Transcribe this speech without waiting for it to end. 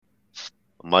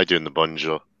Am I doing the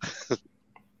bonjour?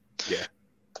 Yeah.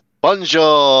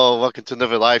 Bonjour! Welcome to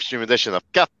another live stream edition of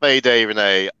Cafe Day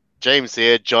Renee. James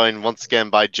here, joined once again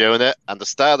by Jonah, and the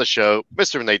star of the show,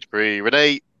 Mr. Renee Dupree.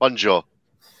 Renee, bonjour.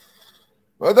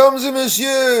 Mesdames et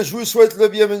messieurs, je vous souhaite la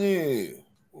bienvenue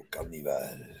au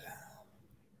Carnival.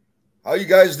 How you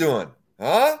guys doing?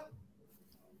 Huh?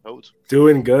 Hold.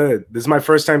 Doing good. This is my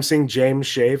first time seeing James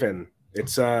shaven.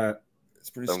 It's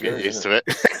pretty Don't scary. get used to it.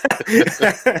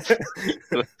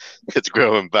 It's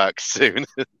growing back soon.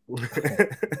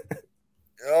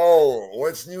 Oh,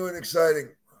 what's new and exciting?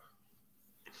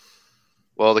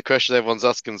 Well, the question everyone's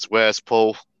asking is where's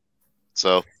Paul?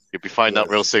 So you'll be finding out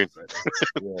real soon.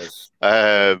 Yes.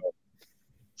 So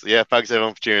yeah, thanks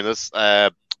everyone for joining us.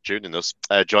 Joining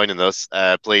us.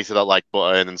 Please hit that like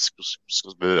button and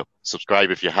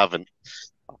subscribe if you haven't.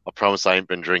 I promise I ain't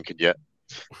been drinking yet.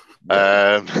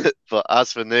 But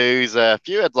as for news, a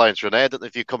few headlines, Renee. I don't know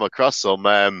if you come across some.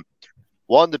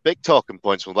 One of the big talking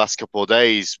points from the last couple of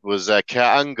days was Kurt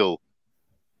Angle.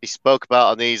 He spoke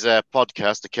about on his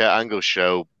podcast, the Kurt Angle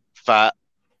Show, that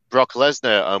Brock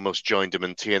Lesnar almost joined him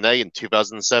in TNA in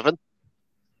 2007.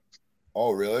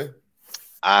 Oh, really?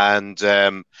 And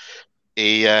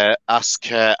he asked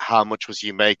Kurt how much was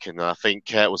you making, and I think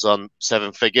Kurt was on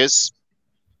seven figures.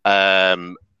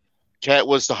 Kurt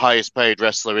was the highest paid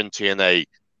wrestler in TNA,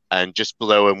 and just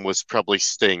below him was probably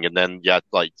Sting, and then you had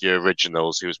like the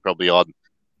originals, who was probably on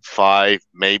five,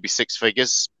 maybe six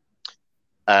figures.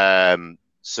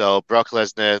 So Brock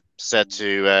Lesnar said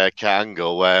to Kurt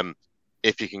Angle,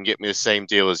 if you can get me the same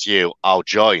deal as you, I'll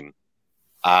join.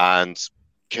 And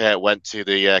Kurt went to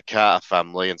the Carter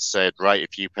family and said, right,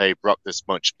 if you pay Brock this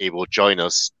much, he will join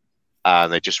us.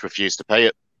 And they just refused to pay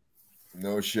it.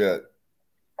 No shit.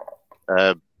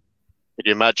 Could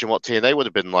you imagine what TNA would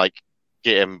have been like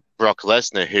getting Brock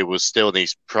Lesnar, who was still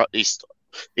he's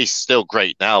still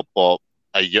great now, but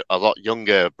a lot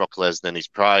younger Brock Lesnar in his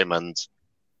prime, and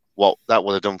what that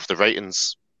would have done for the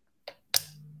ratings?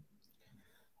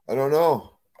 I don't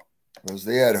know. Because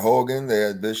they had Hogan, they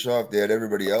had Bischoff, they had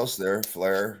everybody else there,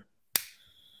 Flair.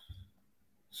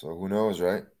 So who knows,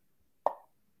 right?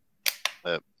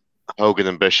 Hogan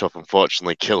and Bischoff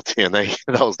unfortunately killed TNA.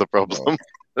 That was the problem.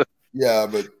 Yeah,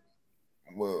 but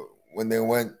when they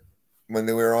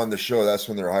were on the show, that's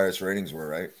when their highest ratings were,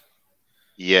 right?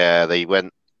 Yeah, they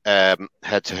went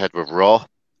head to head with Raw.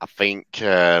 I think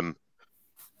they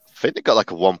got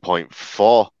like a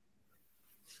 1.4.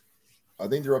 I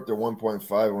think they're up to 1.5,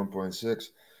 1.6.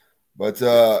 But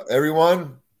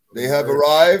everyone, they have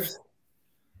arrived.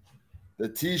 The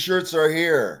T-shirts are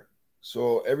here.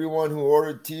 So everyone who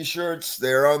ordered T-shirts,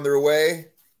 they're on their way.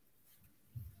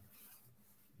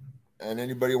 And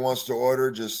anybody wants to order,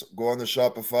 just go on the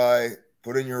Shopify,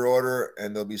 put in your order,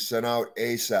 and they'll be sent out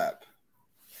ASAP.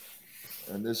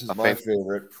 And this is my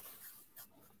favorite.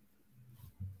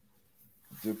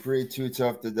 Dupree, Too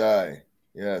Tough to Die.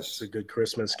 Yes. It's a good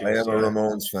Christmas gift. I am a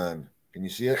Ramones fan. Can you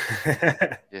see it?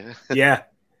 Yeah.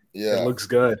 Yeah. It looks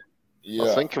good. Yeah. I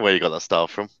was thinking where you got that style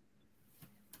from.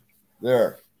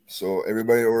 There. So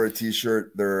everybody order a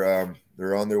T-shirt. They're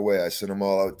on their way. I sent them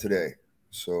all out today.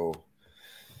 So,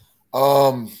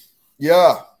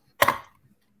 yeah.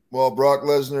 Well, Brock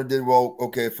Lesnar did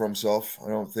okay for himself. I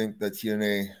don't think that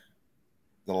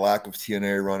the lack of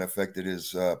TNA run affected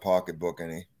his pocketbook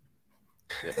any.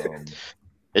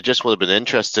 It just would have been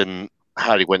interesting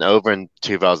how he went over in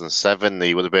 2007.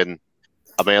 He would have been,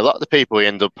 I mean, a lot of the people he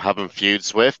ended up having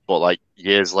feuds with, but like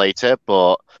years later,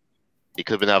 but he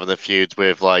could have been having a feud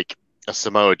with like a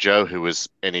Samoa Joe who was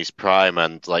in his prime,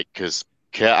 and like, because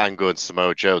Kurt Angle and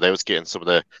Samoa Joe, they was getting some of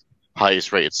the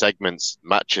highest rated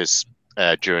matches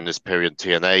during this period in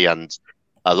TNA, and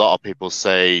a lot of people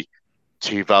say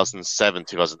 2007,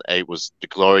 2008 was the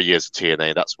glory years of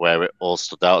TNA. That's where it all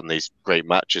stood out in these great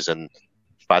matches and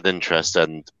fan interest.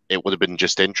 And it would have been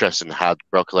just interesting had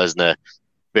Brock Lesnar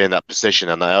been in that position.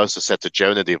 And I also said to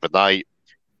Jonah the other night,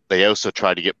 they also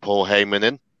tried to get Paul Heyman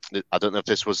in. I don't know if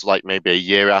this was like maybe a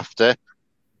year after,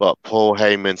 but Paul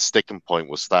Heyman's sticking point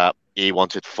was that he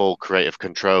wanted full creative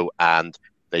control, and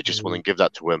they just wouldn't give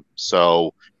that to him.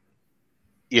 So,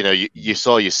 you know, you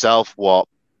saw yourself what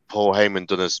Paul Heyman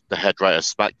done as the head writer of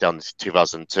SmackDown in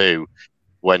 2002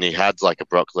 when he had like a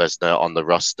Brock Lesnar on the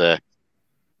roster.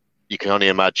 You can only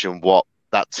imagine what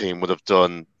that team would have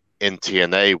done in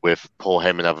TNA with Paul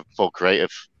Heyman having full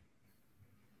creative.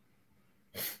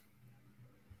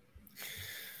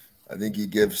 I think he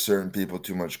gives certain people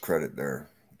too much credit there,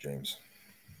 James.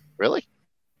 Really?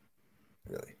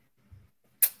 Really?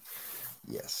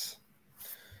 Yes.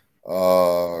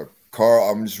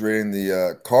 Carl, I'm just reading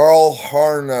the Carl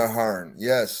Harnaharn.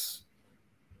 Yes.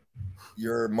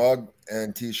 your mug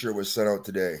and T-shirt was sent out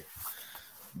today.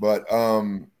 But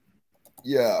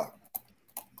yeah.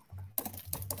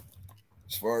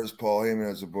 As far as Paul Heyman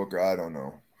as a booker, I don't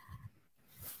know.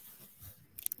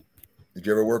 Did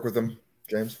you ever work with him,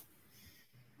 James?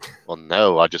 Well,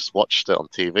 no, I just watched it on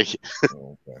TV.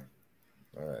 Oh, okay.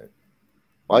 All right.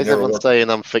 Why is everyone saying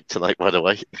I'm thick tonight, by the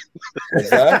way? What's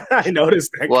that? I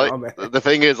noticed that comment. The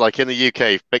thing is, like in the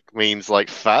UK, thick means like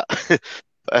fat.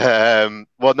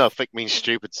 Well, no, thick means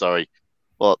stupid, sorry.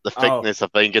 Well, the thickness, I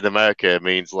think, in America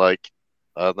means like,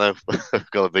 I don't know,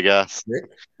 I've got a big ass,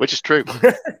 which is true.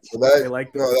 So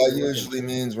that usually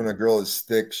means when a girl is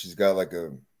thick, she's got like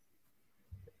a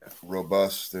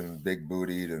robust and big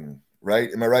bootied and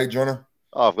right. Am I right, Jonah?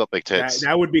 Oh, I've got big tits.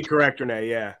 That would be correct, Renee.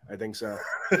 Yeah, I think so.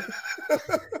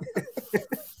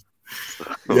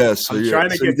 Yeah, so you can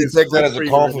take that as a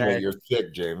compliment. You're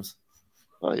thick, James.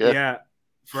 Oh yeah. Yeah.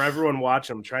 For everyone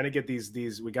watching, I'm trying to get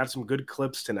these. We got some good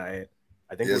clips tonight.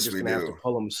 I think we're just gonna have to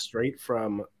pull them straight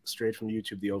from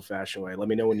YouTube the old-fashioned way. Let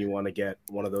me know when you want to get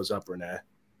one of those up, Renee.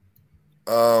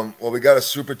 Well, we got a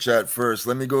super chat first.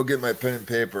 Let me go get my pen and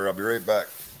paper. I'll be right back.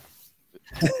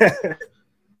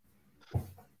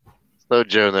 So,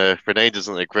 Jonah, Renee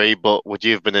doesn't agree, but would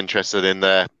you have been interested in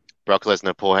the Brock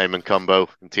Lesnar Paul Heyman combo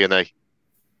in TNA?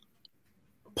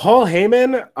 Paul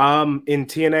Heyman in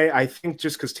TNA, I think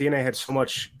just because TNA had so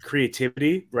much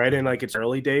creativity, right, in like its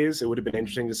early days, it would have been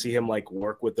interesting to see him like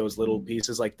work with those little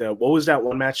pieces. Like what was that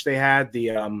one match they had? The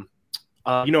you know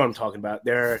what I'm talking about.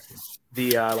 The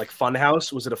like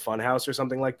Funhouse. Was it a Funhouse or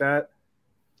something like that?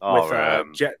 Oh,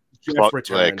 with Jeff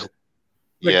returned.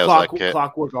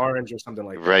 Clockwork Orange or something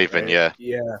like Raven, that.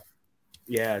 Right?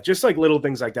 Yeah. Just like little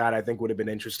things like that, I think would have been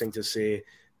interesting to see.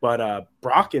 But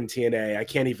Brock in TNA, I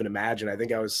can't even imagine. I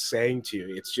think I was saying to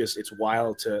you, it's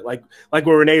wild to like what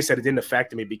Renee said. It didn't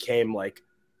affect him. It became like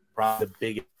probably the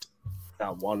biggest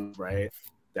one, right,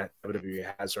 that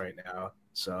WWE has right now.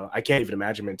 So I can't even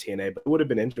imagine him in TNA, but it would have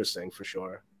been interesting for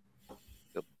sure.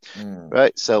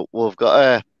 Right. So we've got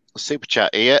a super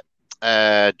chat here.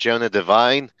 Jonah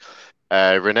Devine.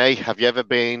 Renee, have you ever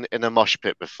been in a mosh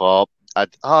pit before?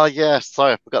 Yeah,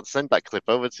 sorry, I forgot to send that clip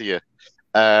over to you.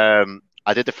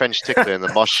 I did the French tickler in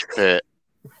the mosh pit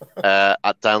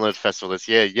at Download Festival this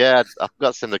year. Yeah, I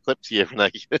forgot to send the clip to you,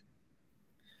 Renee.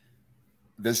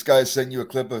 This guy sent you a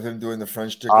clip of him doing the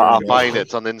French tickler. I'll find it.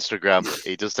 It's on Instagram.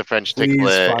 He does the French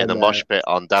tickler in a mosh pit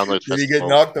on Download Festival. Did he get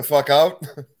knocked the fuck out?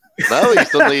 No,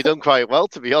 he's done quite well,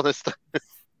 to be honest.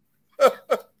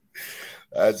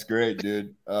 That's great,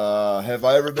 dude. Have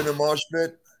I ever been in a mosh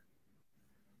pit?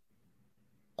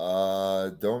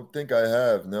 Don't think I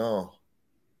have, no.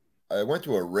 I went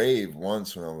to a rave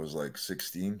once when I was like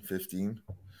 16, 15.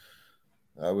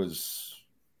 That was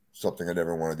something I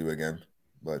never want to do again.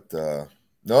 But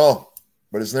no,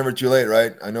 but it's never too late,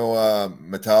 right? I know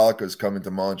Metallica's coming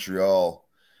to Montreal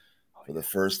for the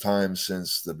first time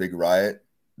since the big riot.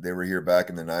 They were here back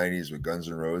in the 90s with Guns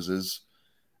N' Roses.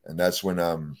 And that's when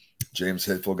James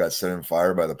Hetfield got set on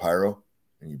fire by the pyro.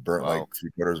 And he burnt like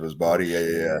 3/4 of his body.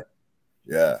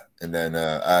 Yeah. And then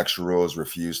Axl Rose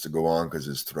refused to go on because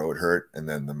his throat hurt. And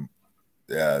then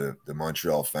the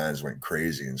Montreal fans went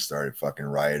crazy and started fucking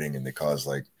rioting. And they caused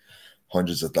like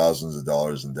hundreds of thousands of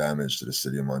dollars in damage to the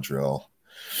city of Montreal.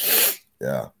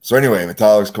 Yeah. So anyway,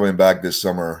 Metallica's coming back this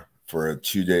summer for a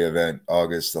 2-day event,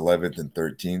 August 11th and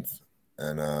 13th.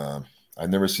 And I've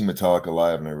never seen Metallica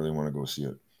live, and I really want to go see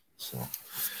it. So,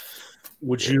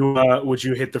 would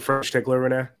you hit the French tickler,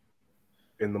 Renee,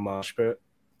 in the mosh pit?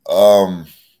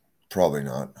 Probably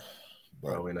not.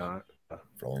 Probably not.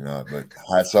 But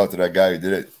hats off to that guy who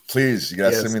did it. Please, you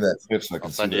gotta send me that clip so I can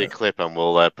I'll send you a clip, and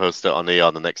we'll post it on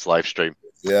the next live stream.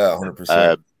 Yeah,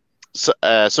 100%. So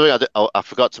I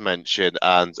forgot to mention,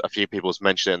 and a few people's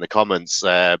mentioned it in the comments.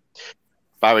 Barry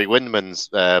Windman's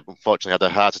unfortunately had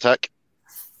a heart attack.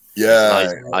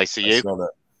 Yeah, ICU. I saw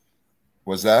that.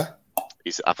 Was that?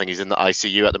 I think he's in the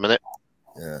ICU at the minute.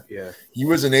 Yeah. He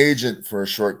was an agent for a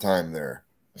short time there.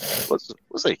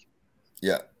 Was he?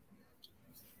 Yeah.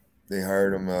 They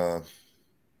hired him,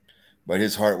 but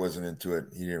his heart wasn't into it.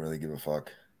 He didn't really give a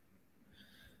fuck.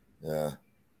 Yeah,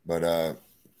 but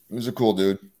he was a cool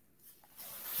dude.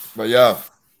 But yeah,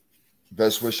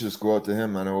 best wishes go out to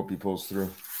him, and I hope he pulls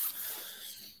through.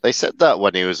 They said that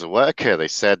when he was a worker, they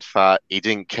said that he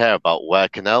didn't care about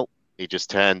working out. He just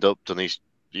turned up, done his,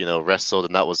 wrestled,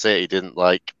 and that was it. He didn't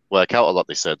work out a lot.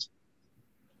 They said.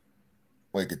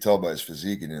 Well, you could tell by his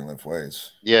physique he didn't lift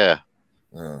weights. Yeah.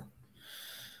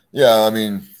 Yeah, I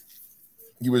mean,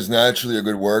 he was naturally a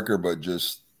good worker, but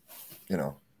just,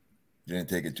 didn't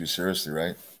take it too seriously,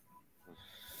 right?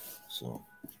 So,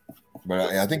 But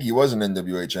I think he was an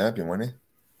NWA champion, wasn't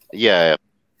Yeah,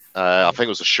 I think it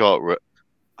was a short run.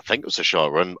 I think it was a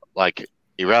short run. Like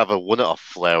he rather won it off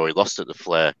Flair or he lost it to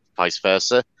Flair, vice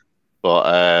versa.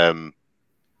 But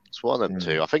it's one of them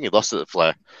two. I think he lost it to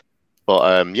Flair.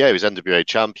 But yeah, he was NWA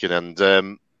champion,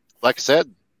 and like I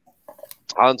said,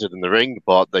 talented in the ring.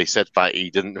 But they said that he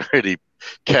didn't really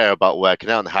care about working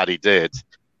out, and had he did,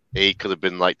 he could have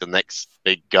been like the next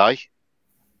big guy.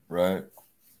 Right.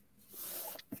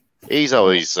 He's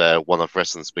always one of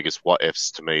wrestling's biggest what ifs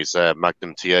to me. Is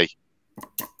Magnum TA.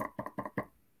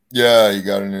 Yeah, he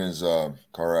got in his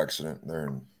car accident there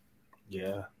and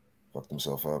Yeah. fucked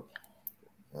himself up.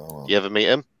 Oh, well. You ever meet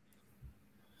him?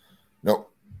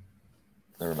 Nope.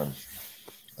 Never mind.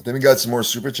 I think we got some more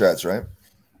super chats, right?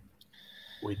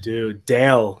 We do.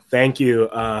 Dale, thank you.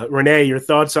 Renee, your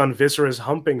thoughts on Viscera's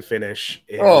humping finish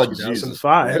in Oh,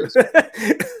 2005?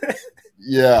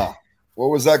 Yeah. What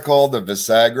was that called? The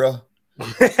Visagra?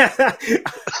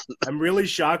 I'm really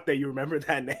shocked that you remember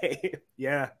that name.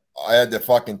 Yeah. I had to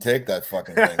fucking take that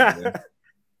fucking thing, dude.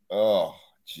 Oh,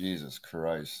 Jesus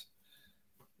Christ.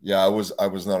 Yeah, I was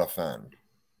not a fan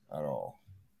at all.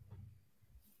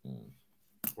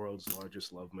 World's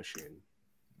largest love machine.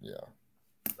 Yeah.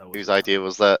 Whose idea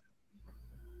was that?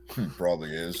 Probably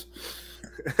is.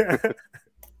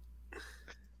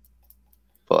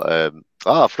 But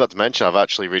I forgot to mention, I've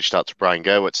actually reached out to Brian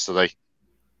Gerwitz today.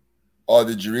 Oh,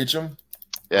 did you reach him?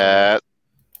 Yeah,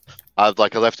 I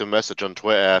left a message on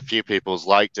Twitter. A few people's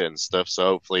liked it and stuff, so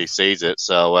hopefully he sees it.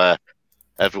 So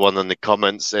everyone in the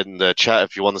comments in the chat,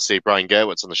 if you want to see Brian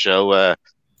Gerwitz on the show,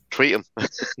 tweet him.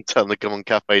 Tell him to come on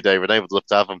Cafe Day. Renee would love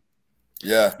to have him.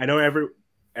 Yeah, I know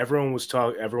everyone was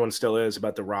talking. Everyone still is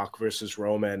about The Rock versus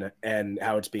Roman and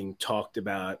how it's being talked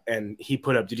about. And he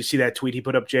put up. Did you see that tweet he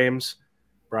put up, James?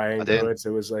 Brian Gerwitz. It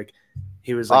was like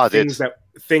he was like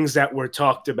things that were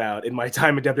talked about in my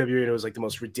time at WWE, and it was like the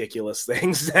most ridiculous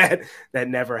things that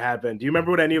never happened. Do you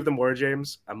remember what any of them were,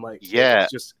 James? I'm like, yeah,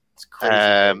 it's crazy.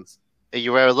 Are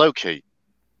you aware of Loki?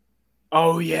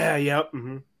 Oh yeah, yep.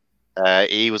 Mm-hmm.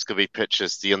 He was going to be pitched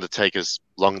as the Undertaker's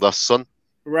long lost son.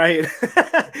 Right.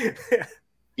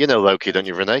 You know Loki, don't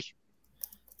you, Renee?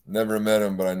 never met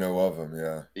him, but I know of him.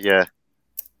 Yeah. Yeah.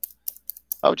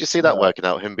 How would you see that working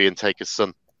out? Him being Taker's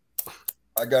son.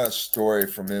 I got a story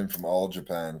from him from All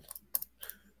Japan.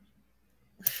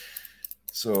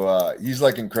 So he's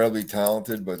like incredibly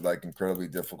talented, but like incredibly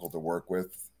difficult to work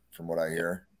with, from what I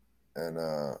hear.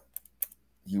 And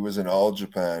he was in All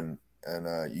Japan,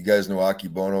 and you guys know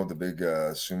Akibono, the big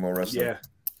sumo wrestler. Yeah.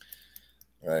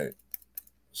 Right.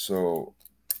 So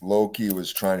Loki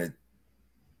was trying to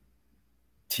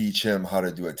teach him how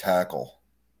to do a tackle.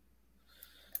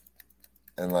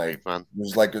 And like,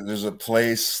 there's a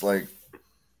place, like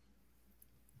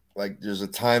there's a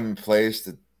time and place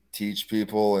to teach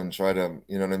people and try to,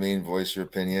 you know what I mean, voice your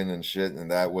opinion and shit. And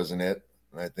that wasn't it.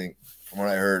 And I think from what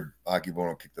I heard,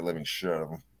 Akibono kicked the living shit out of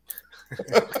him.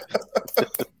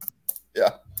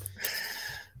 Yeah.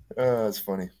 That's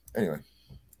funny. Anyway.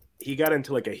 He got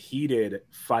into like a heated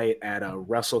fight at a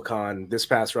WrestleCon, this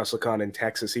past WrestleCon in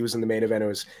Texas. He was in the main event. It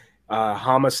was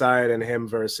Homicide and him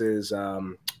versus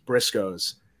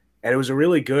Briscoes. And it was a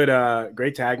really good,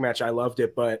 great tag match. I loved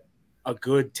it, but a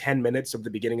good 10 minutes of the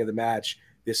beginning of the match,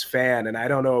 this fan, and I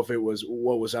don't know if it was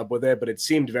what was up with it, but it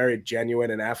seemed very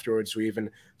genuine. And afterwards we even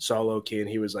saw Loki and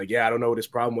he was like, yeah, I don't know what his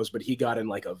problem was, but he got in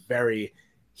like a very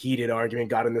heated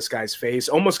argument, got in this guy's face,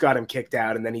 almost got him kicked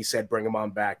out. And then he said, bring him on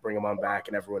back.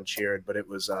 And everyone cheered, but it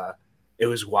was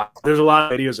wild. There's a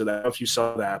lot of videos of that. I don't know if you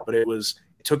saw that, but it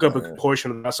took up a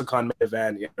portion of the WrestleCon main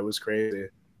event. Yeah, it was crazy.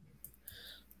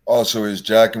 Also, he's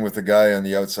jacking with the guy on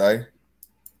the outside?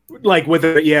 Like with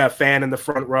a fan in the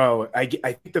front row. I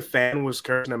think the fan was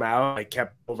cursing him out. I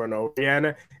kept over and over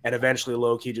again, and eventually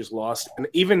Loki just lost. And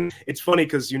even it's funny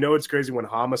because it's crazy when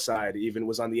Homicide even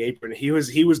was on the apron. He was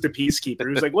the peacekeeper.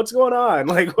 He was like, "What's going on?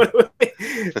 Like,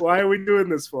 why are we doing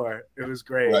this for?" It was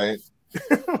great. Right.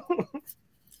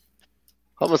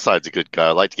 Homicide's a good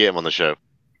guy. I'd like to get him on the show.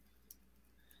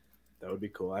 That would be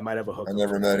cool. I might have a hook. I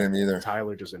never met him either.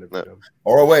 Tyler just interviewed him.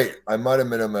 Oh wait, I might have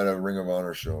met him at a Ring of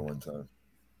Honor show one time.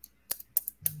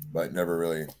 But never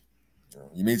really,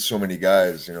 you meet so many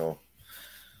guys,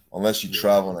 unless you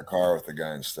travel in a car with a guy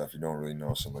and stuff, you don't really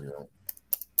know somebody else.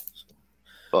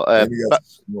 So,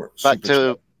 back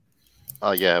to,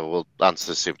 we'll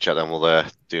answer the super chat, then we'll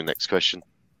do the next question.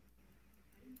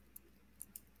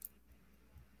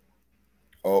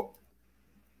 Oh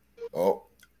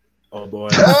boy.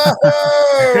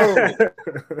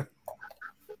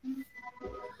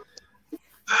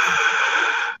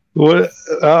 What?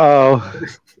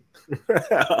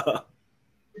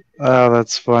 Oh,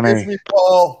 that's Kiss funny. me,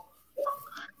 Paul.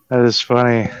 That is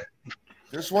funny.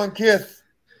 Just one kiss.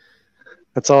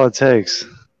 That's all it takes.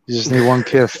 You just need one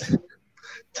gift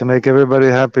to make everybody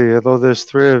happy. Although there's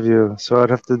 3 of you, so I'd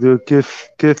have to do a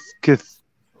gift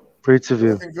for each of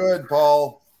you. Looking good,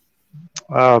 Paul.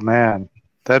 Oh man,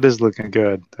 that is looking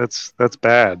good. That's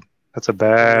bad. That's a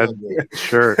bad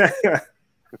shirt.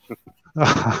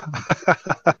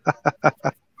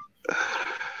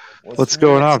 What's new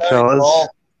going and on, exciting, fellas? Paul?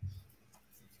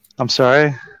 I'm sorry.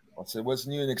 I said, what's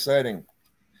new and exciting?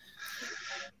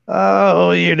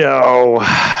 Oh,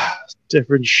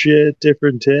 different shit,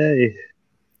 different day.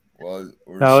 Well,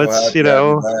 we're No, so it's, happy to have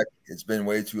you back. It's been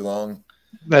way too long.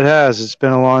 It has. It's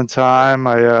been a long time.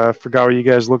 I forgot what you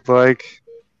guys looked like.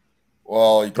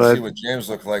 Well, you can see what James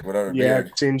looked like without a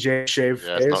beard. Seen James shave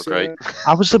Yeah, face. it's not great.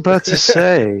 I was about to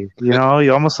say, you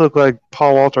almost look like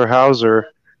Paul Walter Hauser.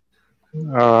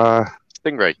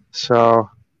 Stingray. So,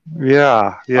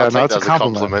 yeah, I'll no, take it's that a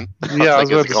compliment. Yeah, I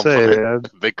was about to say, man.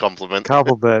 Big compliment.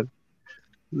 Compliment.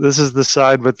 This is the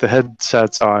side with the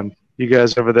headsets on. You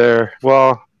guys over there.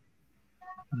 Well,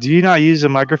 do you not use a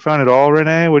microphone at all,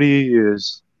 Renee? What do you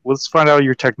use? Let's find out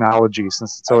your technology,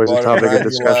 since it's always a topic of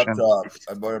discussion.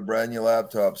 I bought a brand new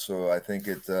laptop, so I think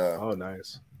it. Oh,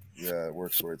 nice. Yeah, it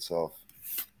works for itself.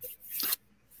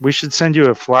 We should send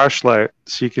you a flashlight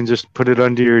so you can just put it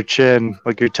under your chin,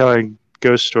 like you're telling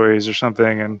ghost stories or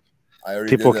something, and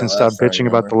people can stop bitching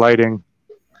about the lighting.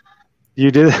 You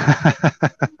did.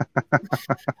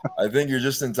 I think you're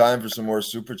just in time for some more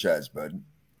super chats, bud.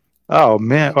 Oh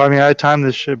man! Well, I mean, I timed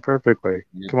this shit perfectly.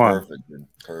 Come on.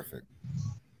 Perfect.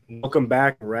 Welcome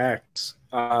back, Rex.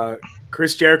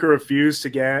 Chris Jericho refused to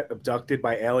get abducted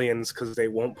by aliens because they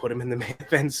won't put him in the main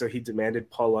event, so he demanded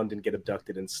Paul London get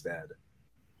abducted instead.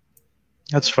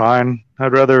 That's fine.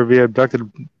 I'd rather be abducted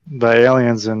by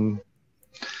aliens and,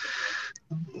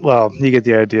 well, you get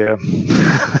the idea.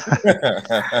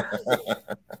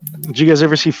 Did you guys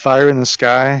ever see Fire in the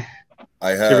Sky?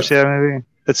 I have. Did you ever see that movie?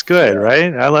 It's good,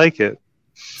 right? I like it.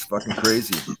 It's fucking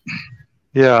crazy.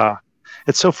 Yeah.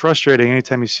 It's so frustrating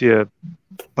anytime you see an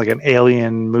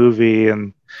alien movie,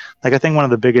 and I think one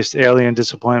of the biggest alien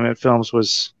disappointment films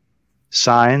was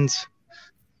Signs.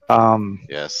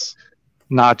 Yes.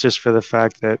 Not just for the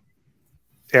fact that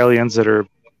aliens that are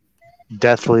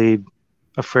deathly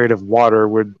afraid of water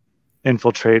would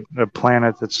infiltrate a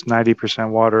planet that's 90%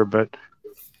 water, but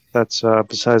that's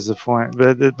besides the point.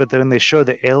 But then they showed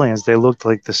the aliens, they looked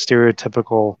like the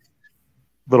stereotypical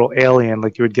little alien,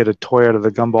 like you would get a toy out of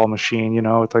the gumball machine,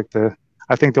 with like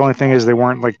I think the only thing is they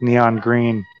weren't like neon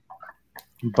green.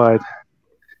 But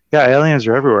yeah, aliens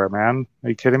are everywhere, man. Are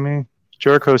you kidding me?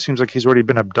 Jericho seems like he's already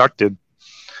been abducted.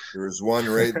 There's one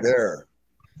right there.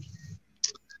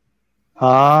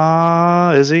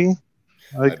 Is he?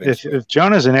 Like, if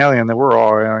Jonah's an alien, then we're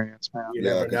all aliens, man.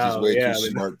 Yeah, because he's way too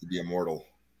smart to be immortal.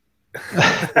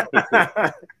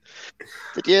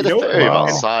 Did you hear the theory about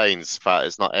Signs that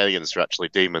it's not aliens, they're actually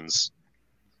demons?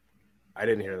 I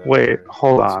didn't hear that. Wait,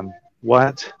 hold on.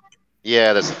 What?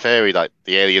 Yeah, there's a theory like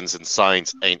the aliens in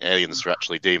Signs ain't aliens, they're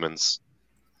actually demons.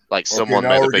 Like someone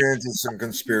made a big... getting into some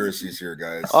conspiracies here,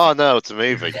 guys. Oh no, it's a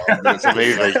movie. It's a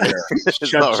movie.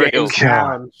 It's not real.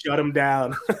 Shut him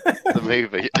down. It's a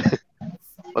movie.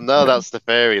 But no, that's the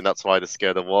theory, and that's why they're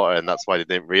scared of water, and that's why they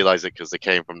didn't realize it, because they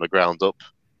came from the ground up.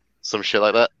 Some shit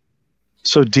like that.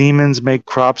 So demons make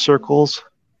crop circles?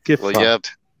 Get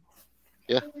fucked.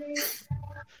 Yeah.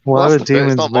 Why would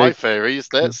demons It's not my theory, it's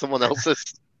that someone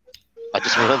else's. I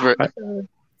just remember it.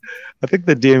 I think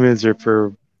the demons are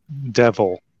for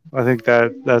devil. I think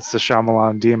that's the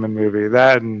Shyamalan demon movie.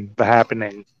 That and The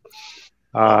Happening.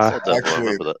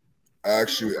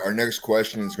 Actually, our next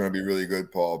question is going to be really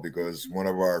good, Paul, because one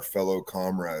of our fellow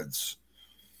comrades,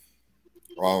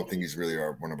 well, I don't think he's really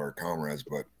one of our comrades,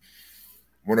 but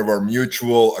one of our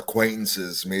mutual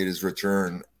acquaintances made his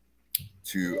return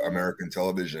to American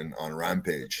television on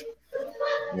Rampage.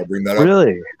 You bring that up?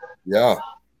 Really? Yeah.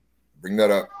 Bring that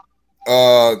up.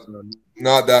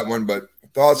 Not that one, but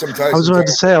thoughts on Tyson. I was about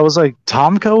to say, I was like,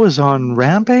 Tomko was on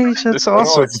Rampage? That's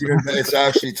awesome. It's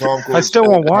actually Tom Cole's I still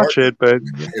won't watch it, but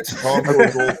it's Tom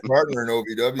Cole's old partner in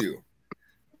OVW.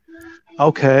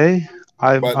 Okay.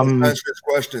 But let's answer this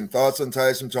question. Thoughts on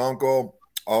Tyson Tomko?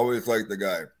 Always liked the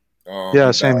guy.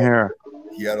 Yeah, same here.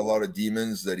 He had a lot of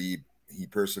demons that he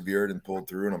persevered and pulled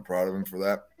through, and I'm proud of him for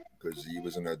that, because he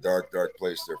was in a dark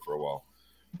place there for a while.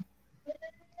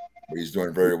 But he's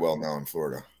doing very well now in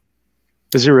Florida.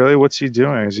 Is he really? What's he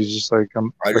doing? Is he just like a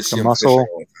muscle?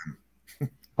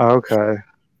 Oh, okay.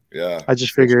 Yeah. I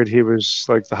just figured he was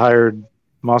like the hired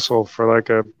muscle for like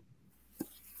a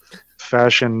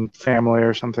fashion family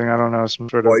or something. I don't know, some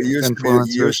sort of Well, he used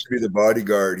influencers. to be the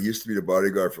bodyguard. He used to be the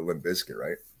bodyguard for Limp Bizkit,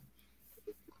 right?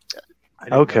 I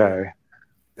didn't know Okay, that.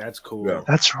 That's cool. Yeah.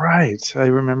 that's right. I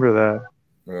remember that.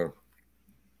 Yeah.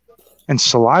 And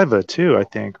Saliva too, I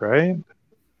think, right?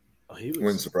 Oh, he was,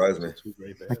 Wouldn't surprise me. two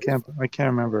great I bands. can't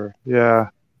remember. Yeah.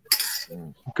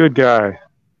 Mm. Good guy.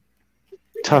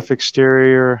 Tough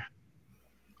exterior.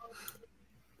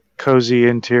 Cozy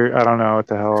interior. I don't know what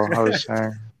the hell I was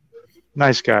saying.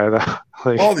 Nice guy though.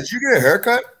 Like, Oh, did you get a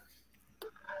haircut?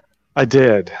 I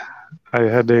did. I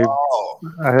had to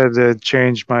Oh,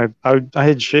 change my I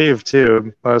had shaved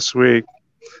too last week.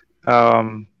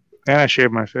 And I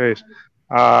shaved my face.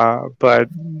 But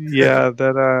yeah,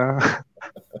 that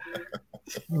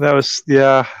that was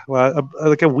well,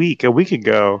 like a week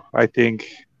ago, I think.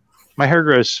 My hair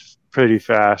grows pretty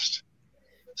fast.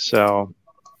 So,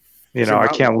 Is it I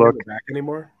not can't long in look. the back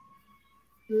anymore.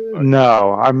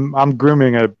 No, I'm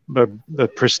grooming a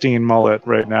pristine mullet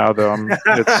right now though.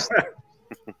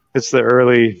 It's the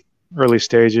early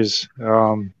stages.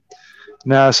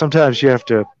 Now sometimes you have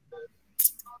to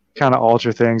kind of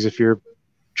alter things if you're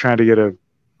trying to get a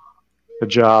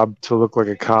job to look like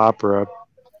a cop or a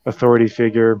authority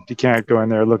figure. You can't go in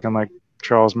there looking like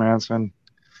Charles Manson.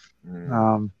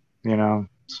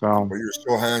 So well, you're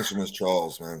so handsome as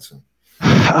Charles Manson.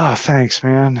 oh, thanks,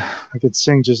 man. I could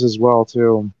sing just as well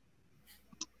too.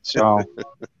 So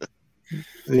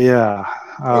yeah,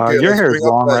 Okay, your let's hair's bring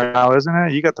up long that- right now, isn't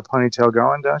it? You got the ponytail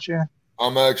going, don't you?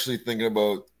 I'm actually thinking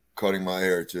about cutting my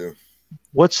hair too.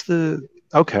 What's the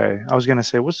okay? I was gonna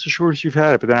say, what's the shortest you've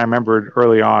had? But then I remembered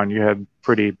early on you had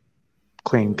pretty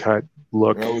clean cut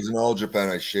look. When I was in All Japan,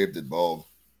 I shaved it bald.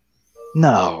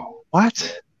 No,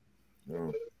 what?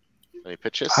 No. Any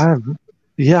pictures?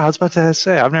 Yeah, I was about to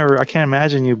say I can't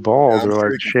imagine you bald Yeah, I'm or sure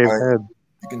like you can shaved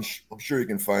find- head. I'm sure you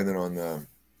can find it on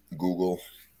Google.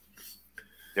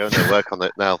 Going to work on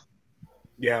it now.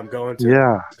 Yeah, I'm going to.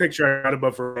 Yeah, The picture I got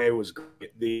above for Ray was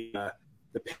great. The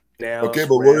nails. Okay,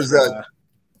 but where's that?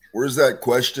 Where's that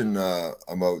question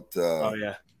about Oh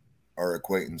yeah. our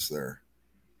acquaintance there?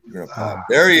 You're gonna pop. Ah.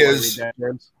 There he You wanna is. read that,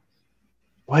 James?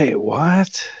 wait,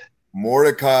 what?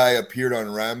 Mordecai appeared on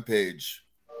Rampage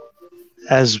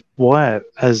As what?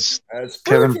 As as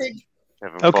Kevin- Fertig.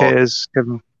 Kevin okay? Ford. As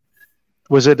Kevin?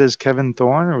 Was it as Kevin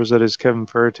Thorne or was it as Kevin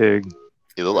Fertig?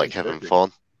 He looked like Kevin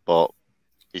Ford, but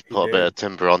he put a bit did. of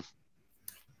timber on.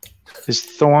 Is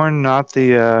Thorne not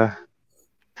the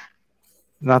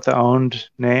owned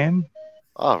name?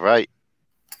 Oh, right.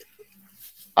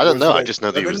 I don't Was know. it I like just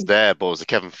know that he was Kevin? there, but it was a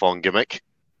Kevin Ford gimmick.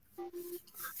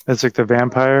 It's like the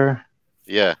vampire.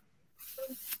 Yeah.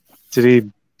 Did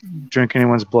he drink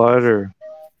anyone's blood or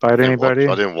bite I anybody?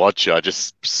 didn't watch it. I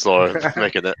just saw him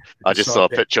making it. I just saw a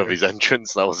picture of his picture.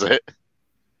 entrance. That was it.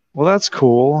 Well, that's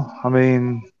cool. I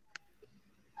mean,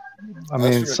 That's gonna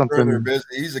turn their something. business.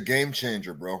 He's a game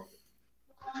changer, bro.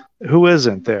 Who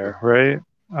isn't there, right?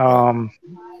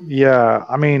 Yeah.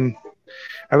 I mean,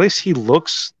 at least he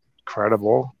looks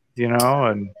credible,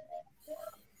 and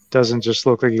doesn't just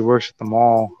look like he works at the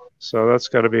mall. So that's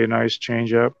got to be a nice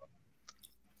change up.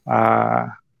 Yeah,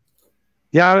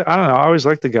 I don't know. I always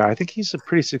liked the guy. I think he's a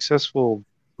pretty successful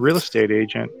real estate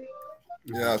agent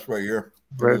Yeah, that's right here.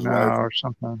 right His now wife. or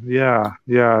something.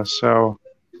 Yeah. So,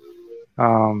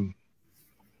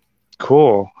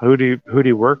 cool. Who do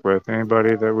you work with?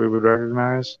 Anybody that we would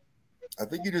recognize? I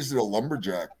think he just did a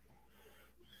lumberjack.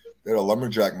 They had a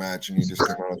lumberjack match, and he just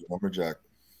came out as a lumberjack.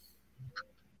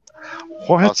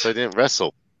 What? Oh, so he didn't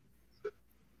wrestle.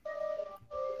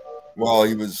 Well,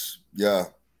 he was, yeah.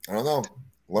 I don't know.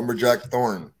 Lumberjack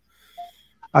Thorne.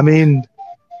 I mean,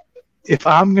 if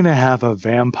I'm gonna have a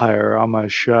vampire on my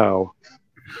show,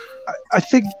 I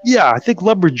think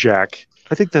lumberjack.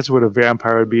 I think that's what a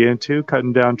vampire would be into: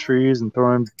 cutting down trees and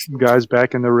throwing guys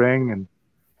back in the ring. And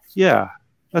yeah,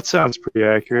 that sounds pretty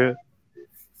accurate.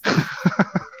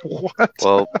 What?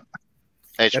 Well,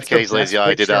 That's the HBK's lazy best eye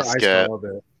did picture ask. I saw of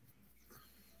it.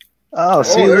 Oh,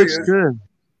 see, it there he looks is. good.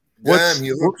 What's- Damn,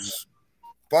 he looks.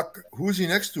 Fuck. Who's he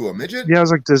next to? A midget? Yeah, I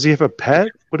was like, does he have a pet?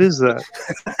 What is that?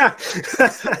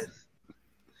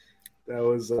 That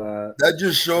was That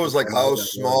just shows like how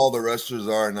small the wrestlers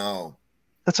are now.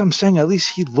 That's what I'm saying. At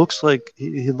least he looks like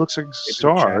he looks like a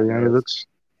star. He looks,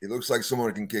 He looks like someone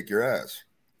who can kick your ass.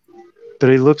 but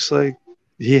he looks like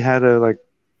he had a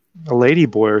lady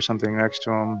boy or something next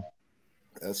to him.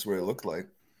 That's what it looked like.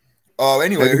 Oh,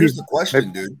 anyway, Maybe here's he- the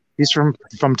question, dude. He's from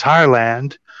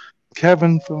Thailand.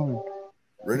 Kevin Thorne.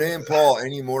 Renee and Paul,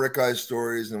 any Mordecai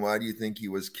stories, and why do you think he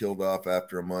was killed off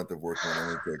after a month of working on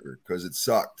Undertaker? Because it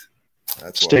sucked.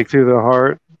 That's why. Stake through the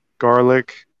heart,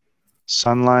 garlic,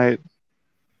 sunlight.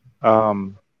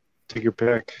 Take your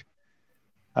pick.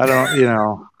 I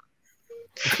don't,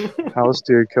 how else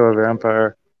do you kill a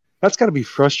vampire? That's got to be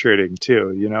frustrating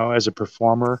too, as a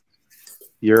performer.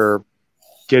 You're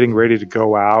getting ready to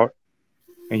go out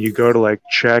and you go to like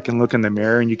check and look in the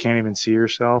mirror and you can't even see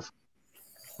yourself.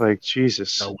 Like,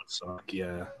 Jesus. That would suck,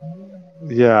 yeah.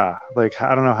 Yeah, like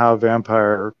I don't know how a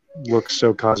vampire looks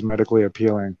so cosmetically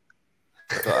appealing.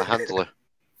 Got a handler.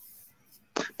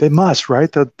 They must,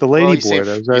 right? The lady Well,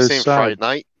 boy. you seen Friday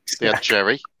Night? They had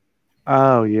Jerry.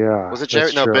 Oh yeah. Was it Jerry?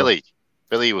 that's No, true. Billy.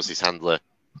 Billy was his handler.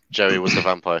 Jerry was the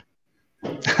vampire.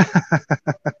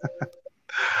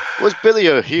 Was Billy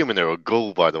a human or a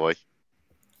ghoul, by the way?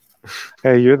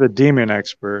 Hey, you're the demon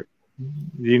expert.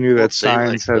 You knew Well, that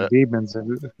signs had demons.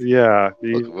 Yeah,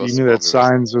 you knew that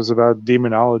signs was about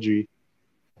demonology.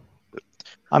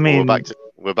 I mean,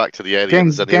 we're back to the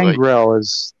aliens anyway. Gangrel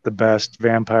is the best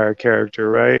vampire character,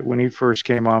 right? When he first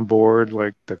came on board,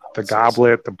 like the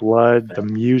goblet, the blood, the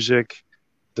music,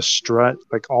 the strut,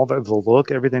 like all the look,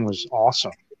 everything was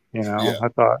awesome. Yeah. I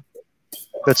thought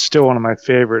that's still one of my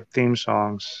favorite theme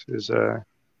songs is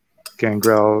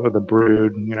Gangrel or the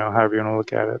Brood, however you want to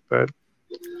look at it. But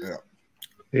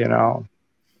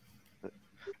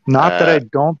not that I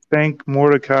don't think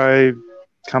Mordecai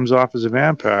comes off as a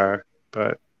vampire,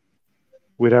 but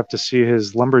we'd have to see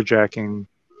his lumberjacking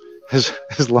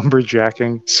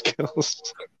skills.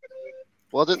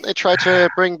 Well, didn't they try to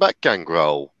bring back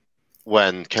Gangrel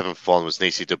when Kevin Fawn was in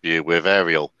ECW with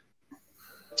Ariel?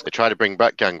 They tried to bring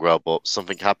back Gangrel, but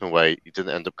something happened where he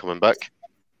didn't end up coming back.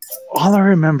 All I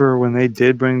remember when they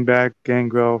did bring back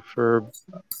Gangrel for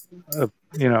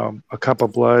a cup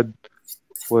of blood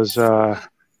was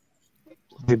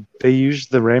they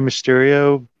used the Rey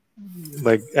Mysterio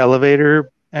like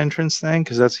elevator entrance thing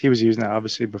because he was using that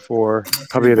obviously before.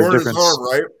 Probably at a different. His arm,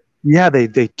 right? Yeah, they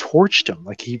torched him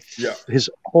like his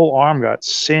whole arm got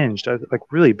singed like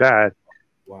really bad.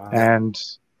 Wow. And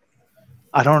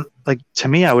I don't like. To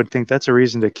me, I would think that's a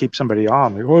reason to keep somebody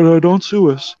on. Like, oh no, don't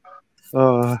sue us.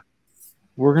 We're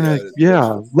gonna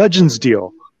Legends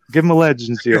deal. Give him a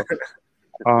Legends deal.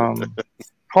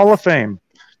 Hall of Fame.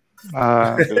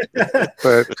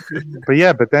 But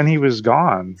then he was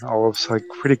gone all of like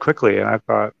pretty quickly, and I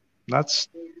thought that's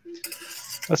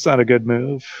not a good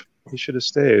move. He should have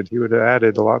stayed. He would have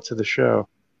added a lot to the show.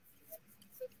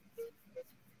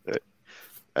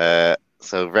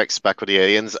 So Rex back with the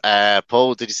aliens.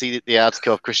 Paul, did you see the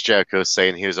article of Chris Jericho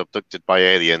saying he was abducted by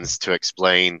aliens to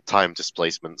explain time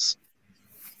displacements?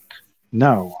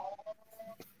 No,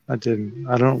 I didn't.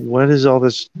 I don't. What is all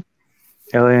this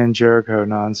alien Jericho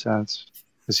nonsense?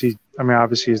 Is he? I mean,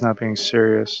 obviously he's not being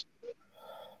serious,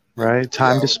 right?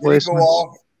 Time displacement. Did he go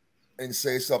off and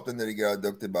say something that he got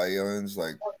abducted by aliens?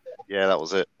 Like, yeah, that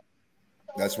was it.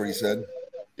 That's what he said.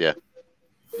 Yeah,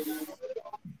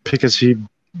 because he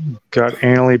got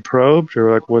anally probed,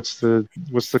 or like, what's the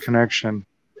connection?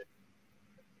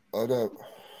 I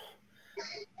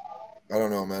don't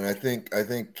know, man. I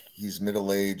think he's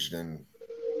middle-aged and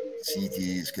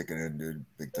CTE's kicking in, dude,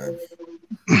 big time.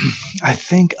 I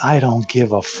think I don't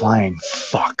give a flying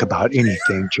fuck about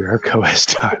anything Jericho has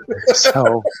done.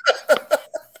 So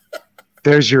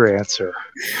there's your answer.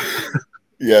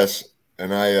 Yes,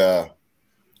 and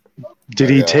did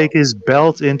he take his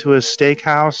belt into a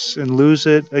steakhouse and lose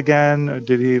it again? Or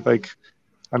did he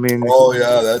Oh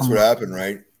yeah, that's what happened,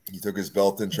 right? He took his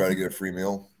belt and tried to get a free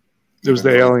meal. It was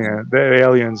the alien. The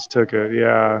aliens took it.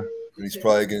 Yeah. And he's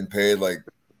probably getting paid like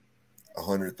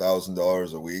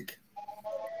 $100,000 a week.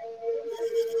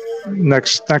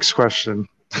 Next question.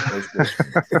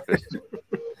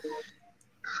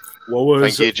 What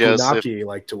was Funaki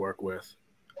like to work with?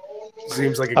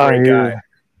 Seems like a great guy.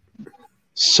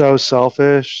 So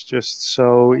selfish, just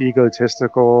so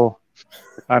egotistical.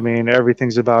 I mean,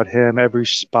 everything's about him. Every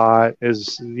spot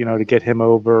is, to get him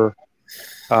over.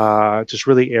 Just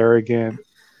really arrogant.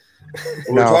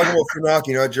 We're talking about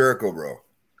Funaki, not Jericho, bro.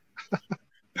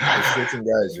 There's switching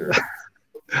guys here.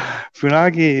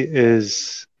 Funaki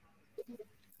is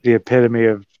the epitome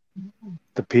of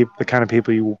the kind of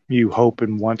people you hope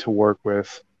and want to work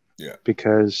with. Yeah.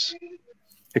 Because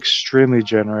extremely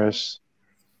generous,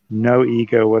 no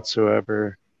ego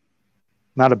whatsoever.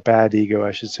 Not a bad ego,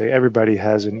 I should say. Everybody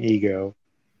has an ego,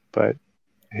 but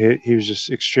he was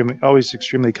just always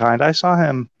extremely kind. I saw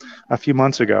him a few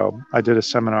months ago. I did a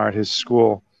seminar at his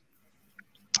school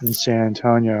in San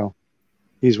Antonio.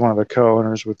 He's one of the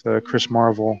co-owners with Chris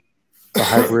Marvel,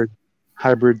 the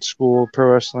hybrid school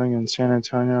pro wrestling in San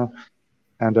Antonio,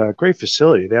 and a great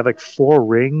facility. They have like 4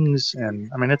 rings,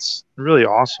 and I mean it's really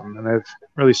awesome. And they have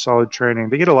really solid training.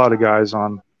 They get a lot of guys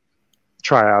on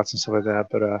tryouts and stuff like that,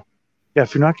 but yeah,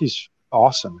 Funaki's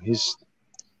awesome. He's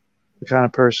the kind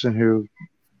of person who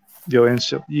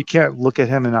you can't look at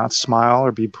him and not smile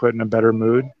or be put in a better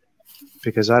mood,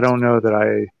 because I don't know that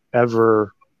I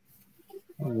ever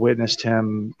witnessed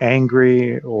him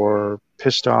angry or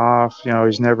pissed off.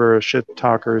 He's never a shit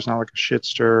talker. He's not like a shit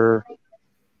stirrer.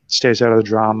 Stays out of the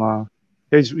drama.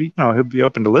 He'll be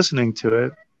open to listening to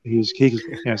it.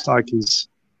 It's not like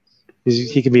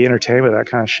he can be entertained with that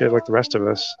kind of shit like the rest of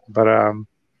us. But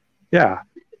yeah,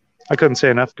 I couldn't say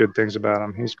enough good things about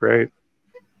him. He's great.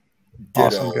 Ditto.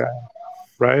 Awesome guy.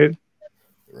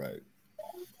 Right.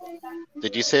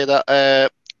 Did you say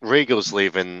that Regal's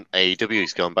leaving AEW?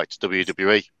 He's going back to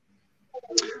WWE.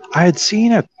 I had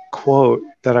seen a quote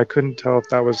that I couldn't tell if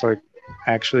that was like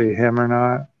actually him or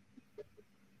not,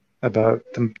 about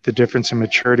the difference in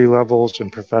maturity levels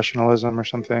and professionalism or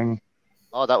something.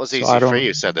 Oh, that was EC3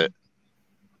 who said it.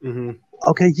 Mm-hmm.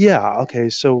 Okay, yeah, okay.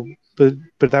 So, but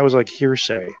that was like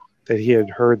hearsay that he had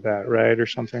heard that, right, or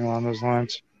something along those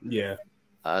lines. Yeah.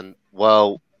 And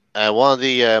one of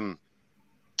the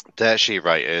Dirt Sheet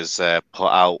writers put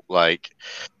out like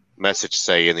message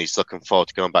saying he's looking forward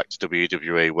to going back to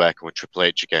WWE, working with Triple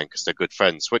H again because they're good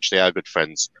friends, which they are good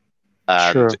friends.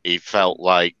 And Sure. he felt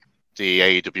like the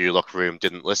AEW locker room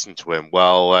didn't listen to him.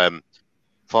 Well,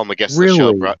 former guest of the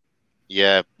show,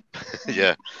 yeah.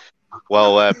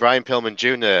 Well, Brian Pillman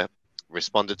Jr.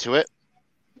 responded to it,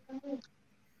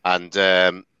 and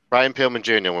Brian Pillman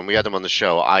Jr., when we had him on the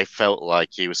show, I felt like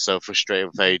he was so frustrated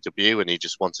with AEW and he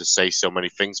just wanted to say so many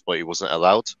things, but he wasn't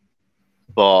allowed.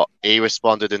 But he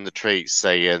responded in the tweet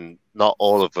saying, not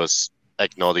all of us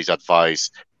ignore these advice.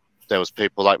 There was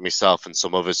people like myself and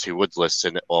some others who would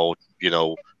listen or,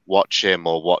 watch him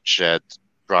or watch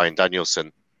Bryan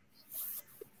Danielson.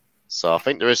 So I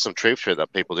think there is some truth to it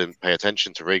that people didn't pay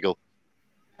attention to Regal.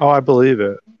 Oh, I believe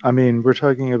it. I mean, we're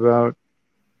talking about,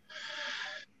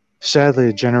 sadly,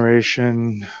 a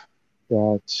generation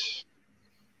that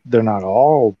they're not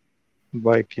all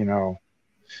like,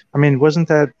 I mean, wasn't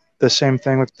that the same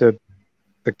thing with the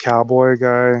cowboy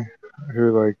guy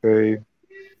who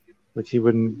he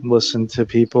wouldn't listen to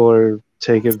people or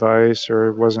take advice,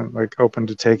 or wasn't like open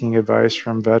to taking advice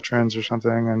from veterans or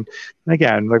something? And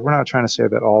again, like, we're not trying to say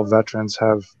that all veterans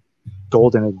have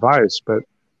golden advice, but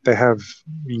they have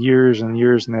years and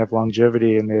years, and they have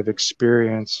longevity, and they have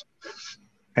experience,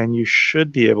 and you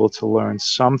should be able to learn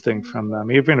something from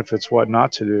them, even if it's what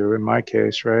not to do, in my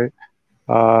case, right?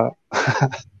 But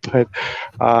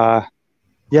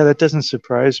yeah, that doesn't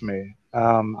surprise me.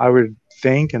 I would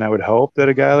think and I would hope that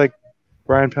a guy like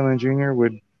Brian Pillman Jr.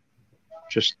 would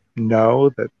just know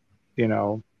that,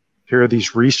 here are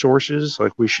these resources,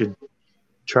 like, we should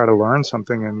try to learn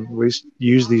something and at least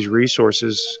use these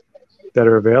resources that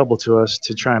are available to us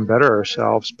to try and better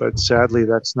ourselves. But sadly,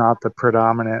 that's not the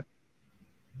predominant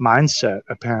mindset,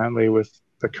 apparently, with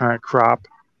the current crop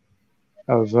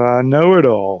of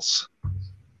know-it-alls.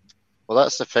 Well,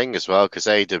 that's the thing as well, because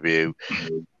AEW,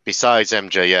 besides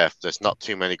MJF, there's not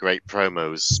too many great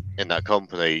promos in that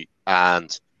company,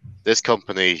 and this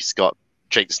company's got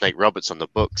Jake the Snake Roberts on the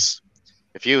books.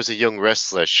 If you was a young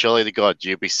wrestler, surely to God,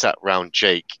 you'd be sat around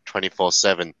Jake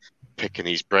 24/7 picking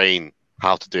his brain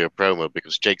how to do a promo,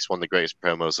 because Jake's one of the greatest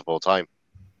promos of all time.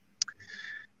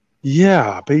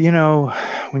 Yeah, but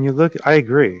when you look, I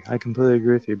agree. I completely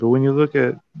agree with you. But when you look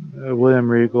at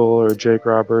William Regal or Jake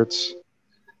Roberts,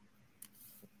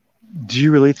 do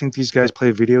you really think these guys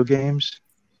play video games?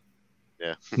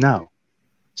 Yeah. No.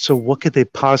 So what could they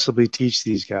possibly teach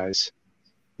these guys?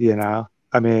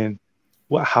 I mean,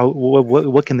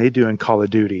 what can they do in Call of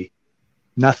Duty?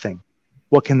 Nothing.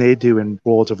 What can they do in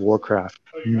World of Warcraft?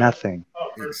 Nothing.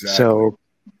 Exactly. So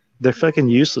they're fucking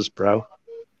useless, bro.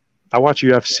 I watch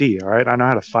UFC, all right? I know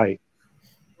how to fight.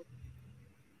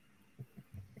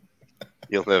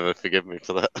 You'll never forgive me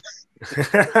for that.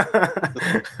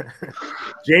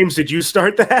 James, did you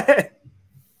start that?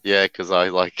 Yeah, because I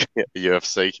like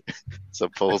UFC. So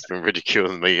Paul's been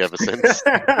ridiculing me ever since.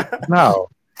 No.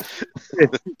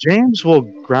 James will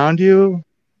ground you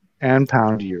and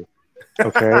pound you,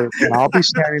 okay? And I'll be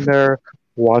standing there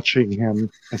watching him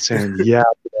and saying, yeah,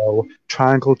 bro,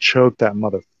 triangle choke that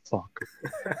motherfucker.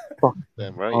 Fuck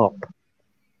Damn right. up.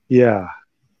 Yeah.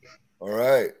 All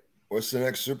right. What's the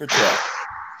next super chat?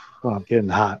 Oh, I'm getting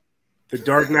hot. The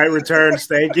Dark Knight Returns.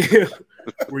 Thank you.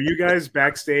 Were you guys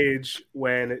backstage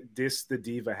when Dis the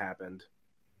Diva happened?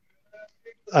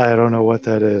 I don't know what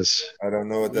that is. I don't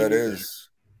know what that is.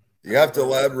 You have to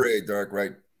elaborate, Dark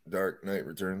Knight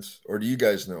Returns. Or do you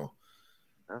guys know?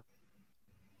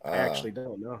 I actually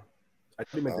don't know. I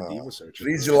didn't make the Diva search.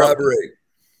 Please elaborate.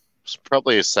 It's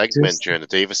probably a segment during the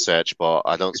Diva search, but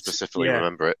I don't specifically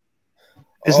remember it.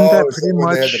 Isn't that is pretty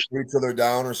when they had to much put each other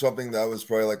down or something? That was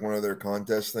probably like one of their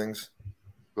contest things.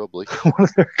 Probably. one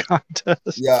of their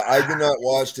contests? Yeah, I did not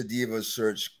watch the Divas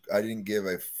Search. I didn't give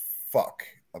a fuck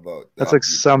about that. That's like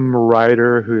some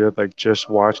writer who had like just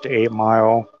watched 8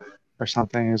 Mile or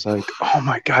something. He's like, oh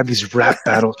my god, these rap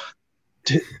battles.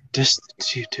 Just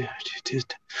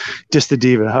the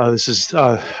diva. Oh, this is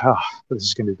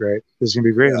gonna be great. This is gonna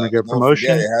be great. Yeah, I'm gonna get a don't promotion.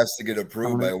 forget, it has to get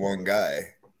approved by one guy.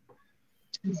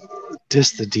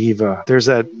 Just the diva. There's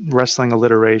that wrestling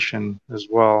alliteration as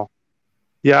well.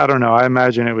 Yeah, I don't know. I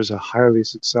imagine it was a highly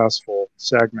successful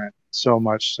segment, so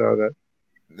much so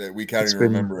That we can't It's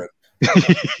even been- remember it.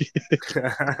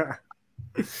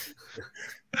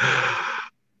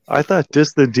 I thought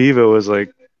just the diva was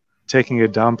like taking a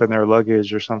dump in their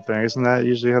luggage or something. Isn't that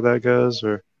usually how that goes?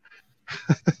 Or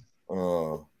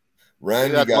Oh,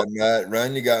 Randy Yeah, got mad.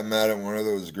 Randy got mad at one of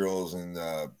those girls, and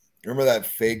remember that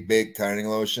fake baked tanning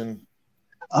lotion?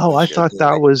 oh, I Shit, thought dude.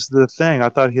 that was the thing. I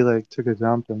thought he like took a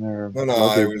dump in their No,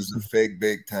 luggage. it was the fake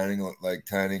baked tanning, like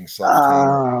tanning self.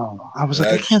 Oh, I was like,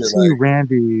 I That can't shit, see like-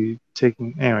 Randy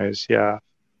taking. Anyways, yeah.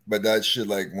 But that shit,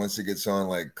 like once it gets on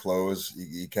like clothes,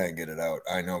 you can't get it out.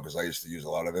 I know because I used to use a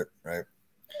lot of it, right?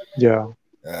 Yeah,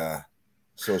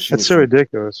 So that's so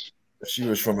ridiculous. she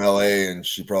was from LA, and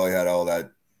she probably had all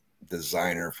that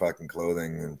designer fucking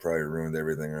clothing and probably ruined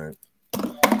everything, right?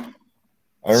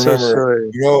 I So remember, silly.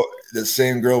 you know, the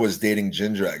same girl was dating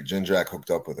Jindrak. Jindrak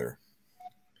hooked up with her.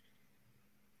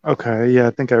 Okay, yeah,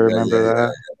 I think I remember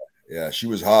that. Yeah, she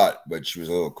was hot, but she was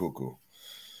a little cuckoo.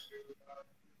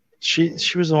 She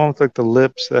was the one with like the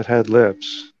lips that had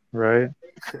lips, right?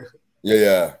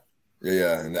 Yeah,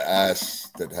 and the ass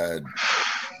that had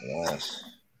an ass.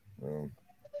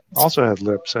 Also had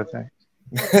lips, I think.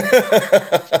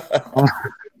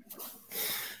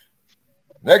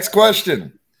 Next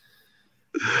question.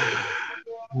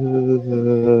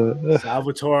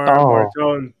 Salvatore Oh.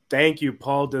 Martone, thank you.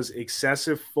 Paul, does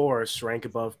Excessive Force rank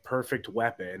above Perfect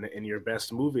Weapon in your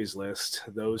best movies list?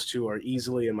 Those two are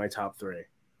easily in my top three.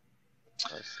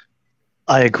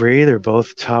 I agree. They're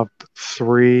both top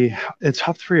three. And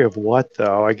top three of what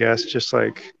though? I guess just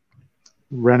like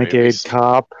Renegade Movies.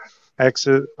 Cop,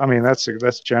 Exit. I mean, that's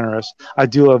generous. I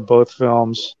do love both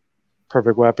films.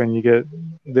 Perfect Weapon. You get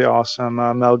the awesome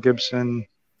Mel Gibson,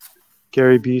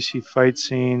 Gary Busey fight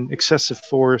scene. Excessive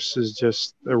Force is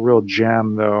just a real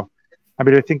gem, though. I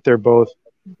mean, I think they're both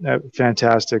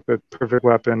fantastic, but Perfect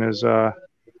Weapon is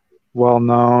well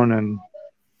known. And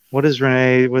what is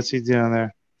Renee? What's he doing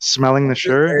there? Smelling the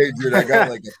shirt? Hey, dude, I got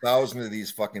like 1,000 of these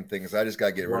fucking things. I just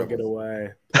gotta get rid Won't of get them. away.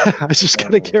 I just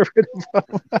gotta get rid of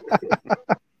them.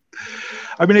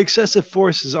 I mean, Excessive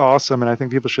Force is awesome, and I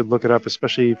think people should look it up,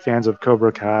 especially fans of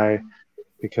Cobra Kai,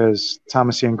 because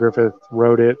Thomas Ian Griffith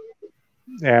wrote it,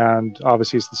 and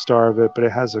obviously he's the star of it. But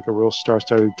it has like a real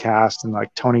star-studded cast, and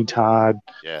like Tony Todd,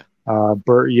 Yeah.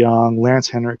 Burt Young, Lance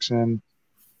Henriksen.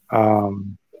 I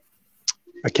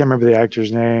can't remember the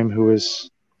actor's name who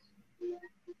was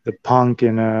the punk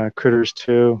in Critters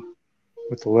 2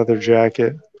 with the leather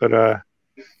jacket, but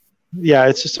yeah,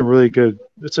 it's just a really good.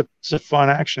 It's a fun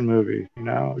action movie, you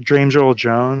know. James Earl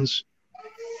Jones.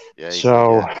 Yeah.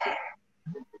 So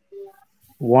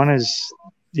one is,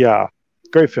 yeah,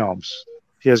 great films.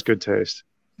 He has good taste.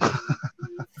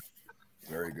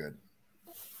 Very good.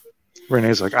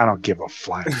 Renee's like, I don't give a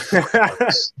flying fuck.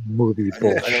 Movie I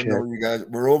bullshit. don't know, you guys.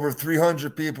 We're over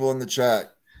 300 people in the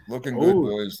chat. Looking good, Ooh.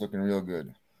 boys. Looking real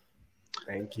good.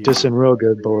 Thank you. Dissing real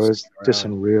good, boys.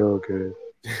 Dissing real good.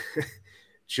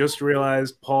 Just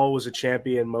realized Paul was a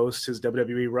champion most his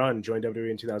WWE run. Joined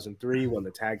WWE in 2003, won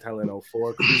the tag title in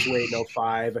 04, Cruiserweight in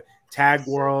 05, Tag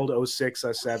World 06,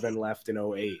 07, left in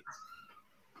 08.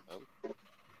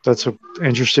 That's an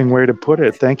interesting way to put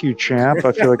it. Thank you, champ.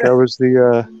 I feel like I was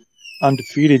the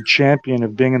undefeated champion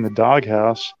of being in the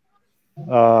doghouse.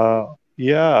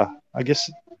 Yeah, I guess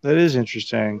that is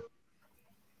interesting.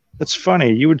 That's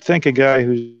funny. You would think a guy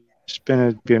who's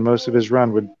been most of his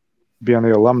run would be on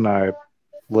the alumni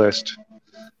list.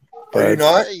 Are you But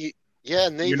not? Yeah,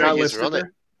 You're neither not of you listed are on it.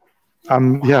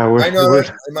 there? yeah,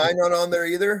 Am I not on there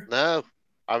either? No,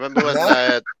 I remember when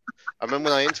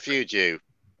I interviewed you,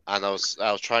 and I was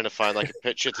trying to find like a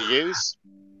picture to use,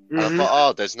 and I Mhm. thought,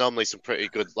 oh, there's normally some pretty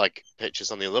good like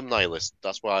pictures on the alumni list.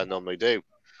 That's what I normally do,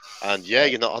 and yeah,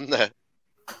 you're not on there.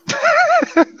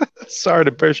 sorry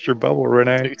to burst your bubble,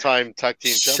 Renee. Two-time tag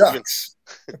team champion. Shucks.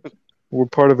 We're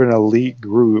part of an elite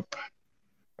group,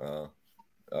 Oh,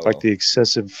 like well. the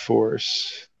Excessive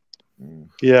Force. Mm.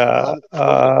 Yeah.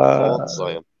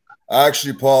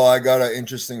 Actually, Paul, I got an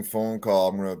interesting phone call.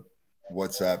 I'm gonna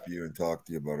WhatsApp you and talk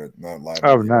to you about it. Not live.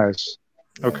 Oh, video. nice.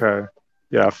 Yeah. Okay.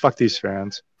 Yeah, fuck these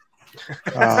fans.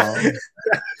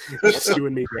 Just you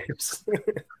and me, James.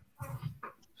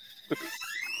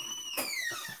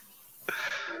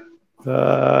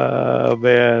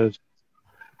 Man.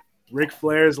 Ric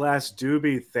Flair's last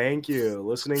doobie, thank you.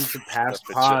 Listening to past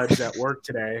pods at work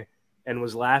today and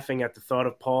was laughing at the thought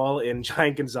of Paul in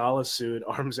Giant Gonzalez suit,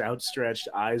 arms outstretched,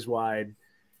 eyes wide,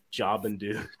 jobbing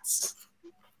dudes.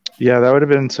 Yeah, that would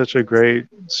have been such a great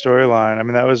storyline. I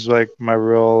mean, that was like my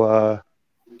real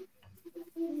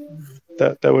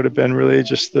that would have been really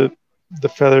just the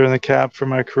feather in the cap for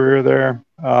my career there.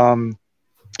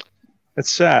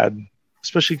 It's sad,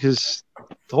 especially because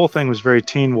the whole thing was very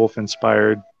Teen Wolf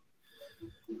inspired.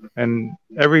 And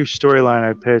every storyline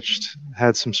I pitched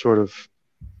had some sort of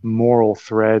moral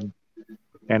thread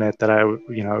in it that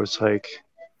it's like,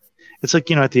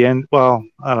 at the end, well,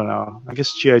 I don't know. I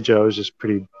guess G.I. Joe is just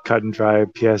pretty cut and dry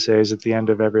PSAs at the end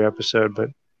of every episode, but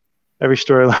every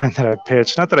storyline that I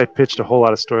pitched, not that I pitched a whole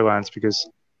lot of storylines because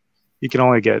you can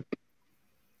only get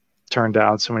turned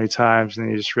down so many times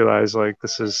and you just realize like,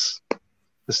 this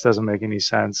doesn't make any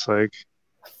sense. Like,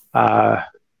 but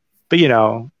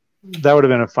that would have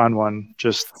been a fun one.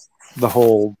 Just the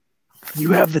whole,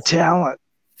 you have the talent.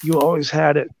 You always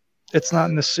had it. It's not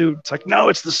in the suit. It's like, no,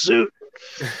 it's the suit.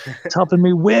 It's helping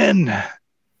me win.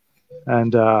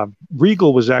 And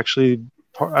Regal was actually,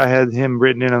 I had him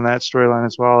written in on that storyline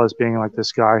as well as being like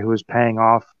this guy who was paying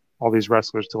off all these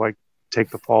wrestlers to like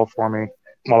take the fall for me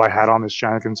while I had on this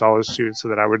Giant Gonzalez suit so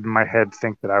that I would in my head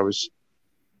think that I was,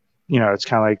 it's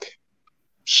kind of like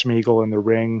Smeagol in the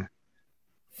ring.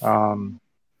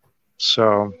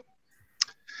 So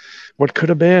what could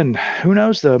have been? Who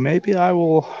knows though? Maybe I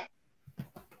will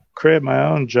create my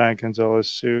own Giant Gonzalez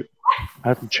suit. I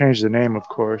have to change the name, of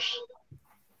course.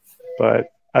 But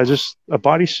a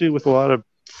bodysuit with a lot of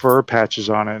fur patches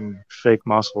on it and fake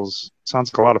muscles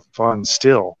sounds like a lot of fun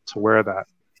still to wear that.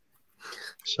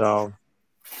 So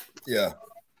yeah,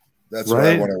 that's what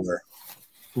I want to wear.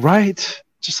 Right.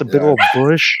 Just a big old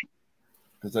bush.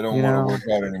 Because I don't want to work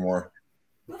out anymore.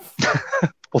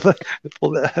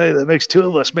 Hey, that makes two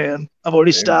of us, man. I've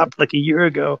already stopped like a year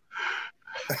ago.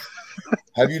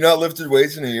 Have you not lifted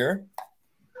weights in a year?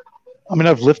 I mean,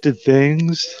 I've lifted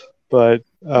things, but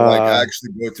like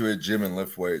actually go to a gym and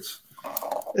lift weights.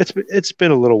 It's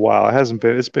been a little while. It hasn't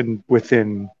been. It's been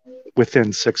within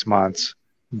 6 months,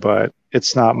 but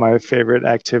it's not my favorite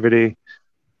activity.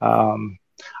 I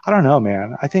don't know,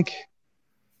 man. I think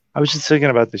I was just thinking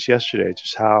about this yesterday,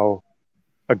 just how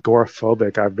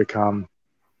agoraphobic I've become,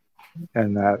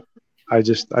 and that I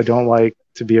don't like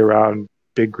to be around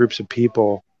big groups of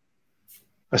people,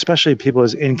 especially people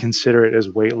as inconsiderate as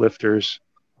weightlifters,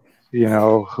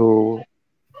 who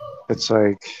it's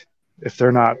like if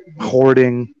they're not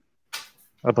hoarding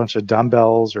a bunch of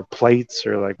dumbbells or plates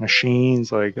or like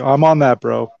machines, like I'm on that,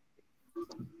 bro.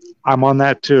 I'm on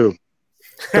that too.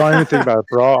 Don't even think about it,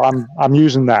 bro. I'm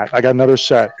using that. I got another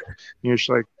set. And you're just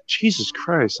like, Jesus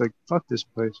Christ, like fuck this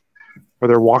place. Or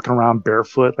they're walking around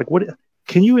barefoot. Like what?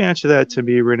 Can you answer that to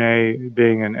me, Renee,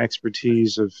 being an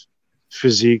expertise of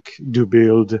physique du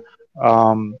build?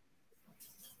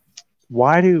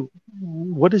 What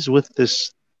is with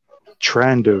this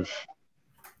trend of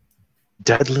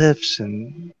deadlifts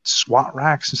and squat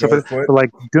racks and stuff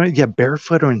like doing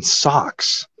barefoot or in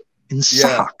socks?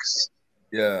 Socks.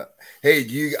 Yeah.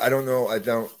 Hey, I don't know.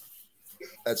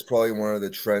 That's probably one of the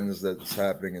trends that's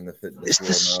happening in the fitness. It's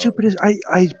the stupidest.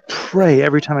 I pray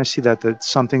every time I see that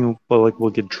something will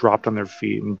get dropped on their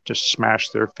feet and just smash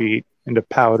their feet into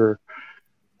powder.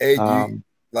 Hey,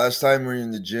 last time we were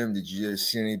in the gym, did you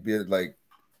see any bit like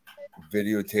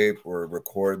videotape or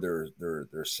record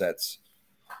their sets?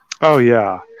 Oh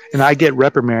yeah, and I get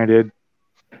reprimanded.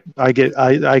 I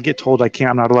get told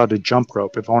I'm not allowed to jump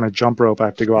rope. If I want to jump rope, I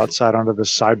have to go outside onto the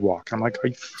sidewalk. I'm like, are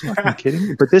you fucking kidding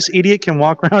me? But this idiot can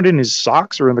walk around in his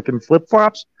socks or in flip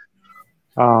flops.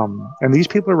 And these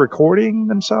people are recording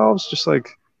themselves, just like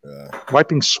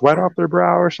wiping sweat off their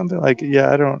brow or something. Like,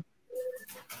 yeah, I don't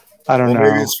know.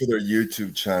 Maybe it's for their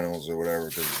YouTube channels or whatever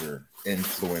because they're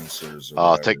influencers.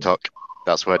 Or TikTok.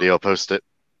 That's where they'll post it.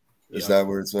 Is that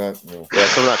where it's at? No. Yeah,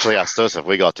 someone actually asked us if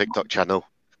we got a TikTok channel.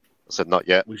 I said not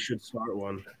yet. We should start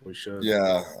one. We should.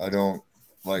 Yeah, I don't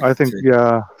like. I think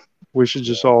we should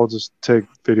just all take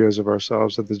videos of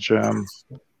ourselves at the gym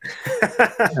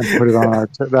and put it on our.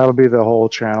 That'll be the whole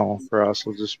channel for us.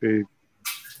 It'll just be.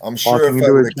 I'm sure if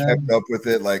I would have kept up with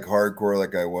it like hardcore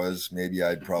like I was, maybe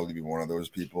I'd probably be one of those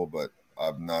people. But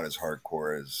I'm not as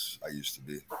hardcore as I used to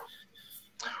be.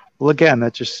 Well, again,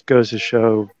 that just goes to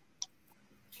show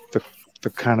the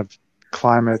kind of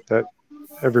climate that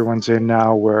everyone's in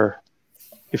now, where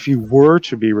if you were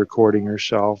to be recording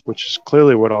yourself, which is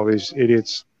clearly what all these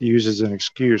idiots use as an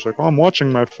excuse, like, oh, I'm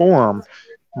watching my form.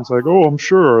 And it's like, oh, I'm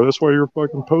sure. That's why you're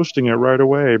fucking posting it right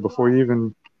away before you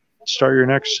even start your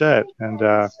next set. And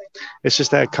it's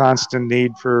just that constant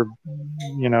need for,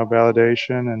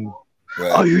 validation and,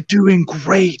 Right. oh, you're doing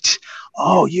great.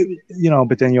 Oh,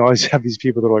 but then you always have these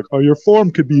people that are like, oh, your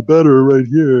form could be better right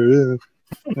here. Yeah.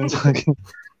 And it's like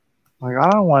I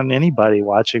don't want anybody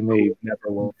watching me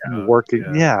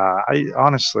working. Yeah, I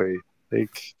honestly,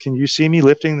 can you see me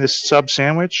lifting this sub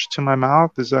sandwich to my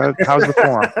mouth? How's the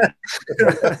form?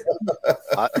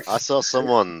 I saw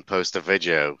someone post a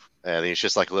video, and he's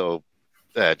just like a little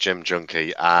gym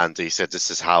junkie, and he said, "This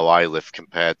is how I lift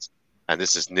and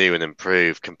this is new and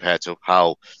improved compared to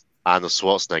how Arnold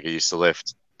Schwarzenegger used to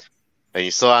lift." And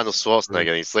you saw Arnold Schwarzenegger,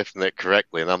 and he's lifting it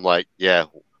correctly, and I'm like, yeah.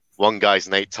 One guy's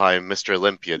an 8-time Mr.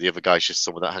 Olympia. The other guy's just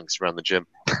someone that hangs around the gym.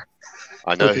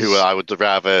 I know who I would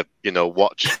rather,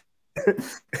 watch.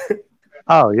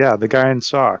 Oh, yeah, the guy in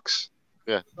socks.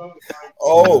 Yeah.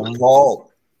 Oh,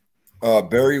 Paul.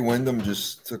 Barry Windham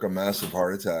just took a massive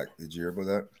heart attack. Did you hear about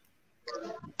that?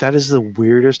 That is the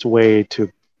weirdest way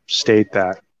to state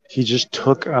that. He just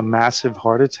took a massive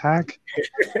heart attack? He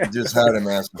just had a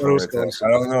massive heart attack. I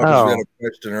don't know, because we had a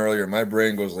question earlier. My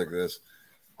brain goes like this.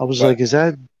 I was like, is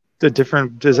that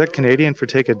is that Canadian for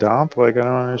take a dump? Like, I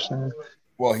don't understand.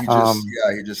 Well, he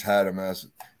just had a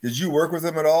massive. Did you work with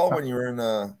him at all when you were in?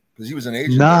 Because he was an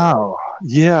agent. No,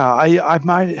 yeah, I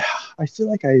feel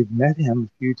like I met him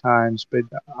a few times, but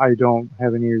I don't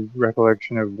have any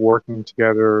recollection of working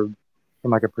together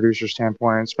from like a producer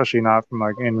standpoint, especially not from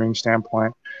like in-ring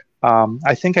standpoint.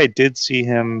 I think I did see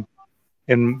him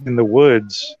in the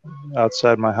woods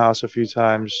outside my house a few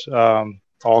times,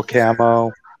 all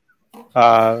camo.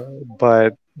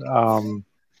 But I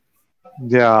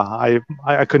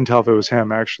couldn't tell if it was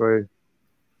him actually.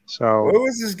 So what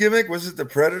was his gimmick? Was it the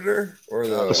Predator or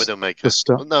the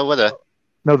Widowmaker?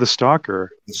 No, the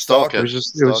Stalker. The Stalker. It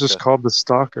was just called the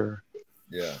Stalker.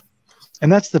 Yeah.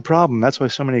 And that's the problem. That's why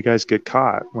so many guys get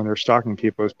caught when they're stalking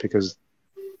people, is because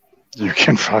you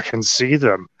can fucking see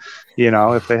them.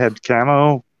 If they had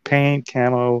camo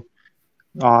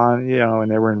on,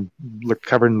 and they were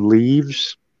covered in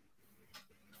leaves,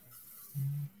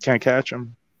 can't catch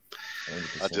them.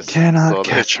 I just cannot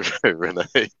catch them.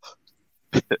 Renee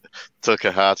took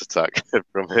a heart attack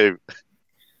from who?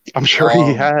 I'm sure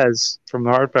he has, from the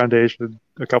Heart Foundation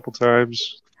a couple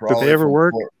times. Did they ever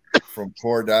work? From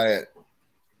poor diet,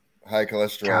 high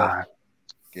cholesterol. God.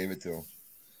 Gave it to him.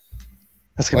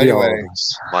 That's gonna be all of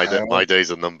us. My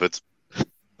days are numbered. I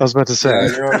was about to say.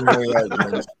 Yeah, you're on your way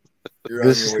out.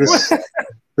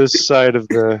 This side of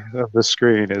the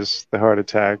screen is the heart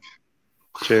attack.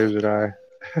 James and I.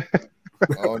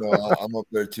 Oh no, I'm up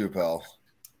there too, pal.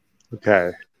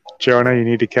 Okay, Jonah, you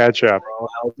need to catch up.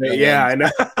 Yeah, I know.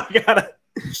 I gotta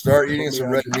start eating some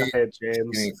red meat,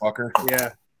 James. you fucker.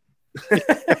 Yeah.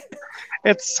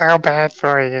 It's so bad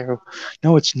for you.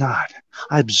 No, it's not.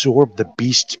 I absorb the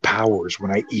beast's powers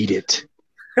when I eat it.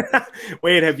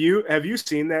 Wait, have you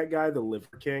seen that guy, the Liver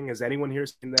King? Has anyone here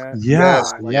seen that? Yeah,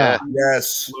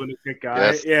 yes. Lunatic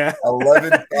guy. Yes. Yeah.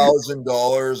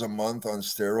 $11,000 a month on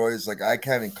steroids. Like, I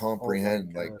can't even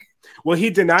comprehend. Well,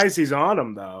 he denies he's on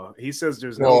them though. He says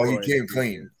there's no. He came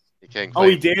clean. Oh,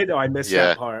 he did. Oh, I missed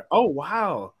that part. Oh,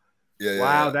 wow. Yeah.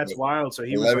 Wow, that's wild. So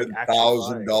he was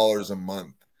 $11,000 a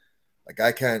month. Like,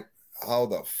 I can't. How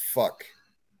the fuck?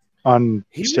 On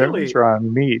steroids or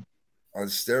on meat? On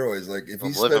steroids. Like, if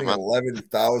he's spending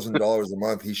 $11,000 a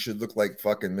month, he should look like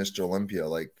fucking Mr. Olympia.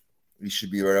 Like, he should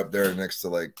be right up there next to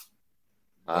like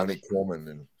Ronnie Coleman.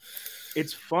 And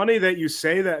it's funny that you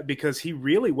say that, because he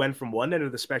really went from one end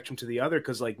of the spectrum to the other.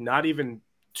 Because like not even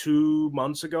 2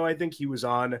 months ago, I think he was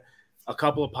on a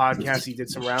couple of podcasts. He did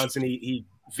some rounds, and he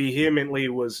vehemently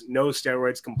was no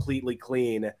steroids, completely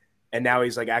clean. And now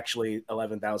he's like actually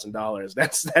 $11,000.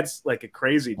 That's like a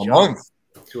crazy jump month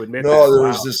to admit. No, there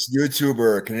was this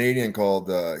YouTuber, a Canadian, called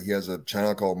he has a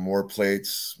channel called More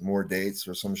Plates, More Dates,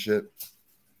 or some shit.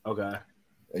 Okay.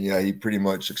 And yeah, he pretty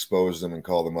much exposed him and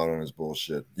called him out on his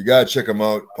bullshit. You gotta check him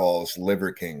out, Paul. It's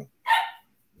Liver King.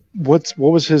 What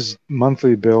was his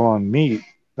monthly bill on meat?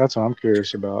 That's what I'm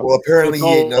curious about. Well, apparently he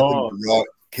ate nothing but raw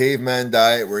caveman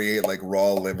diet, where he ate like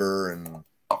raw liver and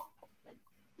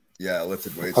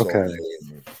lifted weights all day.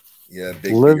 And,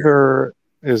 big liver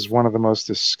is one of the most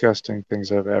disgusting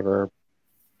things I've ever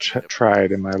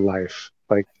tried in my life.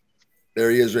 Like,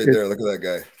 there he is, right there. Look at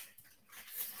that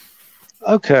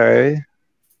guy. Okay,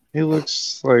 he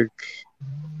looks like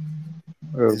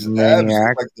a His maniac. abs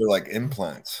look like they're like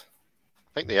implants.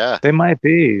 I think they are. They might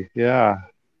be. Yeah.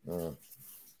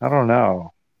 I don't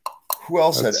know. Who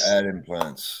else That's- had ad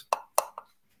implants?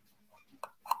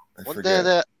 I Wasn't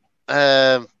forget.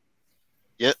 there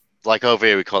yeah, like over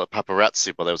here we call it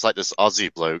paparazzi, but there was like this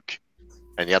Aussie bloke,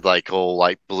 and he had like all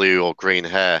like blue or green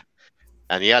hair,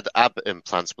 and he had ab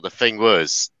implants. But the thing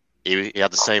was, he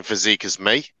had the same physique as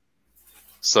me,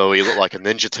 so he looked like a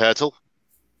Ninja Turtle.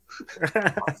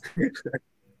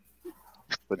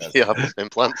 But he had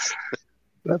implants.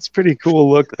 That's pretty cool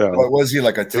look, though. What was he,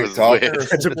 like a was TikToker? weird. or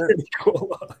That's a something? pretty cool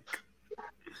look.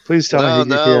 Please tell me he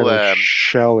No, had a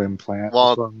shell implant. well,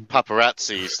 That's what I'm-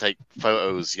 paparazzi used to take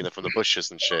photos, you know, from the bushes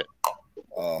and shit.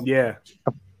 Oh. Yeah.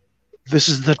 This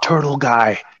is the turtle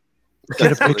guy.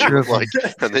 Get a So they picture of look him.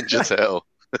 like a Ninja Turtle.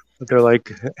 They're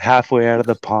like halfway out of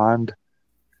the pond.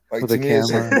 Like, With to a me,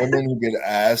 it's like camera. women who get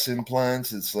ass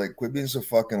implants. It's like, quit being so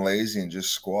fucking lazy and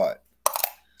just squat.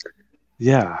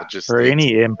 Yeah, Or just or eat.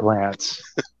 any implants.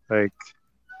 Like,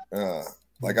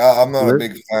 Like, I'm not a Lift-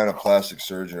 big fan of plastic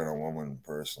surgery on a woman,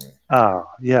 personally. oh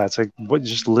yeah, it's like what?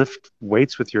 Just lift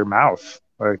weights with your mouth.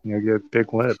 Like you get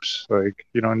big lips. Like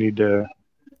you don't need to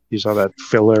use all that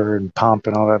filler and pump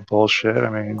and all that bullshit. I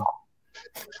mean,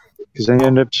 because then you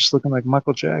end up just looking like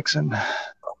Michael Jackson.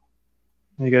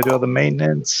 You got to do all the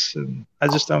maintenance, and I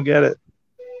just don't get it.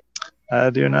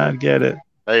 I do not get it.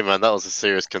 Hey man, that was a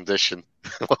serious condition.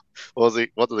 What was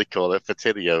it? What do they call it?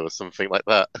 Fertilio or something like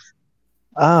that.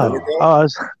 Oh, Vertigo? oh,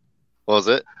 What was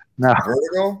it? no,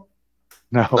 Vertigo?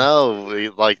 no.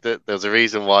 No, there's a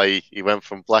reason why he went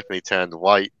from black and he turned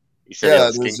white. He said he Yeah,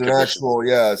 had skin there's an condition. actual.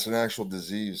 It's an actual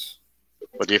disease.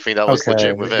 But do you think that was Okay,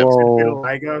 legit with him? well,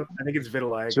 Vitiligo? I think it's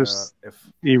vitiligo. Just- if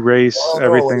erase Oh, no,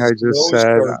 everything when I his just nose said.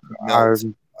 started to melt,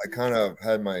 I'm- I kind of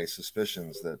had my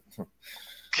suspicions that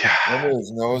remember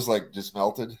his nose like just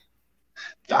melted.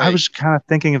 I was kind of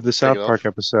thinking of the South it Park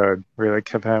episode where he like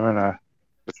kept having a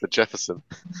Mr. Jefferson.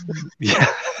 yeah.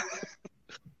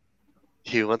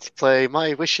 You want to play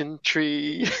my wishing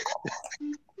tree?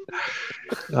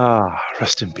 Ah,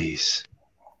 rest in peace.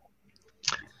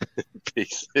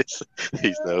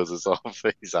 His nose is off,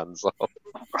 his hands off.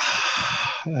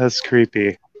 That's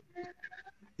creepy.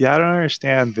 Yeah, I don't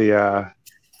understand the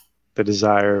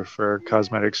desire for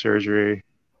cosmetic surgery.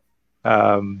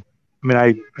 I mean,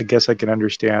 I guess I can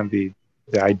understand the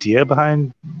idea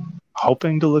behind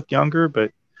hoping to look younger,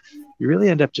 but you really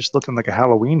end up just looking like a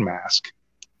Halloween mask.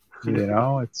 You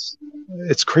know,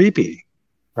 it's creepy,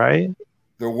 right?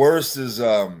 The worst is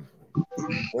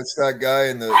what's that guy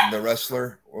in the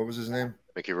wrestler? What was his name?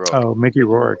 Mickey Rourke. Oh, Mickey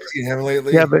Rourke. Seen him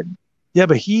lately? Yeah,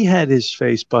 but he had his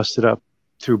face busted up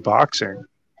through boxing,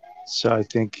 so I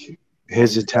think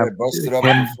his He's got it attempt. busted up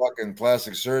him- for fucking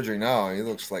plastic surgery now. He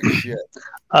looks like shit.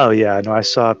 Oh yeah, no, I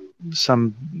saw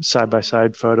some side by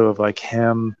side photo of like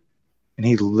him, and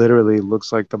he literally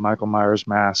looks like the Michael Myers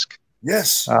mask,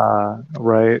 Yes.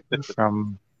 right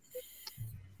from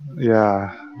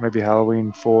maybe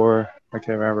Halloween 4. I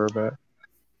can't remember, but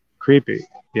creepy,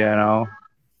 you know.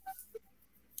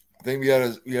 I think we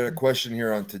had a question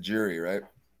here on Tajiri, right?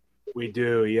 we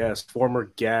do, yes. Former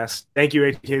guest. Thank you,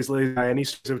 HK's Lady. Any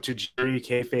stories of Tajiri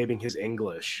kayfabing his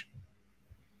English?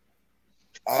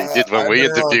 He did when we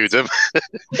interviewed him.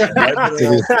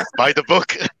 By the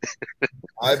book.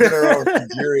 I've been around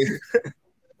Tajiri.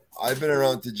 I've been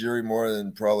around Tajiri more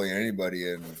than probably anybody,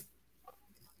 and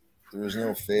there was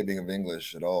no fading of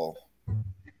English at all.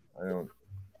 I don't.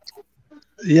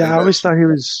 Yeah, I always thought he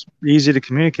was easy to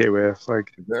communicate with.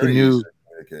 Like Very he knew, easy to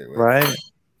communicate with. right?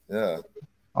 Yeah.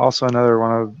 Also, another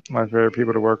one of my favorite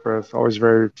people to work with. Always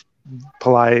very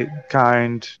polite,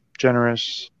 kind,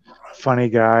 generous, funny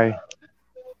guy,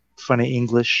 funny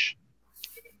English.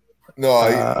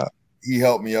 No, he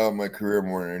helped me out in my career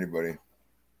more than anybody.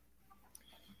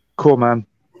 Cool, man.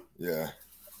 Yeah.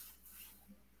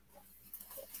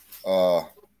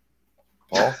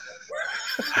 Paul?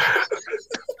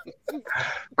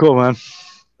 Cool, man.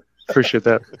 Appreciate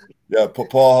that. Yeah,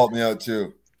 Paul helped me out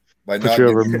too by Put not you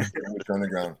getting over. English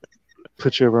underground.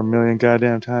 Put you over a million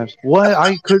goddamn times. What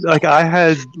I could like, I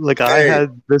had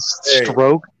this Hey.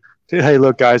 stroke. Hey,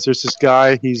 look, guys. There's this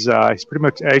guy. He's pretty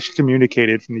much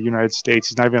excommunicated from the United States.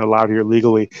 He's not even allowed here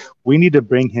legally. We need to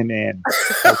bring him in.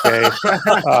 Okay.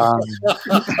 I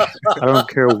don't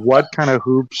care what kind of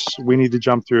hoops we need to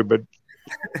jump through, but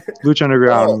Lucha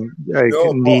Underground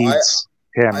Paul, needs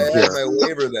him I had here. my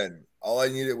waiver then. All I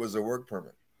needed was a work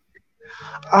permit.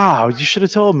 Oh, you should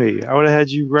have told me. I would have had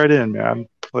you right in, man.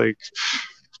 Like,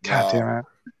 God No. damn it.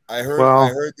 I heard Well- I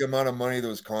heard the amount of money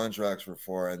those contracts were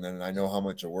for, and then I know how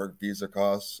much a work visa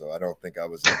costs, so I don't think I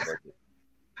was in budget.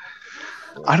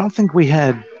 I don't think we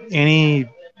had any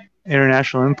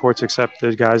international imports except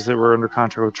the guys that were under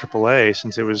contract with AAA,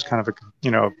 since it was kind of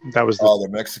that was the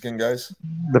Mexican guys.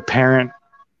 The parent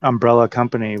umbrella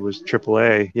company was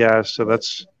AAA. Yeah, so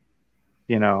that's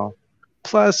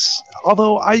Plus,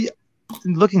 although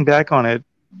looking back on it,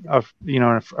 a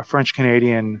French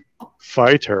Canadian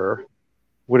fighter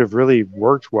would have really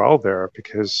worked well there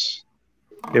because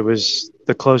it was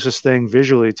the closest thing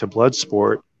visually to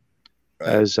Bloodsport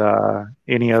as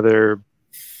any other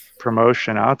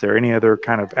promotion out there, any other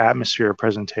kind of atmosphere or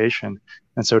presentation.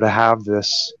 And so to have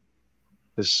this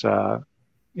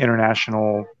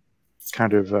international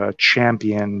kind of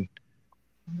champion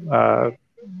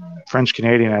French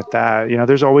Canadian at that,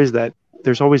 there's always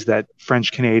that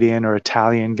French Canadian or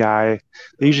Italian guy.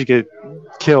 They usually get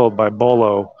killed by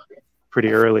Bolo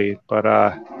pretty early, but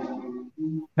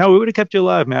no, we would have kept you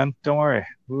alive, man. Don't worry.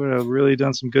 We would have really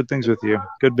done some good things with you.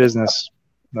 Good business.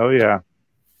 Oh yeah.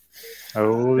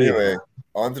 Oh yeah. Anyway,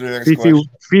 on to the next question.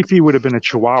 Fifi would have been a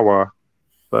Chihuahua,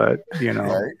 but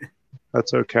Right.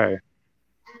 That's okay.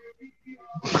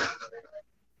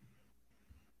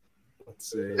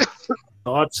 Let's see.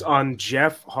 Thoughts on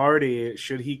Jeff Hardy?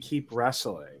 Should he keep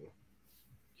wrestling?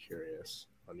 Curious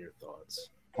on your thoughts,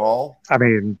 Paul. I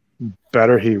mean,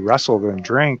 better he wrestle than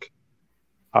drink.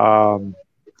 I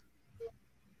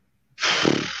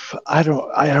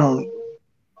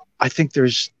think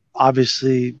there's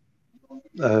obviously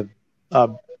a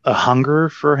hunger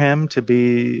for him to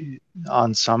be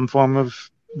on some form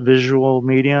of visual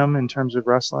medium in terms of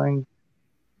wrestling.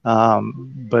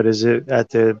 But is it at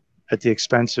the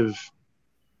expense of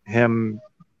him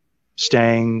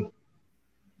staying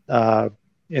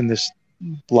in this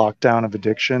lockdown of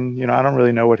addiction? I don't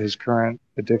really know what his current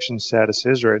addiction status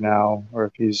is right now, or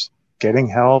if he's getting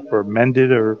help or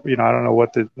mended, or I don't know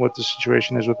what the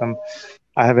situation is with him.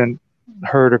 I haven't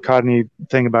heard or caught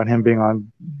anything about him being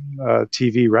on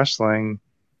TV wrestling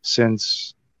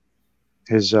since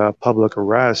his public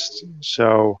arrest.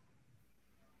 So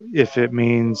if it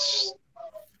means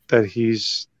that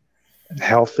he's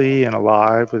healthy and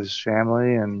alive with his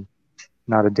family and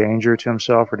not a danger to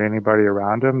himself or to anybody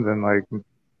around him, then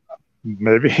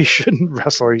maybe he shouldn't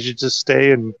wrestle. He should just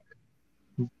stay in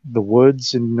the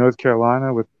woods in North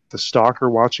Carolina with the stalker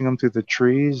watching him through the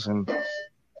trees and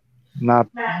not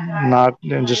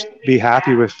and just be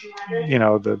happy with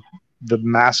the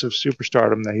massive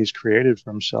superstardom that he's created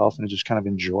for himself and just kind of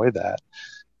enjoy that.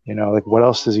 What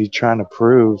else is he trying to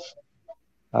prove?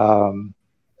 But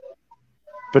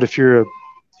if you're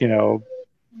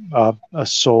a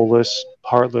soulless,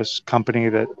 heartless company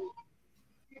that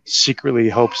secretly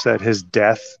hopes that his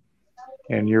death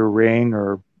and your reign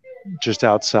are just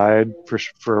outside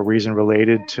for a reason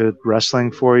related to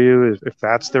wrestling for you, if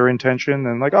that's their intention,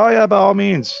 then oh yeah, by all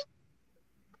means,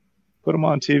 put him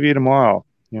on TV tomorrow.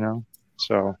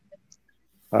 So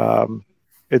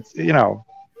it's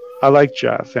I like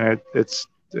Jeff, and it's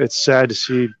sad to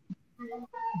see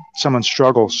someone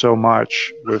struggle so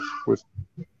much with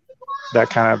that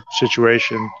kind of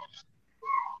situation.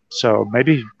 So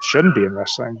maybe he shouldn't be in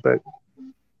wrestling, but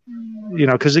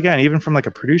because again, even from a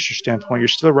producer standpoint, you're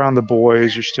still around the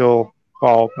boys. You're still,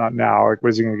 well, not now. What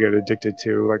is he going to get addicted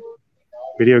to?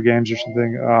 Video games or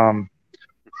something?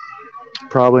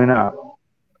 Probably not.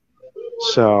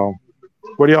 So,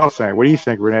 what do y'all think? What do you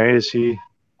think, Renee? Does he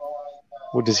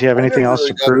have anything else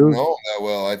to prove? No, that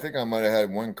well. I think I might have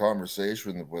had one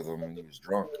conversation with him when he was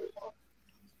drunk.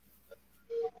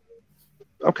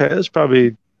 Okay, that's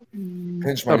probably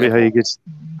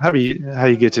how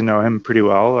you get to know him pretty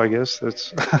well. I guess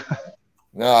that's.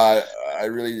 No, I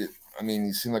really. I mean,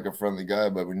 he seemed like a friendly guy,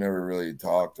 but we never really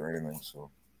talked or anything. So,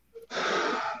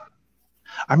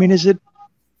 I mean, is it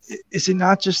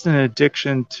not just an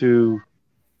addiction to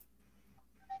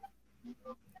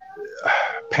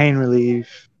pain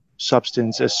relief,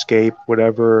 substance escape,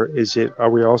 whatever? Are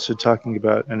we also talking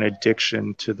about an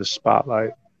addiction to the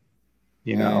spotlight?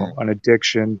 An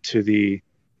addiction to the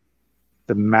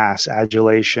mass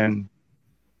adulation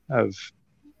of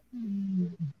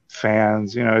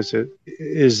fans.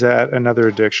 Is that another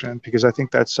addiction? Because I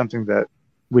think that's something that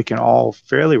we can all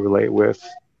fairly relate with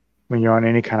when you're on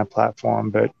any kind of platform.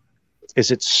 But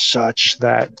is it such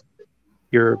that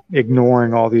you're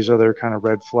ignoring all these other kind of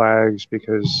red flags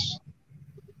because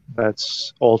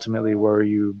that's ultimately where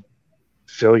you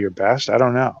feel your best? I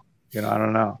don't know. I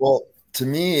don't know. Well, to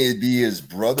me, it'd be his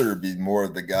brother be more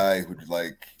of the guy who'd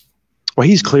Well,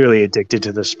 he's clearly addicted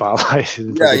to the spotlight.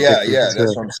 Yeah.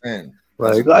 That's what I'm saying.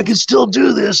 I can still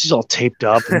do this. He's all taped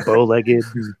up and bow-legged,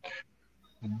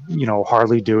 and,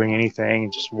 hardly doing anything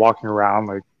and just walking around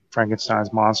like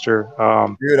Frankenstein's monster.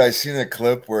 Dude, I seen a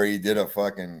clip where he did a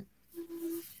fucking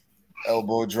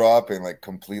elbow drop and like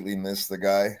completely missed the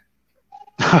guy?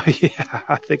 Oh yeah,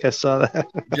 I think I saw that.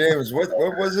 James, what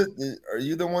was it? Are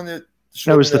you the one that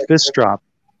showed That was me the fist drop.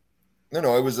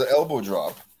 No, it was the elbow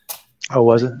drop. Oh,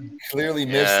 was it? Clearly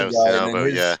missed Yeah, the it was guy, an and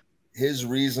elbow, then his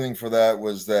reasoning for that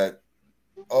was that,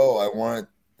 oh, I wanted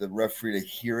the referee to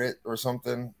hear it or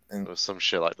something, and Or some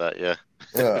shit like that, yeah.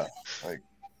 yeah, like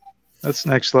That's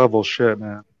next level shit,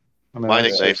 man. I mean, My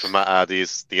that's nickname just- for Matt Hardy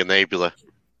is the Enabler.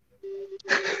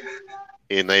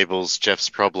 He enables Jeff's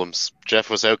problems. Jeff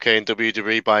was okay in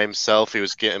WWE by himself. He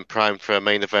was getting primed for a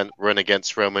main event run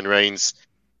against Roman Reigns.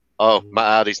 Oh, Matt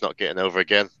Hardy's not getting over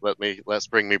again. Let's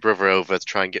bring me brother over to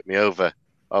try and get me over.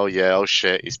 Oh yeah, oh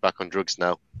shit, he's back on drugs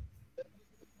now.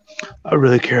 I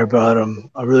really care about him.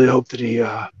 I really hope that he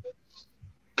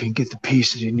can get the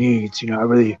peace that he needs. You know,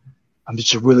 I'm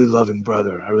just a really loving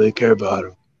brother. I really care about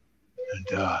him.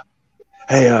 And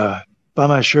hey, buy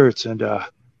my shirts and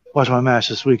watch my match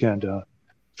this weekend,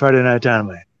 Friday Night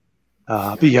Dynamite.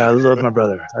 But yeah, I love my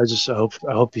brother.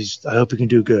 I hope he can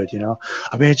do good. You know,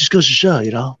 I mean, it just goes to show,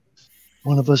 you know,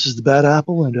 one of us is the bad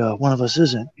apple and one of us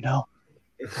isn't. You know,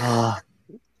 but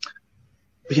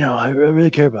you know, I really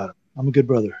care about him. I'm a good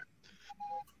brother.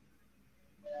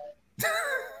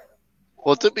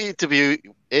 Well,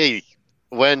 WWE,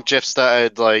 when Jeff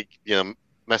started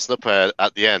messing up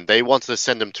at the end, they wanted to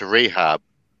send him to rehab,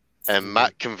 and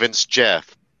Matt convinced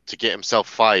Jeff to get himself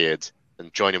fired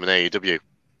and join him in AEW.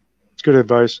 It's good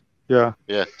advice. Yeah.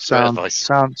 Yeah, Sound advice.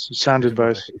 sound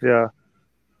advice. Yeah.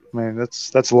 I mean,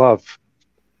 that's love.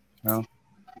 You know?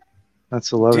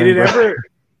 That's a love.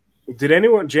 Did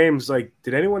anyone, James,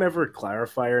 did anyone ever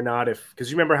clarify or not because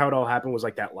you remember how it all happened was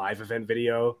like that live event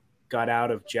video got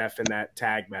out of Jeff in that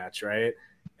tag match, right?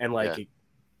 And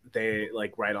they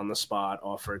right on the spot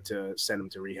offered to send him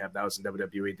to rehab. That was in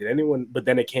WWE. But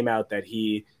then it came out that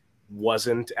he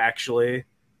wasn't actually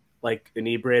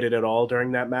inebriated at all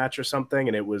during that match or something,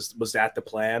 and was that the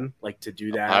plan, to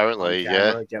do that? Apparently,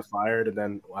 yeah. Get fired, and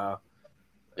then wow,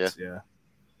 yeah.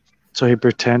 So he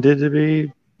pretended to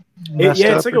be.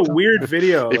 It's like a weird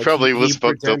video. He probably was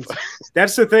fucked up.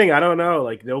 That's the thing. I don't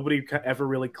know. Nobody ever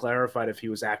really clarified if he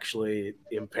was actually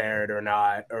impaired or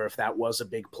not, or if that was a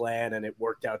big plan and it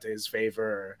worked out to his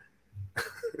favor.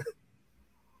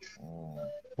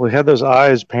 Well, he had those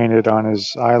eyes painted on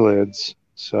his eyelids,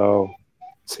 so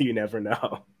you never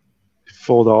know. He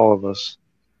fooled all of us.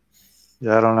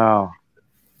 Yeah, I don't know.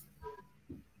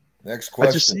 Next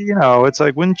question. It's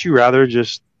like, wouldn't you rather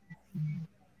just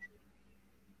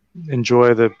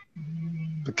enjoy the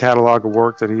catalog of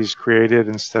work that he's created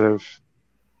instead of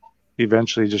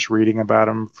eventually just reading about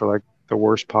him for the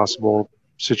worst possible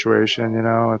situation? You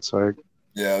know, it's like,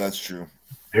 yeah, that's true.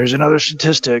 Here's another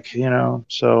statistic, you know.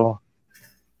 So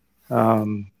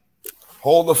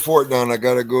hold the fort down. I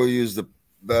gotta go use the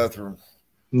bathroom.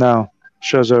 No,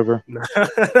 show's over.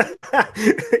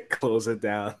 Close it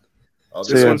down.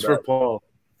 This one's for Paul.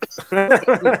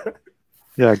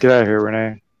 Yeah, get out of here,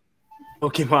 Renee.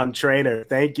 Pokemon trainer,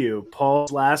 thank you.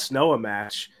 Paul's last Noah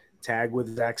match, tag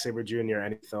with Zack Sabre Jr.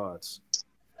 Any thoughts?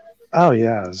 Oh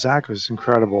yeah, Zach was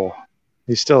incredible.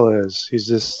 He still is.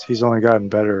 He's only gotten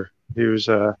better. He was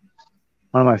one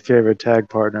of my favorite tag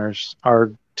partners.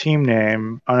 Our team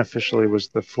name unofficially was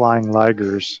the Flying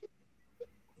Ligers.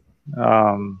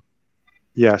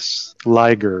 Yes,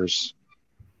 Ligers.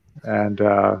 And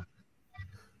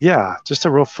yeah, just a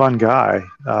real fun guy.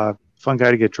 Fun guy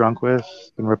to get drunk with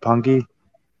in Roppongi.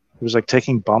 He was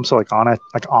taking bumps on a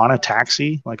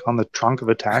taxi, on the trunk of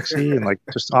a taxi, and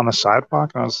just on the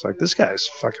sidewalk. And I was like, this guy is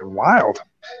fucking wild.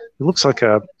 He looks like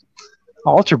a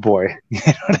altar boy. You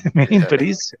know what I mean? But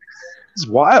he's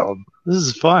wild. This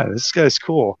is fun. This guy's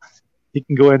cool. He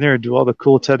can go in there and do all the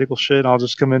cool technical shit. I'll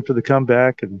just come in for the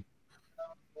comeback and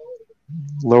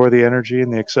lower the energy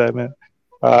and the excitement.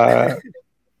 Yeah,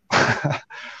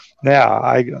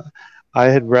 I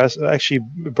had actually,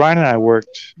 Brian and I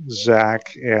worked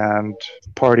Zach and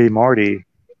Party Marty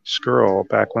Skrull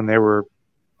back when they were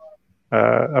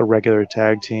a regular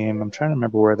tag team. I'm trying to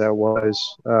remember where that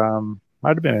was.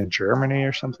 Might have been in Germany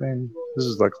or something. This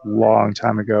is a long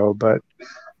time ago, but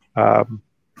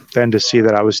then to see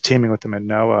that I was teaming with them in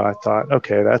Noah, I thought,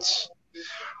 okay, that's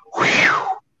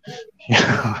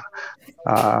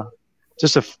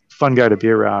just a fun guy to be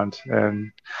around.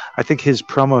 And I think his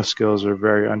promo skills are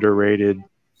very underrated.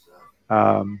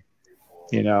 You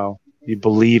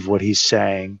believe what he's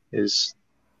saying is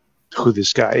who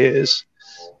this guy is.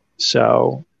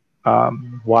 So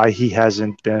why he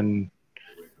hasn't been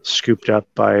scooped up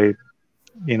by,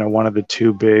 one of the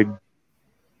two big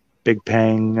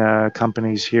paying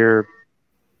companies here,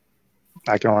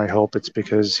 I can only hope it's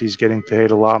because he's getting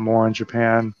paid a lot more in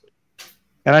Japan.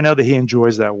 And I know that he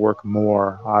enjoys that work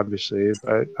more, obviously,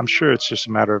 but I'm sure it's just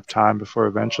a matter of time before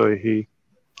eventually he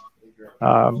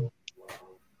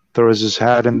throws his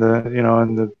hat in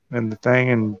the thing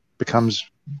and becomes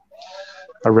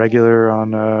a regular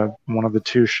on one of the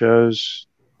two shows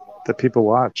that people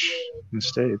watch in the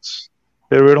States.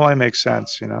 It would only make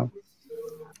sense,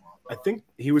 I think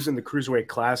he was in the Cruiserweight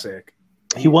Classic.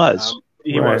 He was.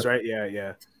 He was, right?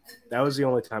 Yeah. That was the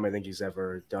only time I think he's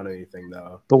ever done anything,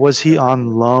 though. But was he on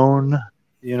loan?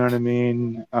 You know what I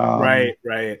mean? Right.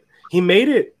 He made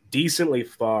it decently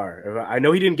far. I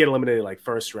know he didn't get eliminated like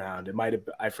first round. It might have.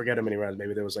 I forget how many rounds.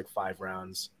 Maybe there was like 5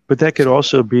 rounds. But that could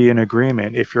also be an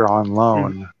agreement if you're on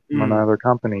loan from another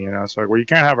company. It's like, well, you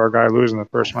can't have our guy losing the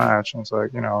first match. And it's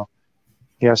like,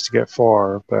 he has to get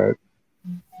far. But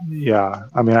yeah,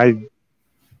 I mean,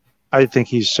 I think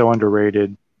he's so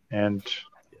underrated, and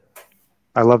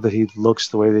I love that he looks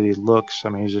the way that he looks. I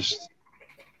mean, he's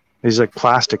like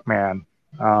Plastic Man.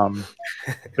 But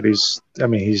he's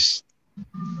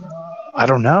I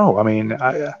don't know. I mean,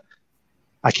 I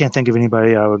can't think of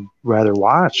anybody I would rather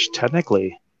watch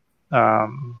technically.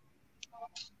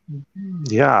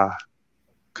 Yeah,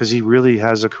 because he really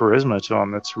has a charisma to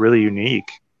him that's really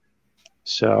unique.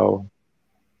 So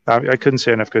I couldn't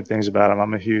say enough good things about him.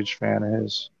 I'm a huge fan of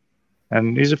his.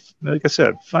 And he's, like I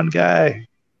said, fun guy.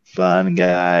 Fun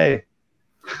guy.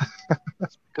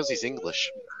 Because he's English.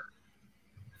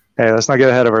 Hey, let's not get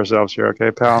ahead of ourselves here,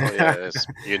 okay, pal? Oh, yeah, it is.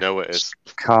 You know it is.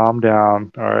 Calm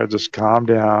down. All right, just calm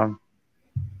down.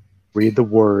 Read the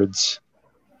words.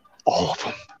 All of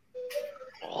them.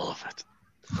 All of it.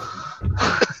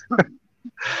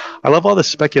 I love all the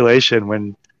speculation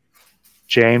when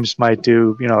James might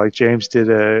do, like James did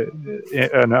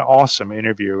an awesome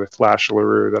interview with Lash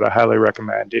LaRue that I highly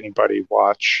recommend anybody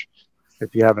watch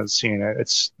if you haven't seen it.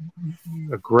 It's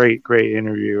a great, great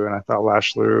interview, and I thought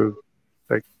Lash LaRue,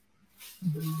 like,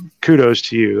 kudos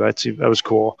to you. That was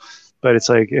cool. But it's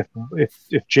like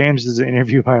if James does an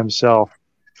interview by himself,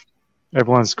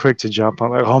 everyone's quick to jump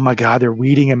on, like, oh my God, they're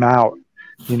weeding him out.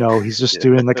 He's just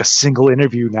doing like a single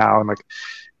interview now, and like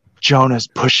Jonah's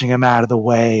pushing him out of the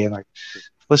way. And like,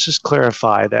 let's just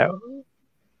clarify that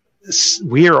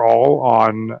we are all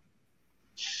on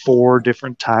 4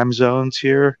 different time zones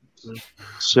here.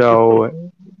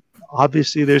 So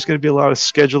obviously there's going to be a lot of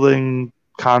scheduling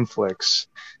conflicts.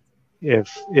 If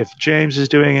James is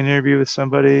doing an interview with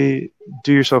somebody,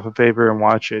 do yourself a favor and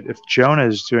watch it. If Jonah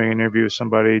is doing an interview with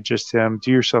somebody, just him,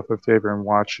 do yourself a favor and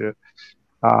watch it.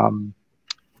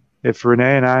 If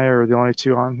Renee and I are the only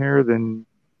 2 on here, then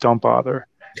don't bother.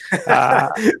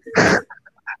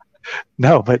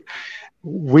 No, but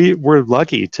we're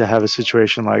lucky to have a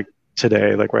situation like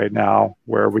today, like right now,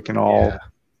 where we can all,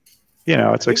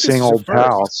 it's like seeing old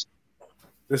pals.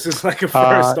 This is like a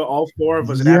first. All 4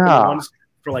 of us happened once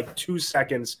for like 2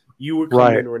 seconds. You were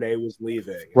coming and Renee was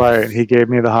leaving. Right. He gave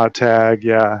me the hot tag.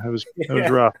 Yeah, it was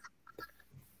rough.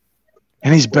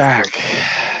 And he's back.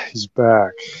 He's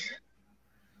back.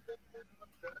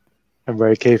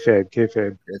 Everybody,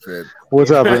 kayfabe.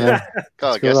 What's up, man?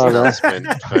 God, I guess it's been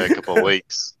for a couple of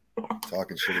weeks.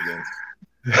 Talking shit again.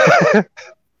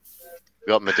 We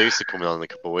got Medusa coming on in a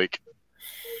couple of weeks.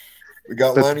 We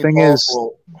got the Lanny thing Poffo. Is,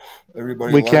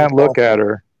 everybody. We can't look at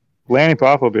her. Lanny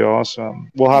Poffo will be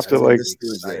awesome. We'll have to, like,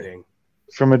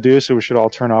 for Medusa, we should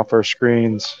all turn off our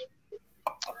screens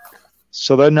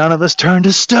so that none of us turn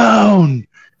to stone.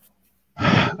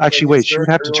 Actually, wait. She would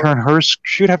have to turn her.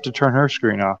 She would have to turn her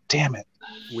screen off. Damn it.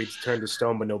 We'd turn to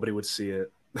stone, but nobody would see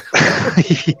it.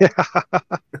 Yeah.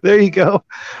 There you go.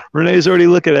 Renee's already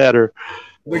looking at her.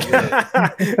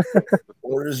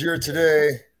 Orders here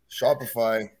today.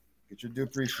 Shopify. Get your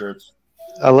Dupree shirts.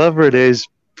 I love Renee's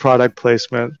product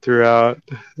placement throughout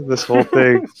this whole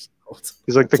thing.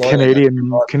 He's like the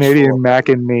Canadian Mac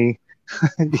and me.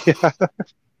 Yeah.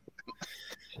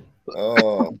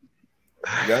 Oh.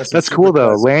 That's cool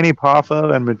though. Lanny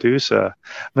Poffo and Medusa.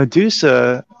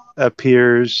 Medusa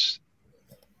appears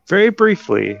very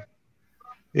briefly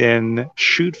in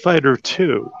Shoot Fighter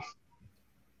 2.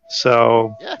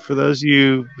 So for those of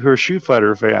you who are Shoot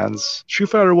Fighter fans, Shoot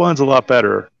Fighter 1's a lot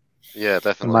better. Yeah,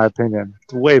 definitely. In my opinion.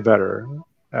 It's way better.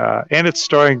 And it's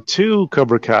starring 2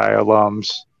 Cobra Kai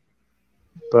alums.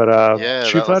 But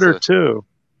Shoot Fighter 2.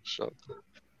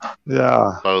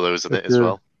 Yeah. Bolo's in it as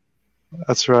well.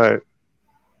 That's right.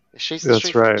 She's in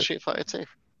Street Fighter 2.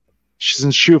 She's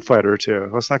in Shoot Fighter 2.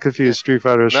 Let's not confuse Street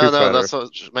Fighter with Shoot Fighter. No, that's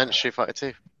what I meant, Street Fighter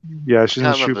 2. Yeah, she's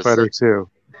in Shoot Fighter 2.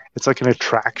 It's like an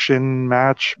attraction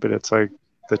match, but it's like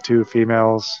the 2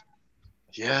 females.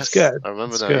 Yes, it's good. I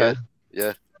remember it's that. Good.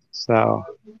 Yeah. So,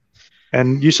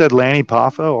 And you said Lanny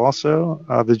Poffo also,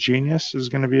 the genius, is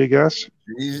going to be a guest.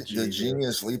 The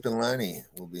genius Leaping Lanny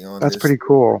will be on. That's pretty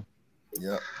cool.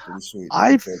 Yeah, pretty sweet.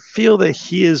 I feel that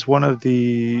he is one of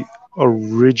the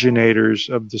originators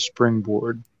of the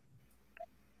springboard.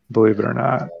 Believe it or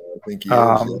not. I think he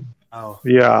is.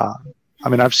 Yeah. I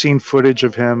mean, I've seen footage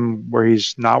of him where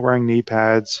he's not wearing knee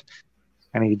pads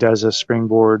and he does a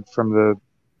springboard from the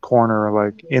corner,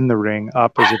 like in the ring,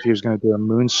 up as if he was going to do a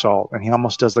moonsault. And he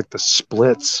almost does like the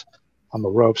splits on the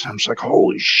ropes. I'm just like,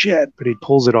 holy shit. But he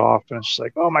pulls it off. And it's just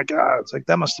like, oh my God. It's like,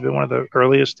 that must have been one of the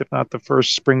earliest, if not the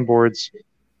first springboards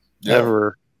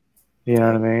ever. You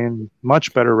know what I mean?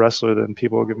 Much better wrestler than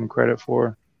people give him credit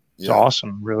for. It's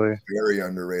awesome, really. Very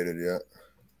underrated, yeah.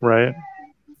 Right?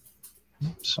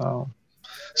 So,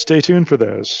 stay tuned for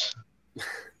this.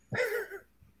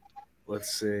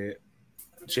 Let's see.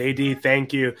 JD,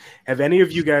 thank you. Have any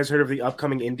of you guys heard of the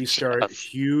upcoming indie star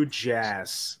Hugh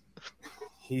Jass?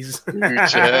 He's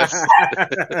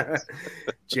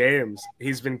James.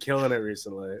 He's been killing it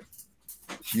recently.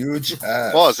 Huge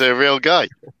ass. What, is it a real guy?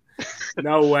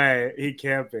 No way. He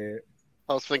can't be.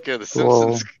 I was thinking of The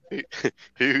Simpsons. Hugh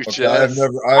Okay, Jass.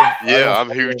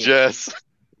 I'm Hugh Jass.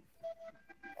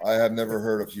 I have never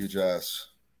heard of Hugh Jass.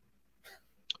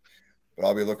 But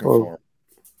I'll be looking for him.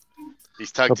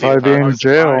 He's tag He'll team probably be in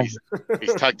jail.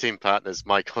 He's tag team partners,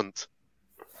 Mike Hunt.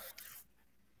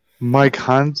 Mike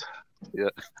Hunt? Yeah.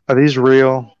 Are these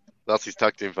real? That's his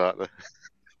tag team partner.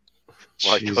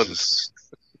 Mike Jesus.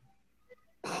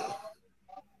 Hunt.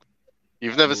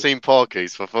 You've never seen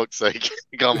Porky's, for fuck's sake.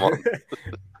 Come on.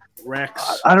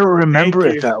 Rex. I don't remember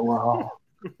it that well.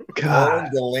 God.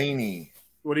 Colin Delaney.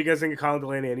 What do you guys think of Colin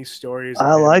Delaney? Any stories?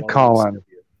 I like Colin.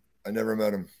 I never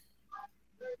met him.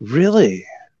 Really?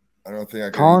 I don't think I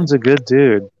can Colin's a good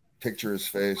dude. picture his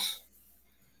face.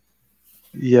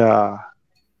 Yeah.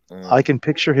 I can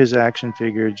picture his action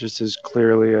figure just as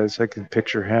clearly as I can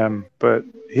picture him. But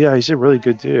yeah, he's a really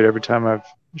good dude. Every time I've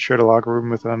shared a locker room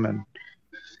with him, and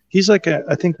he's like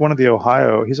I think one of the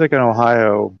Ohio. He's like an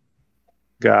Ohio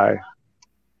guy.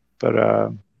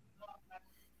 But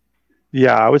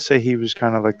yeah, I would say he was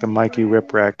kind of like the Mikey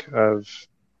Whipwreck of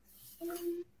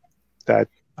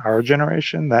our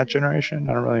generation, that generation.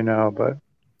 I don't really know, but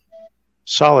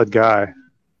solid guy,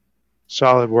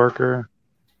 solid worker.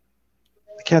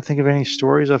 I can't think of any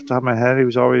stories off the top of my head. He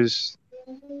was always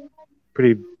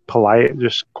pretty polite,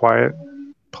 just quiet,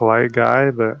 polite guy.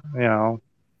 But, you know,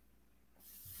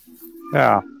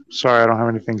 yeah. Sorry, I don't have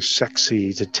anything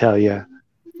sexy to tell you.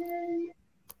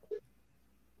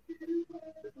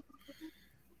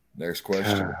 Next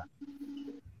question.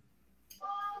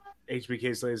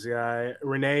 HBK's Lazy Eye.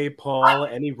 Renee, Paul,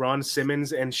 any Ron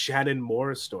Simmons and Shannon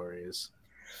Moore stories?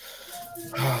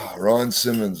 Ron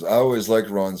Simmons. I always liked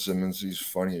Ron Simmons. He's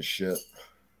funny as shit.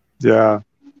 Yeah.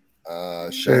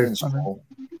 Shannon's cool.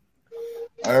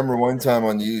 I remember one time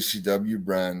on the ECW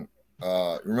brand,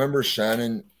 remember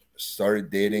Shannon started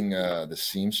dating the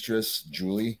seamstress,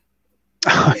 Julie?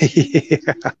 Oh, yeah.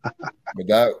 But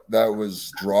that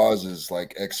was Draws's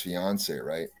like ex-fiance,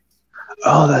 right?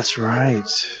 Oh, that's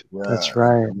right. Yeah, that's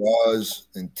right. Draws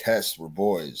and Test were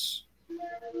boys.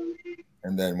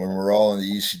 And then when we're all in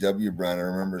the ECW brand, I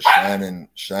remember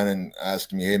Shannon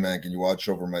asking me, "Hey man, can you watch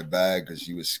over my bag?" Because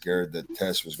he was scared that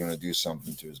Tess was going to do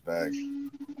something to his bag.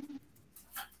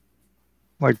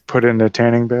 Like put it in a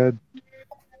tanning bed.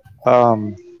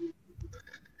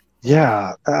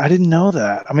 Yeah, I didn't know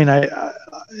that. I mean, I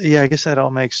guess that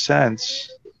all makes sense.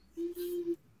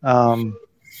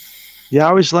 Yeah, I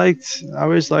always liked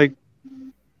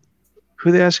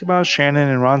who they ask about, Shannon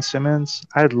and Ron Simmons.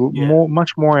 I had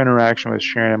much more interaction with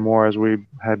Shannon Moore as we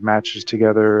had matches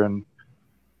together, and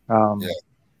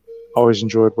always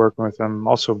enjoyed working with him.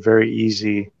 Also very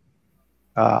easy.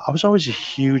 I was always a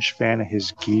huge fan of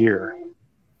his gear,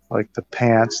 like the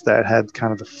pants that had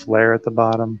kind of the flare at the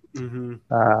bottom. Mm-hmm.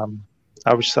 I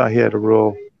always thought he had a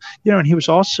real, and he was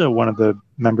also one of the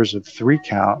members of 3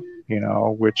 Count,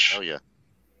 which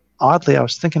oddly, I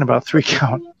was thinking about 3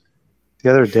 Count the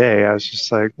other day. I was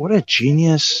just like, what a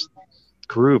genius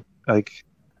group. Like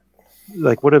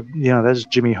what a, that's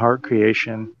Jimmy Hart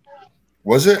creation.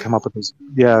 Was it? To come up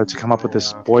with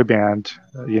this boy band,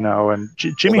 and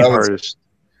Jimmy Hart is.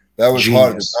 That was genius.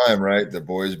 hard at the time, right? The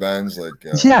boys bands,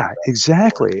 yeah,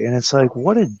 exactly. And it's like,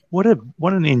 what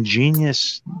an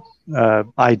ingenious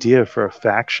idea for a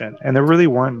faction. And there really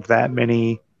weren't that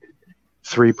many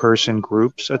 3-person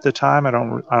groups at the time. I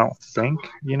don't think,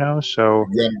 so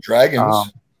Young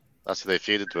Dragons. That's who they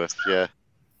feuded with,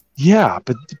 yeah,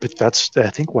 but that's, I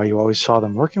think, why you always saw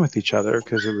them working with each other,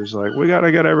 because it was like, we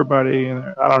gotta get everybody in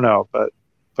there. I don't know, but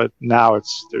now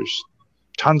there's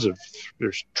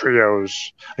there's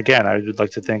trios. Again, I would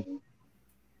like to think,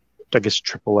 I guess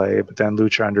AAA, but then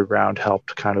Lucha Underground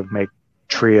helped kind of make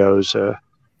trios a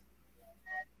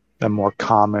more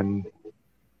common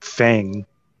thing.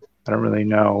 I don't really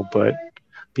know, but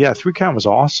yeah, 3 Count was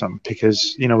awesome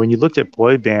because, you know, when you looked at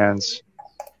boy bands,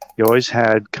 you always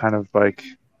had kind of like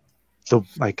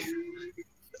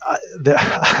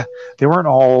they weren't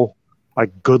all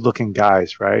like good looking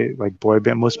guys, right? Like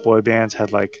most boy bands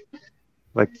had like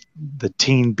the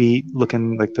teen beat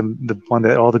looking, like the one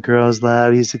that all the girls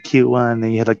love. He's a cute one.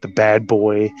 Then you had like the bad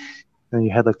boy. Then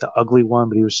you had like the ugly one,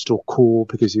 but he was still cool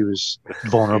because he was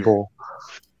vulnerable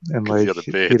and like,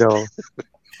 you know,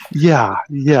 yeah,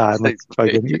 and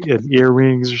like an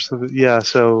earrings or something. Yeah,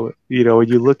 so you know when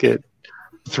you look at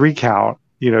 3 Count,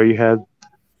 you know you had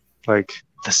like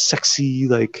the sexy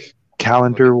like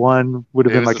calendar one would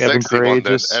have been like Evan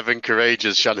Courageous. Evan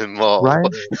Courageous, Shannon Moore, right?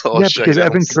 Yeah,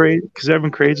 because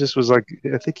Evan Courageous was like,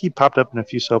 I think he popped up in a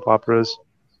few soap operas,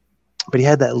 but he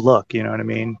had that look, you know what I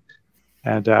mean?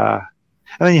 And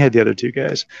then you had the other 2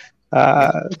 guys,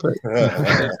 but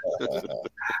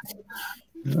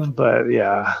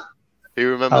yeah. Who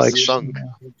remembers the song?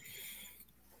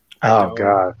 Oh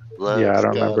God, Let's yeah, I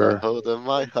don't remember. Hold in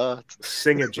my heart.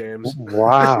 Sing it, James.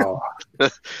 Wow.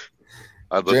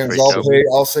 James,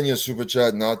 I'll send you a super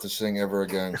chat not to sing ever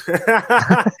again.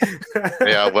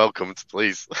 Yeah, welcome,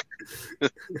 please.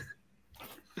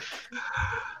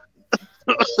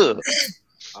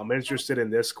 I'm interested in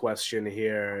this question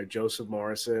here. Joseph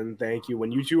Morrison, thank you.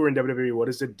 When you 2 were in WWE, what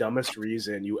is the dumbest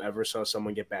reason you ever saw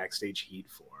someone get backstage heat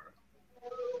for?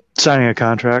 Signing a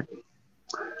contract.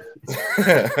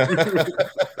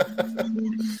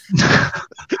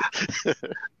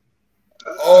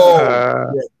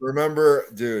 Remember,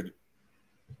 dude.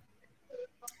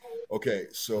 Okay,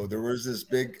 so there was this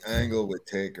big angle with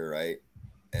Taker, right?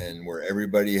 And where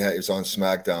everybody is on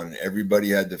SmackDown and everybody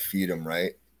had to feed him,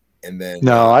 right? And then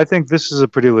I think this is a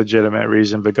pretty legitimate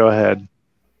reason, but go ahead.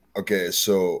 Okay,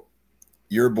 so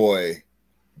your boy,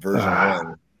 version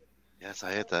 1. Yes,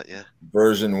 I heard that, yeah.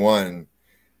 Version 1,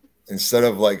 instead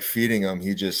of like feeding him,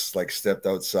 he just like stepped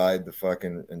outside the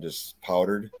fucking and just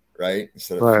powdered, right?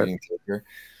 Instead of feeding Taker.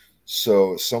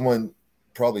 So someone,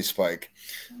 probably Spike,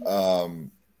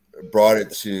 brought it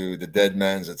to the dead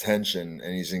man's attention,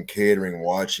 and he's in catering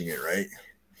watching it, right?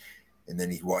 And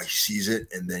then he sees it,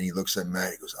 and then he looks at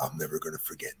Matt. He goes, "I'm never gonna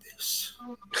forget this."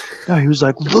 No, he was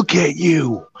like, "Look at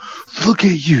you! Look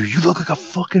at you! You look like a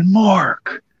fucking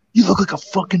mark! You look like a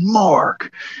fucking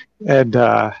mark!" And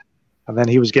then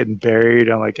he was getting buried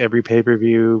on like every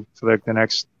pay-per-view for like the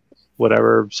next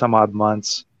whatever some odd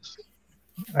months,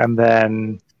 and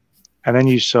then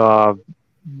you saw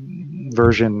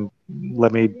version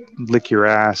 "Let Me Lick Your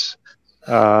Ass,"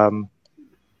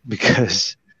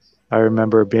 because I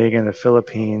remember being in the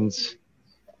Philippines,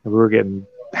 and we were getting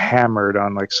hammered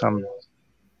on like some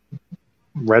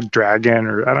Red Dragon,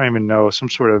 or I don't even know, some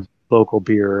sort of local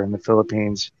beer in the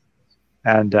Philippines.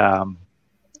 And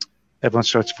everyone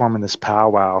starts forming this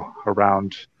powwow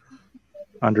around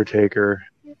Undertaker.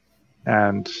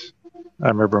 And I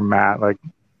remember Matt like,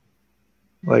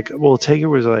 well, Taker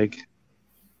was like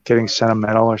getting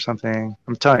sentimental or something.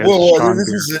 I'm telling you. Well,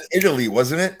 this was in Italy,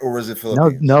 wasn't it? Or was it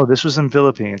Philippines? No, this was in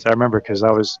Philippines. I remember because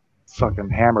I was fucking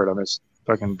hammered on this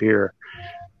fucking beer.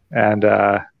 And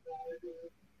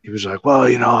he was like, well,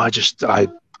 you know, I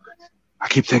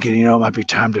keep thinking, you know, it might be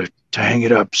time to hang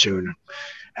it up soon. And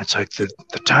it's like the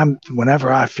time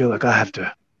whenever I feel like I have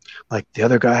to, like the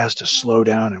other guy has to slow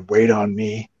down and wait on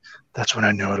me, that's when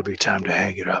I know it'll be time to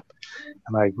hang it up.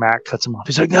 And like Matt cuts him off.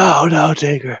 He's like, no,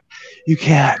 Taker, you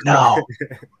can't.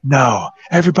 No.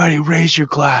 Everybody raise your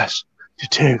glass to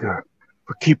Taker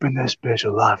for keeping this bitch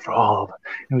alive for all of it.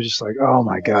 It was just like, oh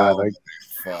my God. Like,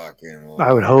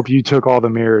 I would hope you took all the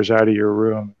mirrors out of your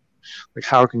room. Like,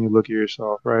 how can you look at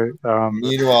yourself, right?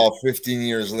 Meanwhile, 15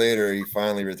 years later, he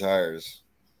finally retires.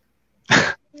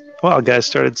 Well, guys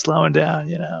started slowing down,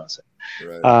 you know. So,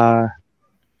 right.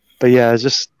 But yeah, it's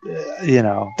just, you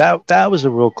know, that was a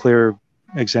real clear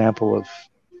example of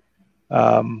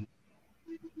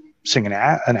singing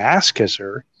an ass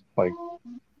kisser, like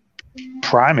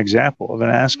prime example of an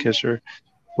ass kisser,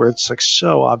 where it's like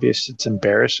so obvious it's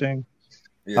embarrassing.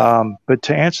 Yeah. But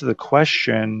to answer the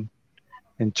question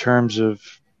in terms of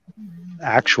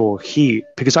actual heat,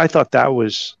 because I thought that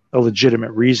was a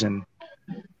legitimate reason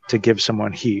to give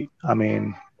someone heat. I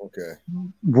mean, okay,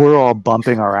 we're all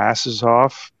bumping our asses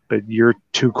off, but you're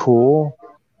too cool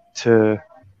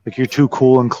you're too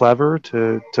cool and clever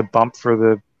to bump for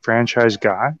the franchise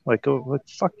guy. Like, oh, like,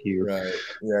 fuck you. Right.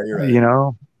 Yeah, you're right. You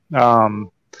know?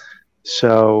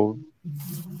 So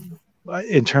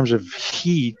in terms of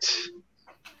heat,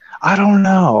 I don't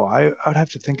know. I would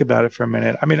have to think about it for a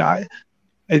minute. I mean, I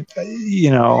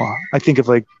think of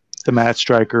like the Matt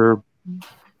Striker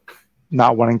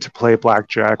not wanting to play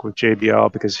blackjack with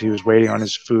JBL because he was waiting on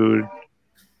his food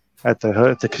at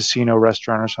the casino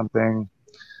restaurant or something.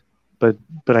 But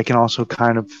I can also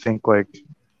kind of think like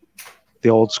the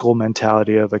old school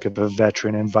mentality of like if a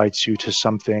veteran invites you to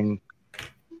something,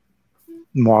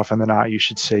 more often than not you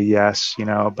should say yes,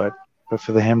 but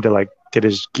for him to like get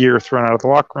his gear thrown out of the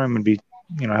locker room and be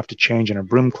have to change in a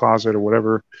broom closet or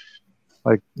whatever,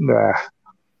 like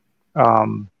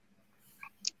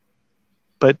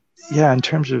but yeah, in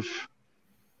terms of,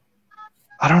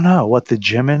 I don't know, what, the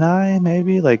Gemini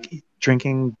maybe like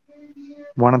drinking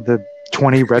one of the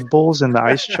 20 Red Bulls in the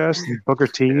ice chest and Booker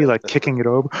T like kicking it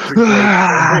over.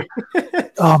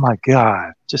 Oh my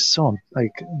God. Just so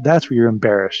like, that's where you're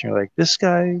embarrassed. You're like, this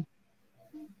guy,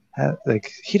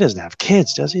 like, he doesn't have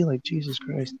kids, does he? Like, Jesus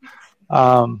Christ.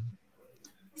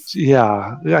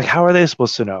 Yeah. Like, how are they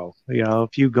supposed to know?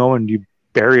 If you go and you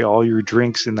bury all your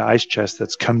drinks in the ice chest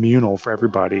that's communal for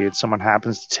everybody and someone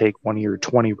happens to take one of your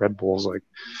 20 Red Bulls, like,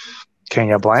 can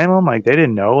you blame them? Like, they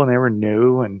didn't know and they were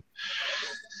new. And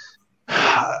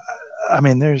I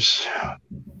mean, there's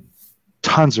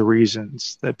tons of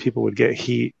reasons that people would get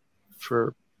heat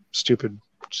for stupid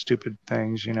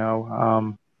things,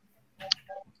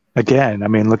 Again, I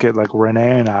mean, look at like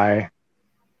Renee and I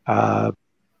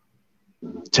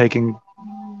taking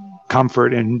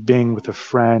comfort in being with a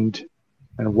friend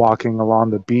and walking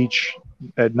along the beach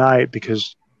at night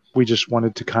because we just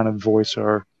wanted to kind of voice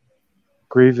our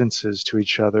grievances to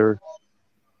each other.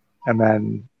 And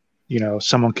then,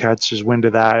 someone catches wind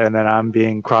of that, and then I'm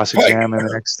being cross-examined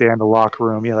the next day in the locker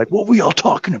room. You're like, what were y'all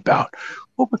talking about?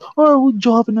 We'll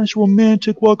have a nice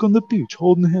romantic walk on the beach,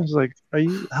 holding hands. Like,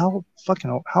 how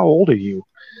old are you?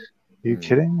 Are you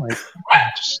kidding? Like,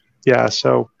 yeah.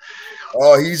 So,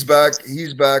 he's back.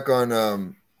 He's back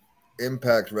on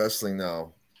Impact Wrestling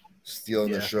now,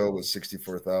 stealing the show with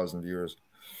 64,000 viewers.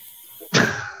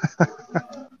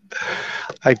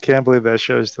 I can't believe that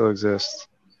show still exists.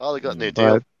 Oh, they got a new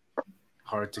deal.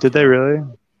 Hard to Did they really?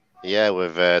 Yeah,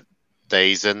 with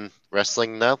Dazen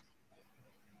Wrestling now.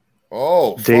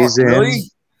 Oh, Dazen. Really?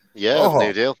 Yeah,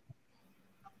 new deal.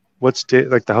 What's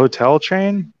like the hotel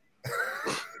chain?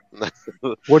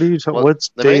 What are you talking? Well, what's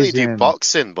they mainly Days do In?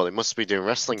 boxing, but they must be doing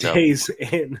wrestling now. Days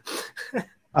in.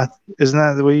 Isn't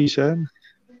that the way you said?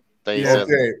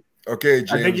 Dazen. Okay,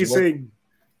 James. I think he's saying.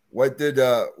 What did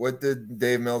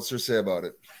Dave Meltzer say about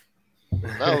it?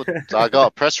 No, I got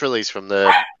a press release from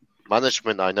the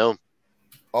management. I know.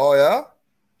 Oh yeah.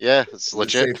 Yeah, it's Did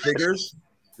legit. it say figures?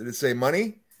 Did it say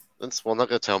money? Well, not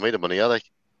gonna tell me the money, are they?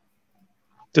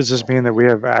 Does this mean that we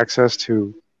have access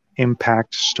to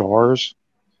Impact stars?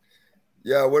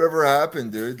 Yeah, whatever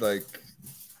happened, dude? Like,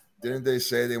 didn't they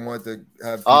say they want to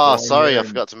have? Oh, sorry, I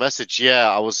forgot to message. Yeah,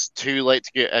 I was too late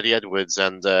to get Eddie Edwards,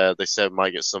 and they said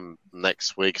might get some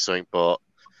next week or something. But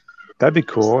that'd be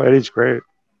cool. Eddie's great.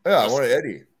 Yeah, I want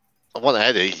Eddie. I want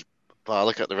Eddie, but I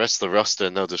look at the rest of the roster.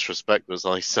 No disrespect, there's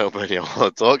only so many I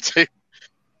want to talk to.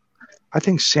 I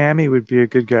think Sammy would be a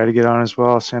good guy to get on as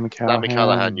well. Sammy Callahan. Sammy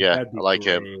Callahan, yeah, I like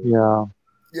him. Yeah.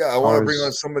 Yeah, I want to bring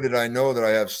on somebody that I know that I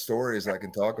have stories I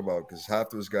can talk about because half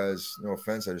those guys, no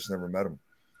offense, I just never met them.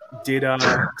 Did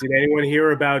anyone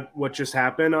hear about what just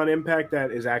happened on Impact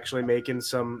that is actually making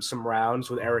some rounds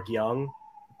with Eric Young?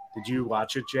 Did you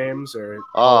watch it, James? Or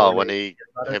when he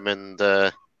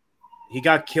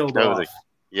got killed Cody. off.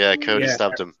 Yeah, Cody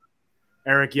stabbed him.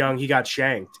 Eric Young, he got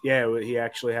shanked. Yeah, he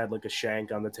actually had like a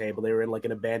shank on the table. They were in like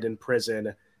an abandoned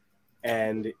prison,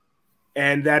 and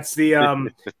that's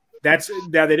the that's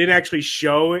now they didn't actually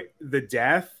show the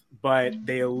death, but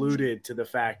they alluded to the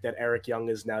fact that Eric Young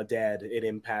is now dead in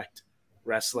Impact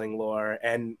Wrestling lore,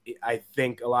 and I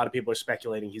think a lot of people are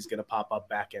speculating he's going to pop up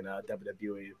back in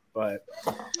WWE,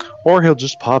 or he'll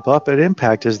just pop up at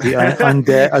Impact as the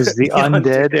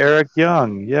undead Eric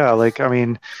Young. Yeah, like I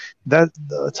mean,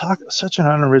 such an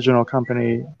unoriginal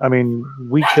company. I mean,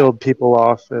 we killed people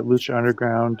off at Lucha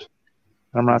Underground.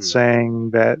 I'm not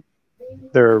saying that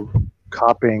they're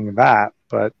copying that,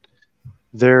 but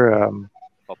they're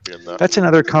that's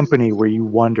another company where you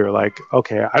wonder, like,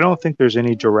 okay, I don't think there's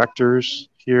any directors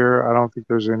here. I don't think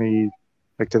there's any,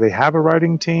 like, do they have a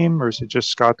writing team or is it just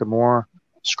Scott D'Amore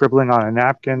scribbling on a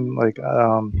napkin? Like,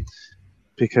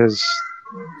 because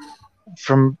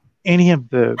from any of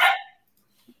the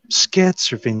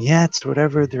skits or vignettes or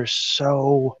whatever, they're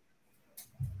so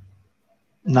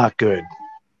not good.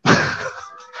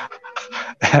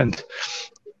 And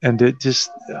and it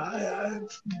just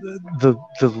the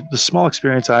small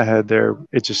experience I had there,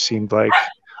 it just seemed like,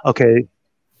 okay,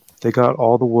 they got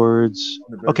all the words.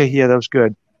 Okay, yeah, that was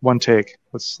good. One take.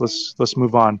 Let's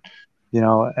move on.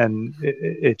 And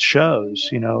it shows.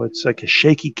 It's like a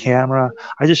shaky camera.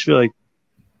 I just feel like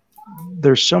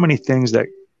there's so many things that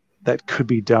could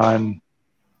be done,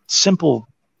 simple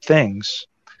things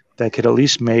that could at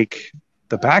least make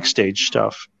the backstage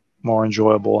stuff more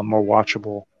enjoyable and more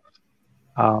watchable.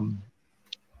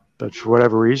 But for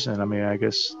whatever reason, I mean, I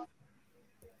guess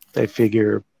they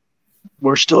figure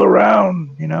we're still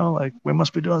around, like we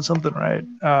must be doing something right.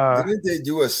 Didn't they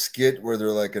do a skit where they're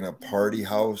like in a party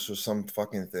house or some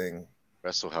fucking thing?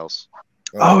 Wrestle House.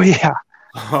 Oh yeah.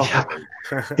 Yeah,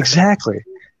 exactly.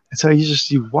 And so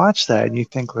you watch that and you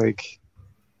think, like,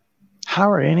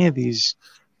 how are any of these,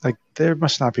 like, there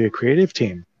must not be a creative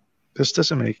team. This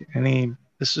doesn't make any.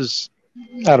 This is,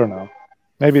 I don't know.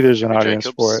 Maybe there's an audience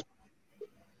for it.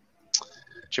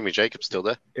 Jimmy Jacobs still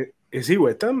there? Is he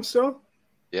with them still?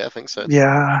 Yeah, I think so.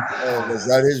 Yeah. Was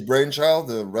that his brainchild,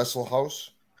 the Wrestle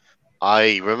House?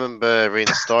 I remember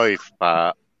reading a story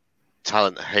that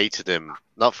talent hated him,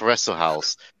 not for Wrestle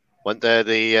House. Went there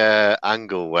the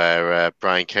angle where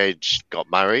Brian Cage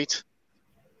got married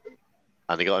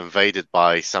and he got invaded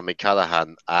by Sami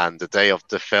Callihan, and the day of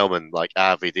the filming, like,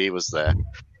 RVD was there,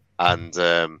 and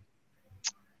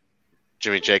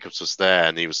Jimmy Jacobs was there,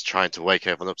 and he was trying to wake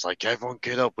everyone up. It's like, everyone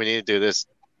get up, we need to do this.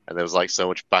 And there was like so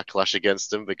much backlash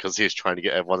against him because he was trying to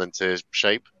get everyone into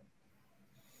shape.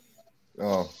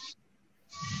 Oh.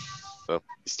 So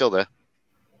he's still there.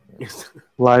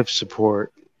 Live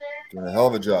support. Doing a hell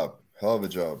of a job. Hell of a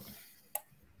job.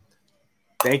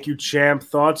 Thank you, champ.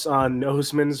 Thoughts on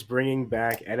Noseman's bringing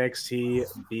back NXT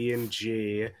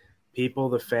B&G? People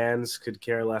the fans could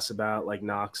care less about, like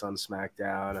Knox on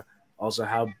SmackDown. Also,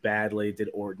 how badly did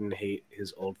Orton hate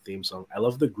his old theme song? I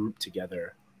love the group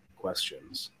together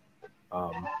questions.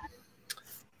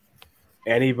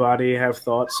 Anybody have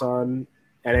thoughts on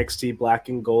NXT Black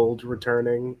and Gold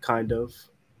returning, kind of,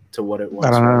 to what it was?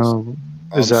 I don't know.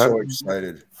 I'm so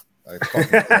excited. I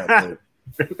fucking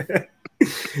can't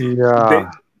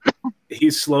Yeah.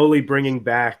 He's slowly bringing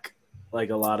back, like,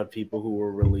 a lot of people who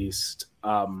were released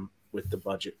with the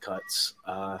budget cuts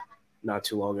not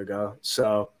too long ago.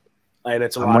 So, and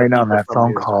it's a I'm lot waiting of on that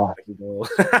phone call.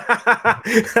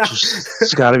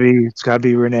 It's gotta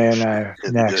be Renee and I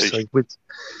next. Like,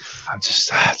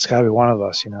 it's gotta be one of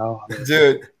us,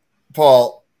 Dude,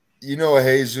 Paul, you know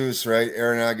Jesus, right?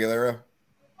 Aaron Aguilera.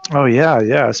 Oh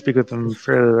yeah. I speak with him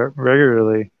fairly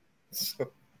regularly.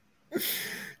 So,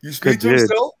 you speak to him dude.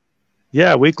 still?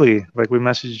 Yeah, weekly. Like, we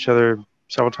message each other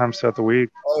several times throughout the week.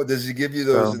 Oh, does he give you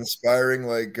those inspiring,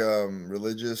 like,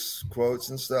 religious quotes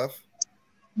and stuff?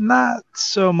 Not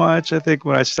so much. I think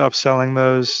when I stopped selling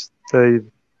those, they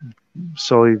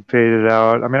slowly faded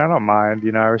out. I mean, I don't mind.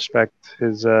 I respect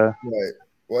his right.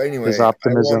 Well, anyway, his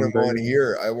optimism. I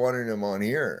wanted him on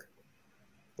here.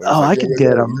 I could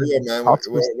get him. Man,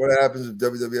 what happens if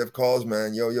WWF calls,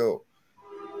 man? Yo.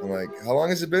 I'm like, how long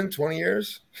has it been? 20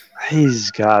 years?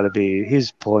 He's got to be.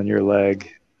 He's pulling your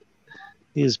leg.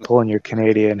 He's pulling your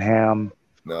Canadian ham.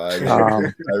 No, I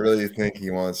really think he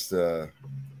wants to.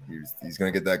 He's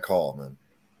going to get that call, man.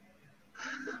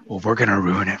 Well, we're going to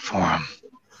ruin it for him.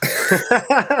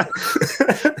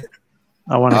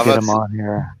 I want to get him on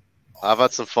here. I've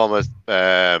had some former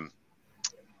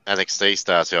NXT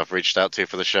stars who I've reached out to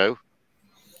for the show.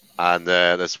 And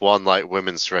there's one, like,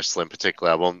 women's wrestler in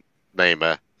particular. I won't name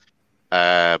her.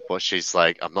 But she's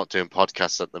like, I'm not doing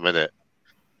podcasts at the minute.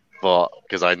 But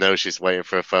because I know she's waiting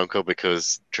for a phone call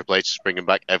because Triple H is bringing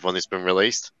back everyone who's been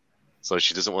released. So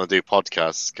she doesn't want to do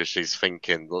podcasts because she's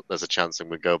thinking, look, there's a chance I'm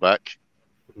going to go back.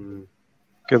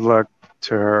 Good luck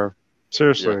to her.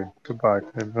 Seriously, good luck.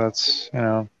 If that's,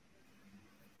 So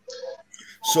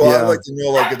I'd like to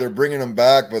know, like, if they're bringing them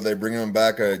back, but they're bringing them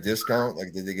back at a discount.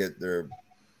 Like, did they get their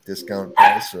discount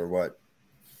price or what?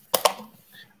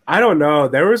 I don't know.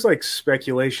 There was, like,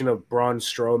 speculation of Braun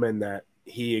Strowman that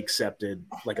he accepted,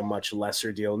 like, a much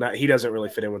lesser deal. Now, he doesn't really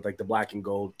fit in with, like, the Black and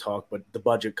Gold talk, but the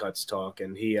budget cuts talk.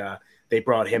 And they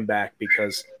brought him back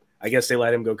because I guess they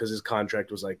let him go because his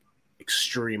contract was, like,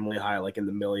 extremely high, like in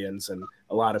the millions. And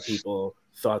a lot of people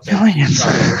thought that he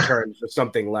returned for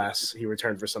something less. He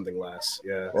returned for something less.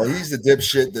 Yeah. Well, he's the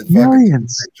dipshit that fucking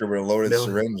picture with a loaded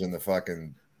syringe in the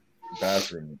fucking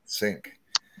bathroom sink.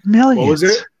 Millions. What was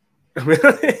it?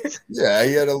 Yeah,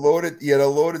 he had a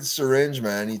loaded syringe,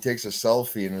 man. He takes a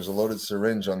selfie and there's a loaded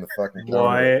syringe on the fucking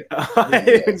counter. What? I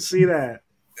didn't see that.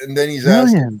 And then he's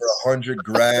asking for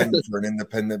 $100,000 for an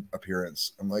independent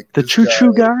appearance. I'm like, the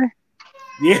choo-choo guy?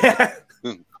 Yeah.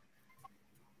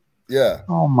 Yeah.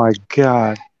 Oh my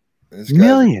god. This guy's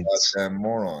Millions. a goddamn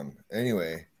moron.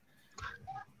 Anyway.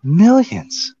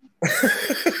 Millions.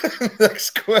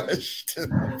 Next question.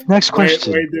 Next Wait,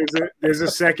 question. there's a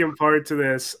second part to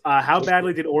this. How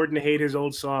badly did Orton hate his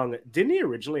old song? Didn't he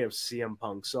originally have CM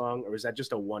Punk song, or was that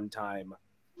just a one-time?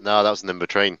 No, that was an in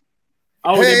between.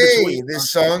 Oh, and in Hey, between.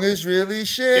 this song is really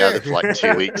shit. Yeah, for like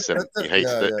 2 weeks, and he hated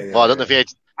Yeah, it. yeah, yeah, Well, I don't know if he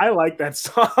hated. I like that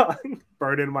song,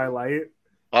 "Burning My Light."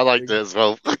 I liked it as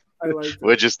well. I like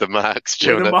We're just the Max, the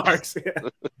Jonah. marks. Yeah.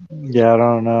 Yeah, I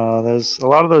don't know. There's a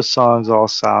lot of those songs all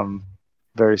sound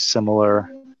very similar.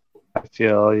 I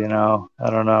feel, you know. I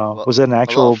don't know. Well, Was it an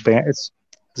actual band? Is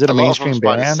it a lot of mainstream them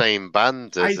by the band? same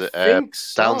band as I think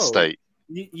so. Downstate.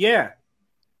 Yeah.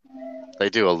 They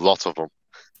do a lot of them.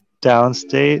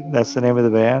 Downstate. That's the name of the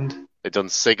band. They've done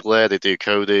Sigler, they do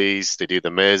Cody's, they do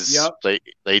The Miz. Yep.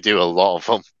 They do a lot of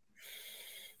them.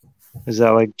 Is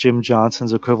that like Jim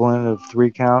Johnson's equivalent of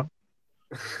 3 Count?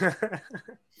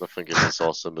 Nothing is as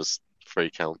awesome as 3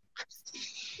 Count.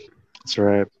 That's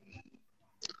right.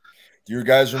 Do you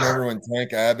guys remember when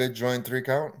Tank Abbott joined 3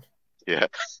 Count? Yeah,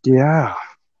 Yeah.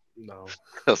 No.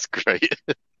 that's great.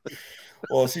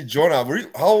 Well, see, Jonah,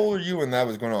 how old were you when that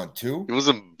was going on? 2? He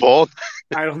wasn't born.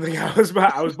 I don't think I was.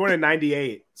 I was born in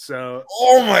 '98, so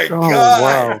Oh my Oh, god!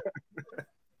 wow.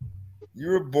 You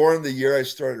were born the year I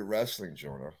started wrestling,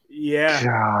 Jonah. yeah.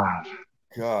 God.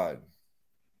 God,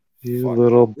 You Fuck.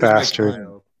 little Where's my bastard.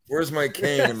 cane? Where's my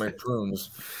cane and my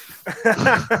prunes?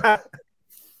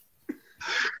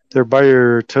 They're by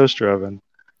your toaster oven.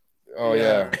 Oh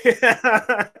yeah.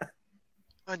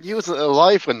 Man, you wasn't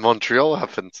alive when Montreal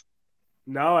happened.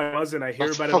 No, I wasn't. I hear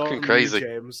That's about it all fucking from crazy. you,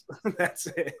 James. That's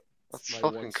it. That's my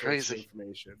fucking one source of crazy.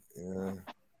 information. Yeah.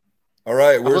 All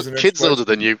right. I've Where's the got next kids question? older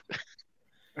than you.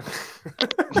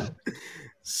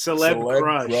 Celeb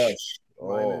crush. Mine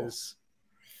Oh. is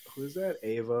who's that?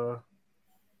 Ava.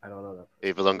 I don't know that.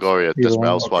 Eva Longoria, Eva Desperate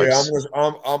Longoria. Okay,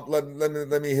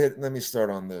 Housewives. let me start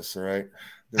on this. All right.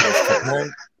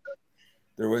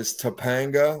 There was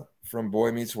Topanga from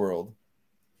Boy Meets World.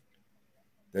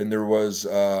 Then there was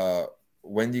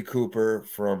Wendy Cooper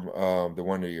from The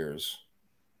Wonder Years.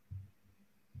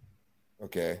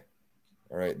 Okay.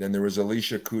 All right. Then there was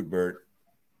Alicia Cuthbert.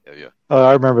 Yeah. Oh,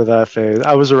 I remember that phase.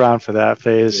 I was around for that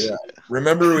phase. Yeah.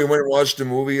 Remember we went and watched the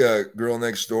movie Girl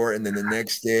Next Door, and then the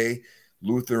next day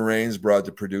Luther Reigns brought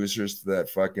the producers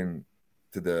to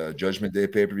the Judgment Day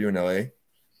pay-per-view in LA.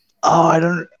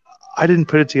 Oh, I didn't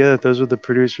put it together. Those were the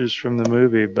producers from the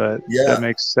movie, but Yeah. that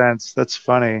makes sense. That's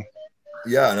funny.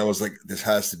 Yeah, and I was like, this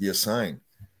has to be a sign.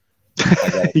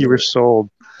 You were sold.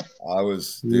 I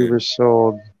was, You dude. were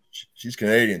sold. She's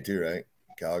Canadian too, right?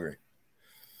 Calgary.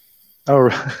 Oh,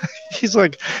 he's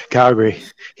like Calgary.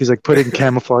 He's like putting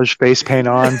camouflage face paint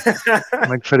on,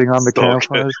 like putting on the So good.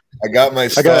 camouflage. I got my gotta-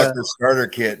 stalker starter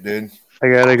kit, dude. I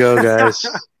gotta go, guys.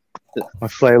 My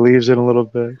flight leaves in a little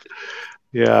bit.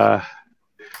 Yeah.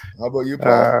 How about you,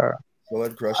 Paul? Uh,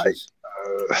 Celeb crushes.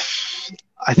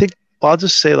 I think I'll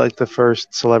just say like the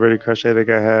first celebrity crush I think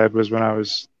I had was when I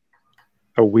was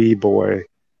a wee boy,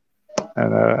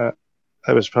 and that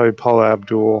was probably Paula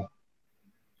Abdul.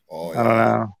 Oh, I don't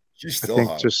know. She's I still think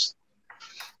hot. just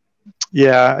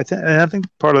yeah. I think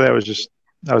part of that was just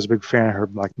I was a big fan of her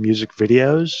like music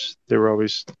videos. They were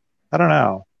always I don't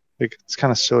know. Like, it's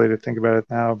kind of silly to think about it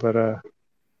now, but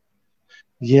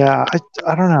yeah.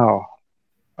 I don't know.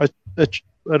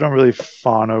 I don't really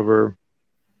fawn over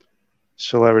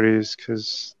celebrities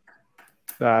because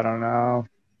I don't know.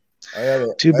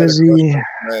 Too busy.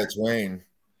 Shania Twain,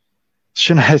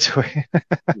 Shania Twain.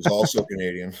 who's also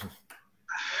Canadian.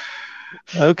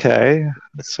 Okay,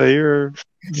 so you're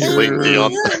Celine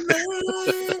Dion.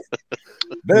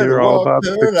 Better all walk about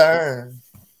the the- line.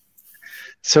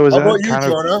 so is How that about you, kind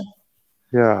of Jonah?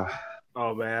 yeah.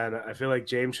 Oh man, I feel like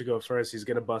James should go first. He's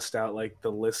gonna bust out like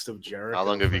the list of Jericho. How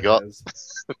long have you got?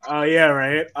 Oh yeah,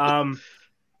 right.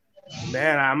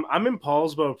 Man, I'm in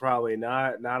Paul's boat probably.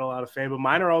 Not a lot of fame, but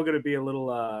mine are all gonna be a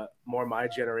little more my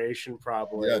generation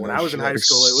probably. Yeah, When no I was in shit. high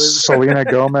school, it was Selena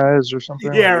Gomez or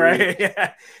something. yeah, right.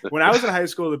 Yeah. When I was in high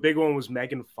school, the big one was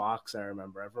Megan Fox. I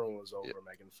remember everyone was over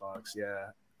Megan Fox. Yeah.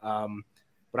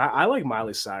 But I like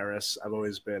Miley Cyrus. I've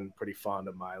always been pretty fond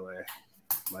of Miley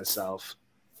myself.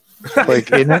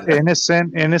 Like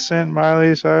innocent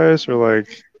Miley Cyrus, or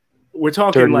like We're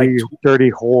talking like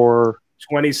dirty whore.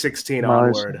 2016 Miley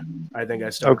onward. I think I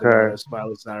started Okay. to notice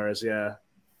Miley Cyrus. Yeah.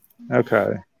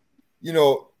 Okay. You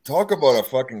know, talk about a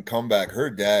fucking comeback. Her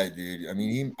dad, dude. I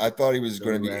mean, I thought he was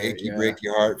going to be Right, achy yeah.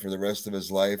 breaky heart for the rest of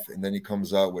his life, and then he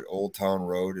comes out with Old Town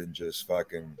Road and just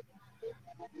fucking.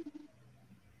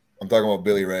 I'm talking about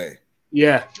Billy Ray.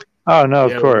 Yeah. Oh no,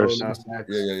 Yeah, of course. Lil Nas X.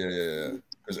 Yeah.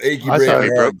 Because Achy I Break thought-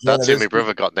 had That's who my Genesis.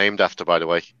 brother got named after, by the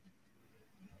way.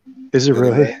 Is it Billy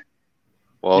really? Ray?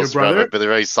 Well, Your it's rather brother? Billy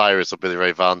Ray Cyrus or Billy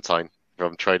Ray Valentine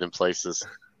from Trading Places.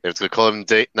 They was going to call him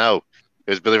No,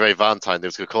 it was Billy Ray Valentine. They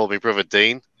was going to call my brother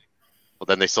Dean, but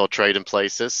then they saw Trading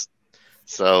Places.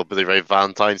 So Billy Ray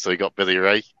Valentine, so he got Billy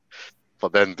Ray.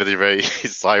 But then Billy Ray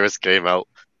Cyrus came out,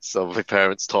 so my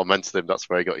parents tormented him. That's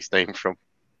where he got his name from.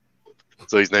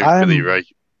 So his name's I'm Billy Ray.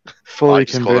 fully I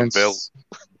just call him convinced.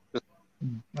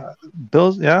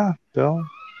 Bill, yeah, Bill,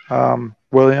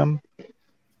 William.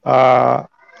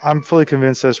 I'm fully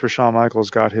convinced that's where Shawn Michaels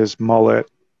got his mullet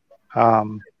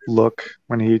look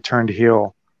when he turned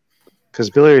heel, because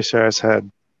Billy Ray Cyrus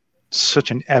had such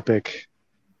an epic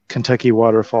Kentucky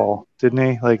waterfall, didn't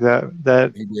he? Like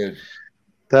that He did.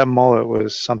 that mullet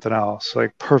was something else.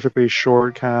 Like perfectly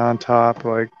short, kind of on top.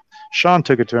 Like Shawn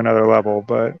took it to another level,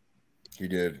 but He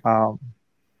did.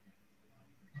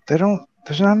 they don't.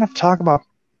 There's not enough talk about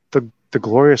the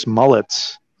glorious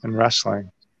mullets in wrestling.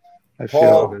 I Paul,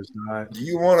 feel. There's not. Do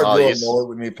you want to Oh, grow yes. a mullet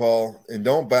with me, Paul? And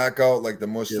don't back out like the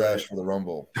mustache for the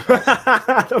Rumble.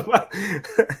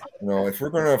 You know, if we're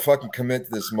gonna fucking commit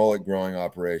to this mullet growing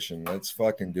operation, let's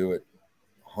fucking do it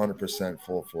 100%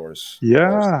 full force.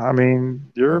 Yeah, I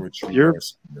mean you're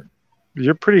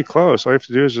pretty close. All you have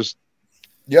to do is just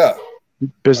Yeah.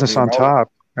 business I mean, on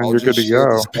top, and I'll you're good just to shave go.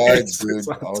 the sides, dude. Business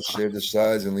on I'll top. shave the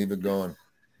sides and leave it going.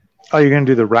 Oh, you're gonna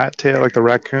do the rat tail, like the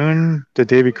raccoon, the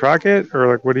Davy Crockett, or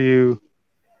like what are you?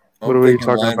 What are we thinking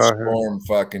talking Lance about here? Storm,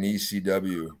 fucking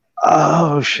ECW.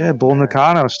 Oh shit, Bull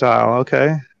Nakano style. Okay.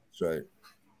 That's right.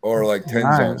 Or like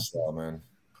Tenzon Nice. style, man.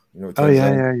 You know what Oh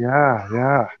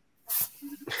Tenzon?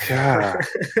 yeah.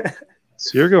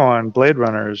 So you're going Blade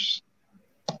Runners,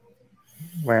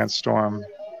 Lance Storm.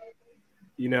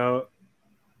 You know,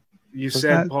 you Was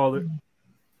said, that- Paul, that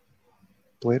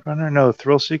Blade Runner? No,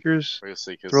 Thrill Seekers. Real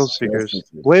Seekers. Thrill Seekers. Seekers.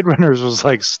 Blade Runners was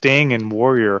like Sting and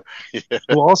Warrior, Yeah.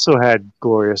 who also had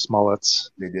glorious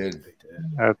mullets They did.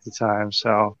 at the time.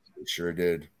 So They sure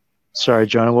did. sorry,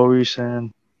 Jonah, what were you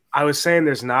saying? I was saying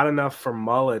there's not enough for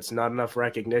mullets, not enough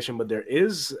recognition, but there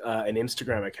is an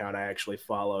Instagram account I actually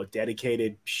follow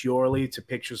dedicated purely to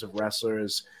pictures of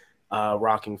wrestlers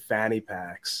rocking fanny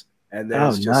packs. And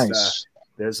there's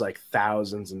there's like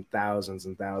thousands and thousands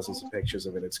and thousands of pictures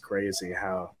of it. It's crazy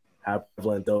how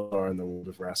prevalent those are in the world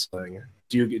of wrestling.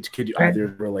 Could you either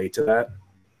relate to that?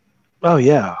 Oh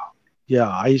yeah. Yeah,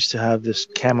 I used to have this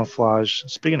camouflage.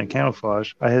 Speaking of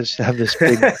camouflage, I used to have this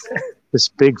big this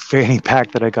big fanny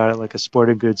pack that I got at like a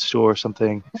sporting goods store or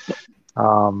something.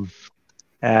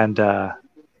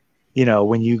 You know,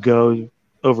 when you go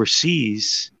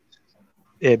overseas,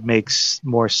 it makes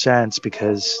more sense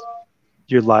because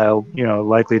you're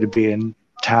likely to be in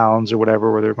towns or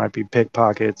whatever where there might be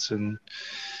pickpockets, and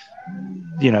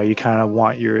you know, you kind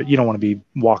of you don't want to be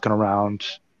walking around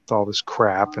with all this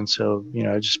crap, and so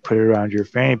just put it around your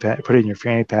fanny pack, put it in your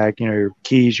fanny pack, your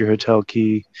keys, your hotel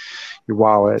key, your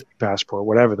wallet, passport,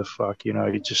 whatever the fuck,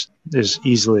 it just is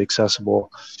easily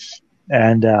accessible.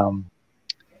 And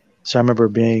so I remember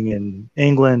being in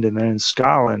England and then in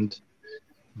Scotland,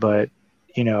 but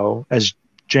as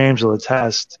James will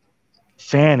attest,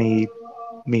 fanny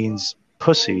means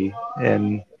pussy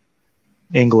in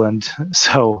England,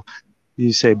 so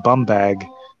you say bum bag.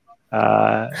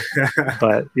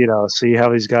 But so you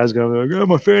have these guys going like, "Oh,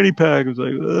 my fanny pack." It's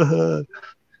like,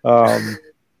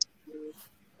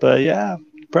 but yeah,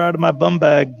 proud of my bum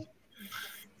bag.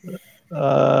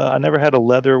 I never had a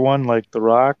leather one like The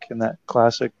Rock in that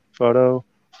classic photo.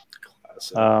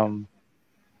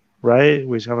 Right?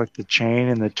 We have like the chain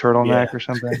and the turtleneck or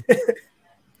something.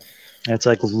 And it's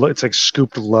like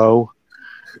scooped low.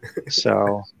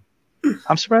 So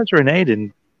I'm surprised Renee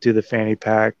didn't do the fanny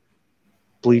pack,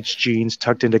 bleached jeans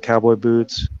tucked into cowboy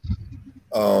boots.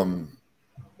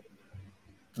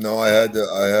 No, I had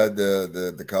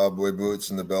the cowboy boots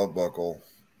and the belt buckle.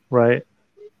 Right.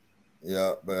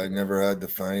 Yeah, but I never had the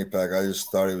fanny pack. I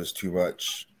just thought it was too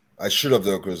much. I should have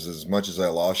though, because as much as I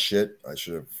lost shit, I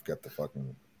should have kept the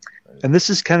fucking. And this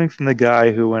is coming from the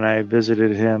guy who, when I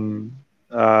visited him,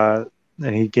 and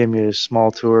he gave me a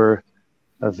small tour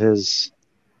of his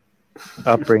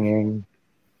upbringing,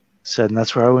 said, and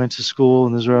that's where I went to school,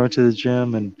 and this is where I went to the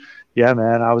gym. And yeah,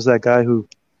 man, I was that guy who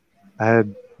I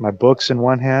had my books in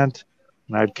one hand,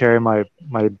 and I'd carry my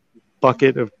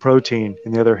bucket of protein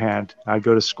in the other hand. I'd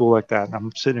go to school like that. And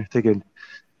I'm sitting there thinking,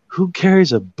 who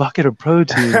carries a bucket of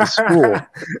protein to school?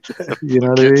 You know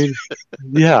what I mean?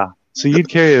 Yeah. So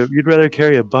you'd rather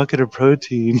carry a bucket of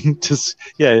protein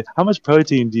how much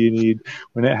protein do you need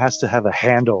when it has to have a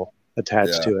handle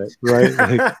attached Yeah. to it, right?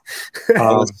 Like,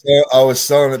 I was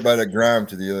selling it by the gram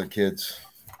to the other kids.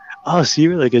 oh, so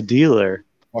you were like a dealer.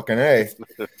 Fucking A.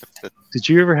 Did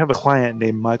you ever have a client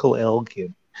named Michael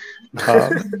Elgin?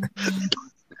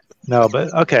 No,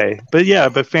 but okay. But yeah,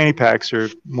 but fanny packs are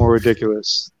more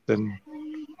ridiculous than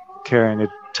carrying a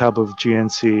tub of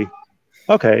GNC.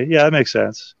 Okay, yeah, that makes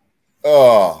sense.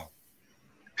 Oh.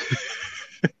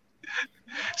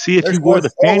 See, if you wore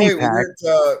the fanny pack,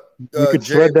 you could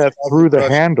thread that through the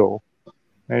handle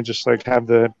and just like have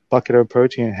the bucket of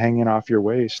protein hanging off your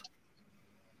waist.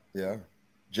 Yeah.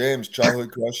 James,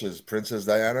 childhood crushes. Princess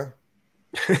Diana?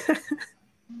 It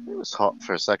was hot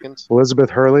for a second. Elizabeth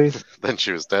Hurley. Then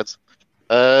she was dead.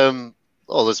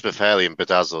 Elizabeth Hurley and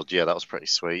Bedazzled. Yeah, that was pretty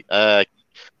sweet. I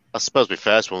suppose my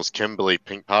first one was Kimberly,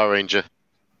 Pink Power Ranger.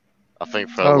 I think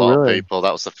for a lot of people,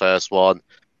 that was the first one.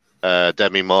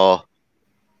 Demi Moore,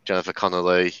 Jennifer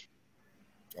Connelly,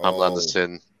 Pamela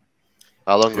Anderson.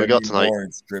 How long have we got tonight?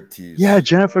 Yeah,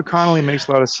 Jennifer Connelly makes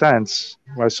a lot of sense.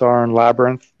 I saw her in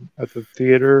Labyrinth at the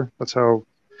theater. That's how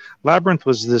Labyrinth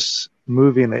was this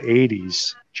movie in the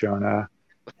 80s, Jonah.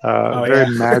 Very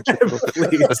magical.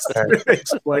 They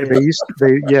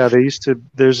used to.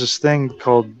 There's this thing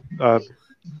called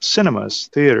cinemas,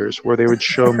 theaters, where they would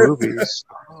show movies.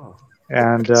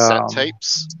 And cassette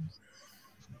tapes.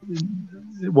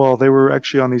 Well, they were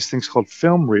actually on these things called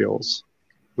film reels,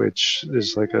 which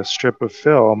is like a strip of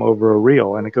film over a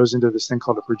reel, and it goes into this thing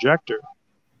called a projector.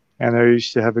 And there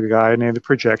used to have a guy named the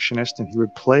projectionist, and he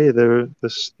would play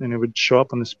this, and it would show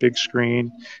up on this big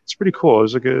screen. It's pretty cool. It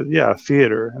was like a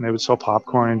theater, and they would sell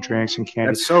popcorn and drinks and candy.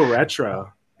 That's so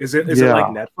retro. Is it like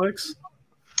Netflix?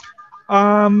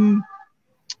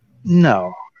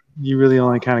 No. You really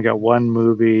only kind of got one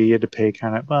movie. You had to pay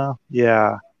kind of,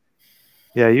 yeah.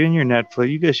 Yeah, you and your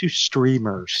Netflix, you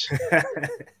streamers.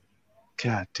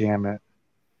 God damn it.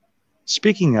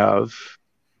 Speaking of,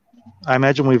 I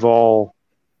imagine we've all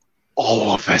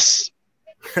of us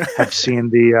have seen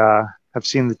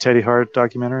the Teddy Hart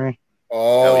documentary.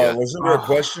 Oh, yeah. Wasn't there a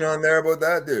question on there about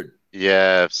that, dude?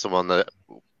 Yeah, someone that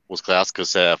was going to ask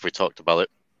us if we talked about it.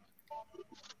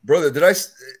 Brother,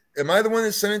 am I the one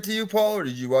that sent it to you, Paul, or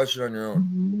did you watch it on your own?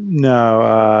 No,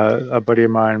 a buddy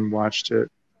of mine watched it.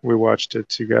 We watched it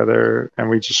together, and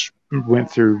we just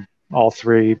went through all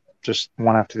three, just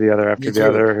one after the other after the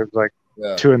other. It was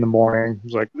like 2 a.m. It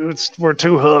was like, we're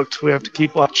too hooked. We have to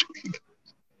keep watching.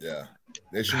 Yeah,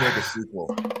 they should make a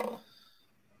sequel.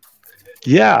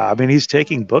 Yeah, I mean, he's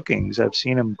taking bookings. I've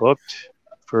seen him booked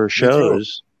for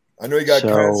shows. I know he got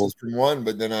canceled from one,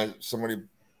 but then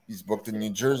he's booked in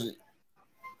New Jersey.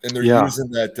 And they're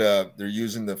using that. They're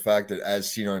using the fact that as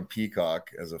seen on Peacock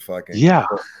as a fucking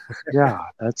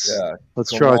Let's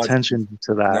draw attention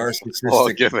to that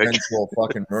narcissistic, sensual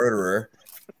fucking murderer.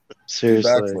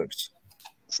 Seriously,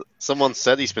 someone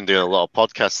said he's been doing a lot of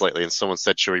podcasts lately, and someone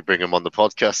said, "Should we bring him on the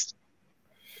podcast?"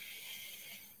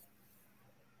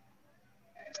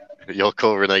 You're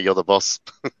cool, Renee. You're the boss.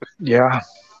 Yeah,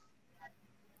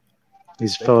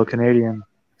 he's a fellow Canadian.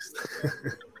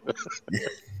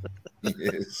 He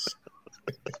is.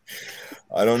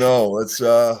 I don't know. Let's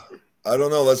ask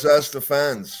the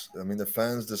fans. I mean, the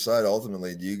fans decide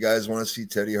ultimately. Do you guys want to see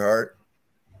Teddy Hart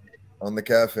on the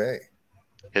cafe?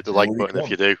 Hit the like button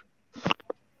if you do.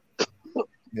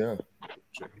 Yeah.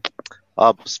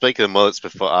 Speaking of mullets,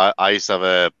 before I used to have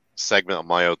a segment on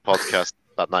my old podcast,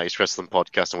 that 90s Wrestling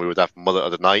podcast, and we would have Mullet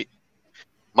of the Night.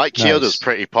 Mike Chioda was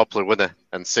pretty popular, wasn't he?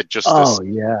 And Sid Justice. Oh,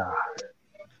 yeah.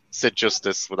 Sid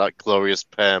Justice with that glorious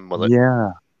perm mullet.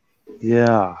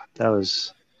 Yeah, that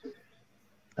was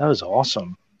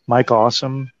awesome. Mike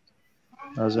Awesome.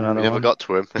 That was another one. We never got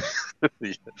to him.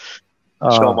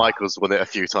 Shawn Michaels won it a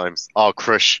few times. Oh,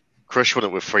 Crush won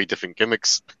it with 3 different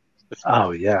gimmicks.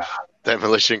 Oh yeah.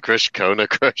 Demolition Crush, Kona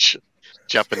Crush,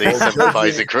 Japanese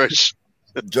sympathizer Crush.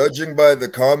 Judging by the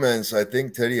comments, I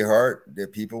think Teddy Hart,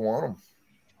 that people want him.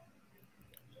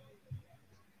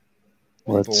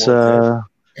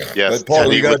 Yes, Paul,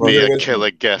 Teddy would be a killer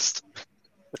guest.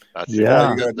 You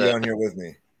gotta be on here with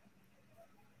me.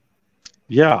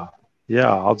 Yeah.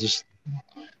 I'll just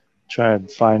try and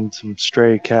find some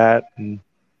stray cat and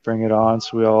bring it on,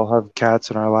 so we all have cats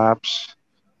in our laps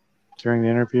during the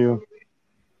interview.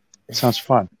 It sounds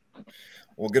fun.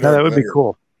 We'll get that would be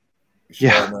cool.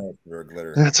 Yeah,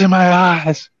 that's in my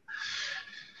eyes.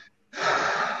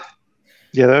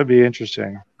 Yeah, that would be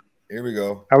interesting. Here we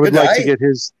go. I would like to get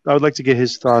his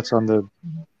thoughts on the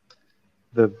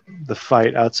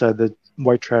fight outside the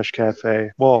White Trash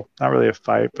Cafe. Well, not really a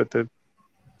fight, but the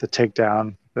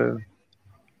takedown, the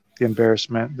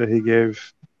embarrassment that he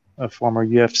gave a former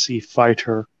UFC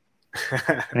fighter.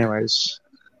 Anyways,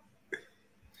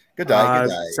 Good day.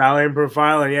 Silent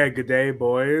Profiler. Yeah, good day,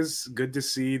 boys. Good to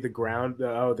see the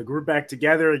group back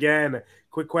together again.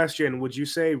 Quick question. Would you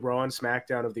say Raw and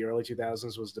SmackDown of the early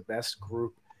 2000s was the best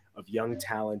group of young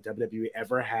talent WWE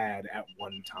ever had at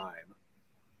one time?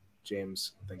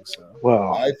 James thinks so.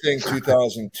 Well, I think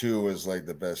 2002 was like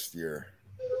the best year.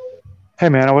 Hey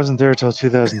man, I wasn't there till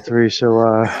 2003,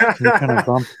 so can you kind of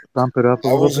bump it up a little bit?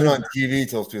 I wasn't on TV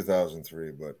till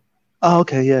 2003, but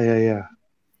okay, yeah.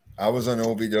 I was on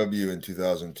OVW in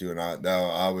 2002, and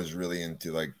I was really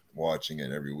into like watching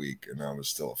it every week, and I was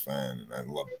still a fan,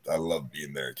 and I loved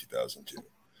being there in 2002.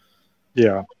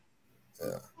 Yeah.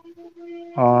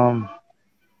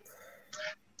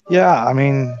 Yeah, I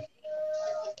mean,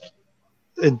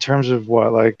 in terms of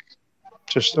what, like,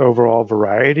 just overall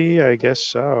variety, I guess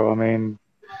so. I mean,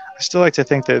 I still like to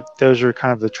think that those are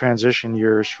kind of the transition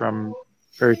years from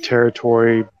very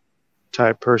territory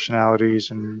type personalities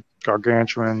and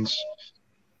gargantuans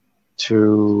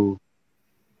to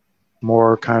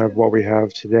more kind of what we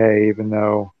have today, even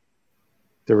though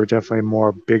there were definitely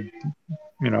more big,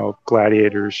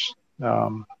 gladiators.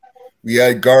 We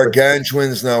had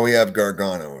gargantuans, now we have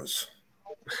garganos.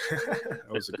 That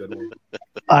was a good one.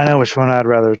 I know which one I'd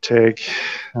rather take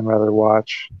and rather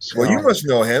watch. So. Well, you must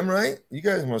know him, right? You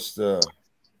guys must.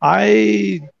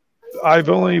 I've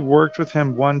only worked with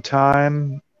him one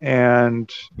time,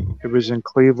 and it was in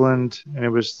Cleveland, and it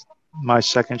was my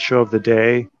second show of the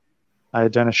day. I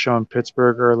had done a show in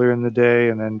Pittsburgh earlier in the day,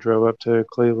 and then drove up to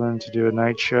Cleveland to do a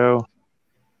night show.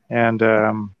 And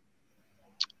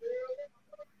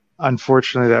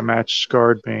unfortunately, that match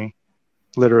scarred me,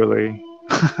 literally.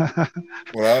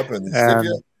 What happened?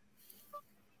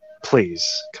 Please,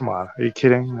 come on. Are you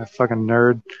kidding? A fucking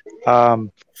nerd.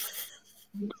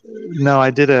 No, I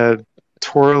did a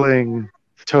twirling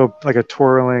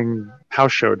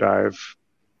house show dive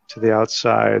to the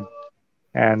outside,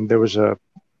 and there were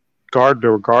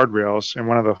guardrails, and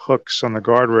one of the hooks on the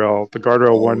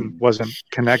guardrail one wasn't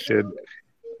connected,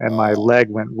 and my leg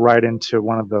went right into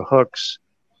one of the hooks.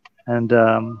 And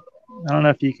I don't know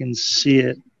if you can see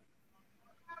it.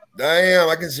 Damn,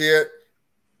 I can see it.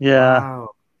 Yeah.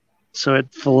 Wow. So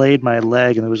it filleted my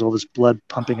leg, and there was all this blood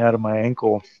pumping out of my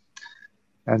ankle.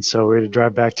 And so we had to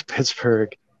drive back to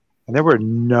Pittsburgh, and there were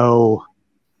no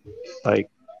like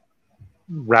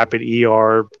rapid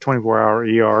ER, 24-hour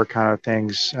ER kind of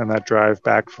things on that drive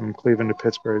back from Cleveland to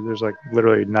Pittsburgh. There's like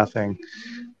literally nothing.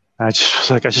 And I just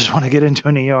was like, I just want to get into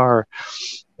an ER.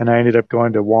 And I ended up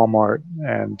going to Walmart,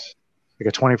 and like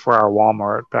a 24-hour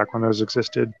Walmart back when those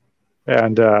existed,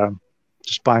 and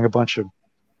just buying a bunch of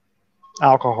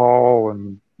alcohol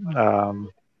and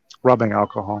rubbing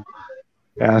alcohol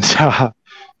and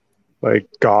like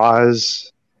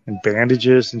gauze and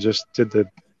bandages, and just did the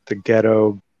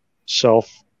ghetto self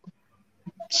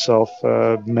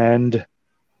mend.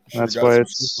 That's why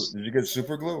it's. Did you get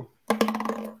super glue?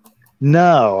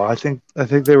 No, I think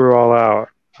they were all out.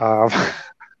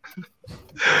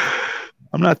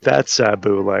 I'm not that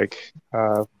Sabu like,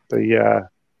 but yeah,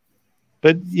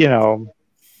 but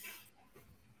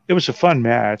it was a fun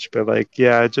match. But like,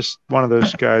 yeah, just one of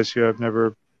those guys who I've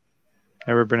never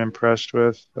been impressed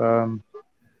with. How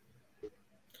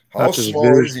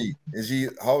small is he?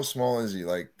 How small is he?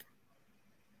 Like,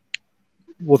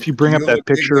 well, if you bring up that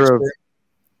picture of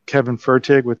Kevin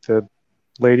Fertig with the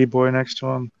lady boy next to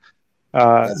him,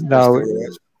 no,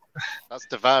 that's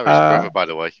Tavares' brother, by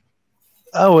the way.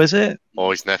 Oh, is it?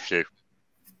 Or his nephew.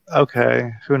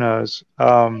 Okay, who knows?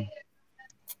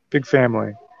 Big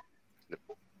family.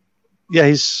 Yeah,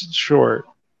 he's short.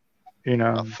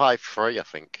 5'3", I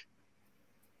think.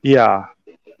 Yeah,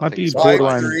 might be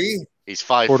borderline. 5'3"? He's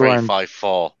 5'3",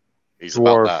 5'4". He's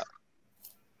dwarf. about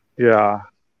that. Yeah.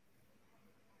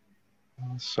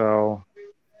 So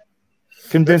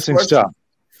convincing stuff.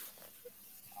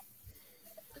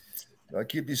 I'll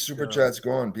keep these super chats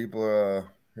going. People,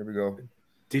 here we go.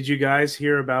 Did you guys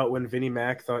hear about when Vinnie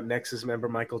Mac thought Nexus member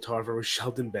Michael Tarver was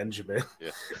Sheldon Benjamin?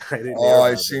 Yeah.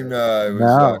 I seen it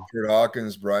was Kurt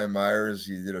Hawkins, Brian Myers.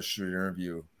 He did a shoot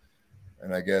interview,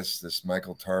 and I guess this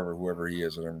Michael Tarver, whoever he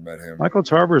is, I never met him. Michael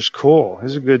Tarver's cool.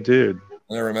 He's a good dude.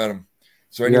 I never met him.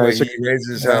 So anyway, he raised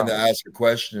his hand to ask a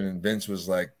question, and Vince was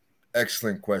like,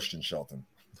 "Excellent question, Shelton."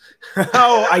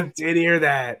 Oh, I did hear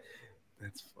that.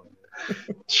 That's funny.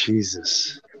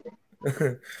 Jesus.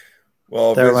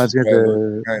 Well, that reminds me of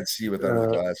the can't see without the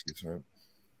glasses, right?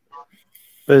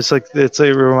 But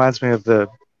it reminds me of the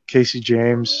Casey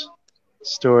James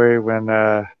story when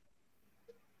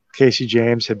Casey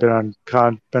James had been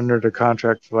under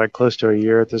contract for like close to a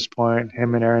year at this point.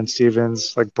 Him and Aaron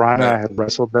Stevens, like Brian and I had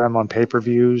wrestled them on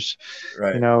pay-per-views,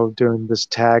 Right. you know, doing this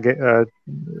tag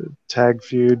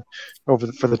feud for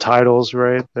the titles,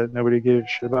 right? That nobody gave a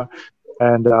shit about.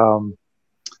 And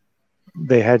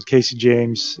they had Casey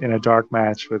James in a dark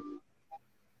match with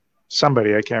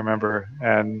somebody, I can't remember.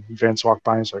 And Vince walked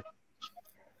by and was like,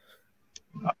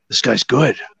 "This guy's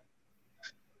good.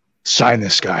 Sign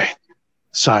this guy.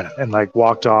 Sign it." And like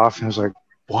walked off. And I was like,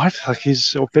 "What? Like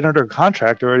he's been under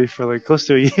contract already for like close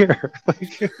to a year."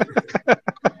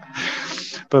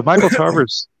 But Michael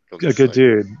Tarver's a good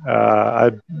dude.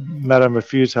 I met him a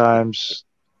few times.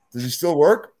 Does he still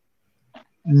work?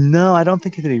 No, I don't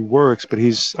think that he works, but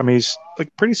he's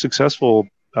like pretty successful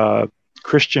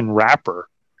Christian rapper.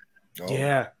 Oh.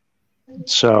 Yeah.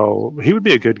 So he would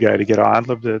be a good guy to get on. I'd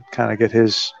love to kind of get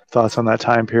his thoughts on that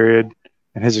time period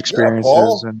and his experiences.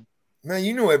 Paul. And Man,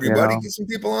 you know everybody. You know. Get some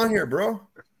people on here, bro.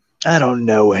 I don't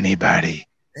know anybody.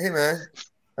 Hey, man,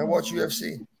 I watch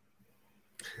UFC.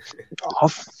 I'll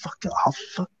fuck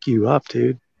you up,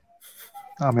 dude.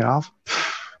 I mean, I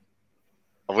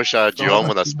wish I had you on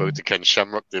when I spoke to Ken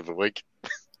Shamrock the other week.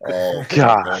 Oh,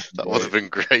 God. That would have been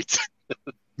great.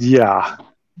 Yeah,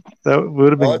 that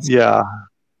would have been. Thoughts? Yeah,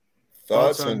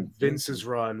 Thoughts on on Vince's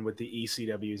run with the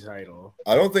ECW title?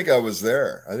 I don't think I was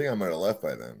there. I think I might have left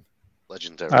by then.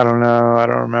 Legendary. I don't know. I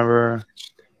don't remember.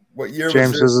 What year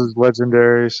James was is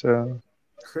legendary, so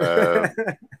I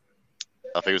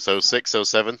think it was 06,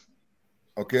 07. this?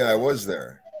 Okay, I was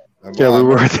there. yeah, we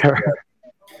were there.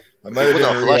 I might have Well, been in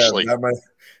no, rehab. Fleshly.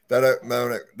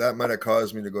 That might have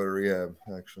caused me to go to rehab,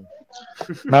 actually.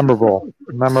 memorable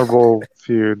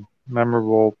feud,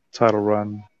 memorable title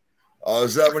run. Oh,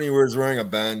 is that when he was wearing a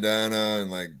bandana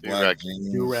and like black Do-rag. jeans?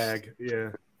 New rag.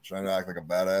 Yeah. Trying to act like a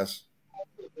badass.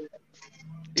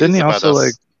 Didn't he He's also badass.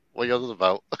 like? What are you on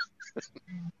about?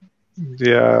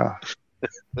 Yeah.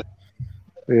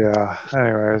 Yeah.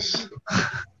 Anyways.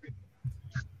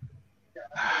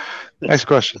 Next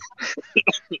question.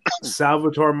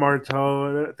 Salvatore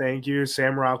Martone, thank you.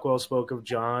 Sam Rockwell spoke of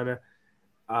John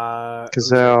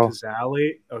Cazale.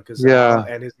 Cazale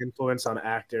and his influence on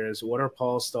actors. What are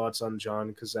Paul's thoughts on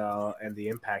John Cazale and the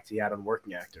impact he had on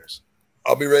working actors?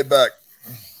 I'll be right back.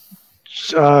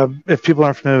 If people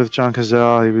aren't familiar with John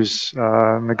Cazale, he was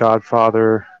in The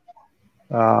Godfather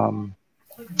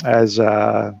as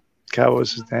what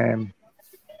was his name?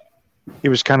 He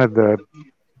was kind of the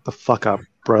fuck up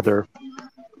brother.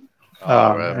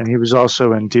 Right. And he was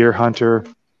also in Deer Hunter.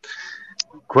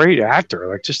 Great actor.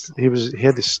 Like he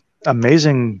had this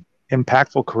amazing,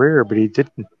 impactful career, but he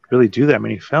didn't really do that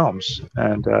many films.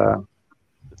 And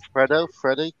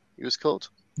Freddie, he was called.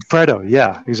 Fredo,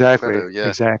 yeah, exactly. Fredo, yeah.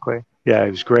 Exactly. Yeah,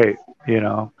 he was great,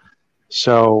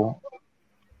 So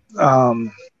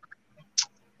I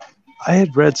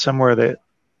had read somewhere that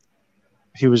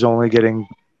he was only getting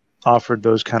offered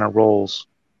those kind of roles.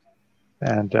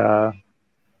 And I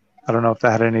don't know if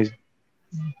that had any.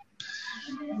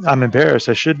 I'm embarrassed.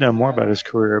 I should know more about his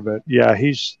career, but yeah,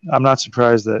 I'm not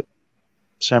surprised that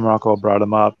Sam Rockwell brought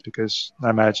him up because I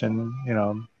imagine,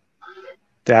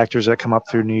 the actors that come up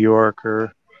through New York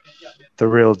are the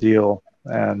real deal.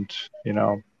 And,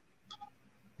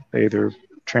 they either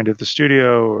trained at the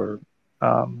studio or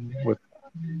with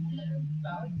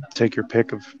take your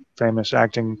pick of famous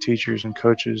acting teachers and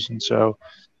coaches. And so,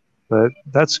 but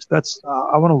that's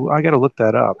I got to look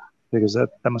that up because that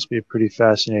must be a pretty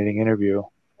fascinating interview.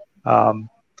 But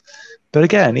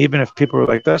again, even if people were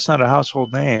like, that's not a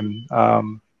household name,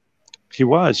 he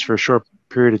was for a short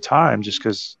period of time just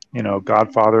because,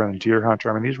 Godfather and Deer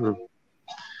Hunter. I mean, these were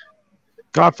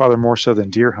Godfather more so than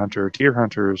Deer Hunter. Deer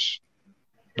Hunter's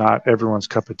not everyone's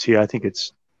cup of tea. I think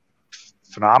it's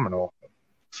phenomenal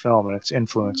film and it's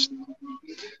influenced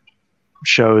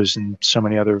shows and so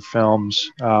many other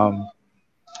films, and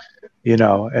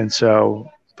so,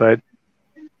 but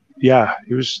yeah,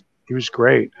 he was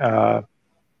great. That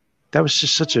was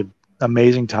just such an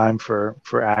amazing time for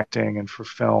acting and for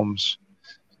films.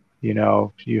 You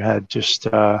had just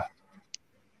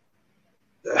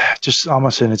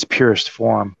almost in its purest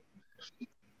form.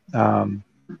 And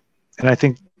I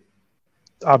think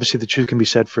obviously the truth can be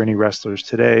said for any wrestlers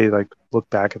today. Like look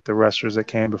back at the wrestlers that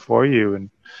came before you. And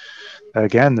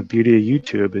again, the beauty of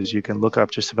YouTube is you can look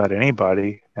up just about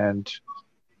anybody and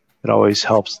it always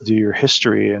helps to do your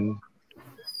history and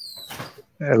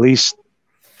at least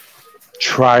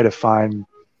try to find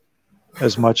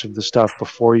as much of the stuff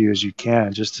before you as you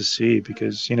can just to see,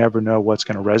 because you never know what's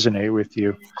going to resonate with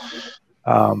you.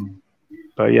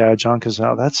 But yeah, John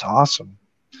Cazale, that's awesome.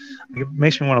 It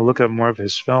makes me want to look up more of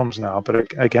his films now.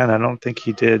 But again, I don't think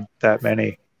he did that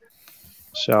many.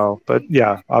 So, but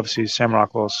yeah, obviously Sam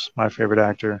Rockwell's my favorite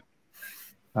actor.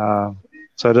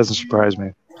 So it doesn't surprise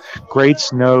me.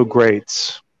 Greats, no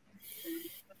greats.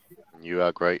 You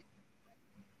are great.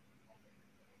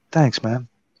 Thanks, man.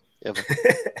 Yeah, man.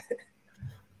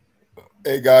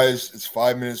 Hey guys, it's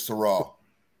 5 minutes to Raw.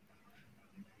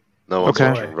 No one's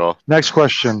Okay. watching Raw. Next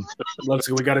question. Let's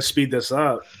go. We got to speed this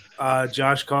up.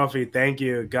 Josh Coffey, thank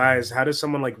you. Guys, how does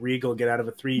someone like Regal get out of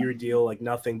a 3-year deal like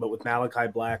nothing, but with Malachi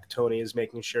Black, Tony is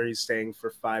making sure he's staying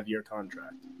for 5-year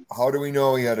contract? How do we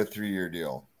know he had a 3-year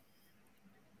deal?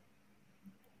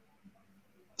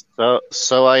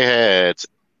 So I heard,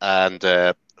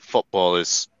 and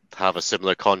footballers have a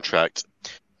similar contract.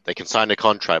 They can sign a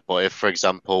contract, but if, for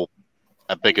example,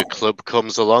 a bigger club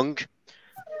comes along,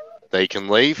 they can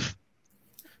leave.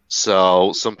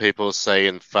 So some people are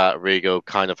saying that Rigo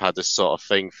kind of had this sort of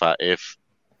thing that if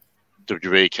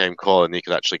WWE came calling, he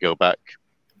could actually go back.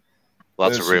 Well,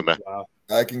 that's a Listen, rumor. Wow.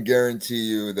 I can guarantee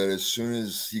you that as soon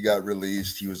as he got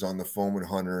released, he was on the phone with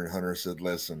Hunter, and Hunter said,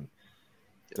 listen,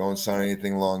 don't sign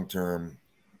anything long term.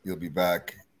 You'll be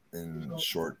back in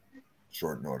short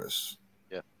notice.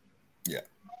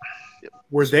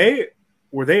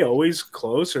 Were they always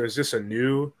close, or is this a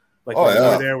new like? Oh, when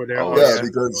yeah. Were there? Oh, Yeah,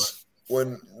 because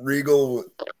when Regal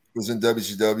was in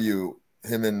WCW,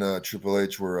 him and Triple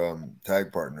H were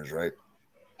tag partners, right?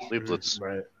 Blue Bloods.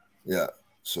 Right. Yeah.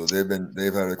 So they've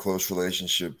had a close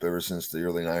relationship ever since the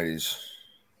early 90s.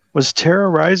 Was Terra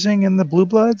Rising in the Blue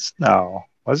Bloods? No.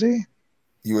 Was he?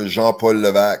 He was Jean-Paul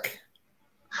Levac.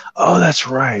 Oh, that's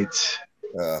right.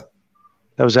 Uh,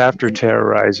 That was after Terra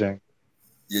Rising.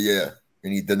 yeah.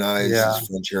 And he denies Yeah. his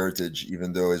French heritage,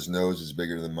 even though his nose is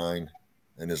bigger than mine.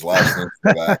 And his last name's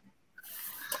Levac.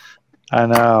 I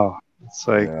know. It's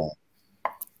like, Yeah.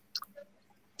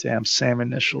 damn, same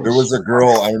initials. There was a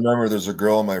girl, I remember there's a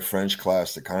girl in my French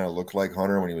class that kind of looked like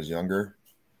Hunter when he was younger.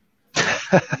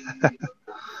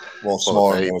 Well,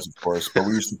 smaller babe. nose, of course, but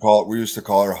we used to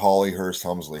call her Holly Hurst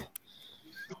Humsley.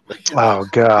 Oh,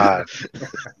 God.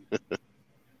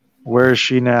 Where is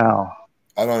she now?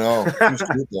 I don't know. She was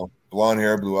cute though. Blonde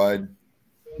hair, blue eyed.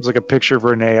 There's like a picture of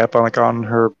Renee up on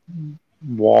her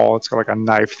wall. It's got like a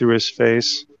knife through his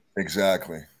face.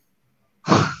 Exactly.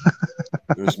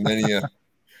 There's many.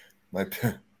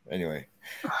 Anyway.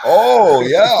 Oh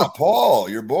yeah, Paul,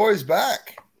 your boy's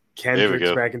back. Kendrick's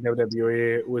go. back in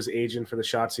WWE, was agent for the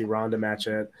Shotzi Ronda match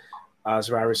at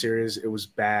Survivor Series. It was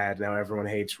bad. Now everyone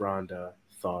hates Ronda.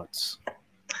 Thoughts?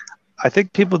 I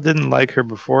think people didn't like her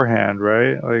beforehand,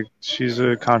 right? Like, she's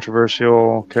a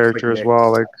controversial character Like as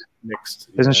well. Like, Mixed.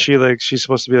 isn't she like, she's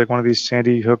supposed to be like one of these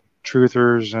Sandy Hook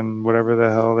truthers and whatever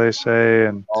the hell they say?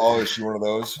 And Oh, is she one of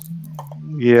those?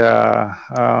 yeah,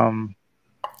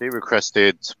 They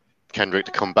requested Kendrick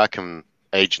to come back and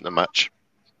agent the match.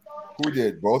 Who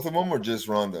did? Both of them or just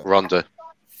Ronda? Ronda.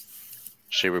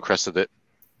 She requested it.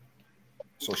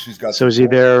 So she's got. so is he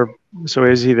there? So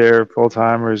is he there full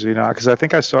time or is he not? Because I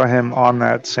think I saw him on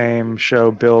that same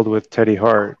show, Build with Teddy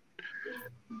Hart.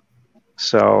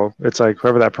 So it's like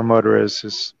whoever that promoter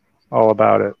is all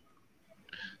about it.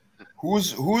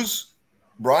 Who's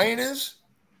Brian is?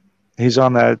 He's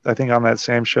on that, I think, on that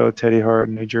same show, Teddy Hart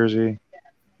in New Jersey.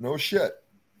 No shit.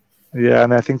 Yeah,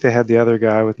 and I think they had the other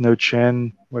guy with no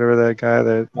chin, whatever that guy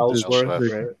that. Ellsworth,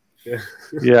 Ellsworth. right? Yeah.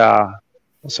 Yeah.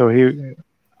 So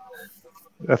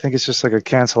I think it's just like a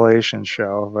cancellation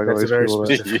show. Like all That's a these very people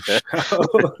that- specific show.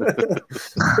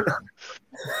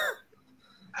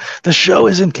 the show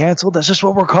isn't canceled. That's just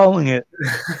what we're calling it.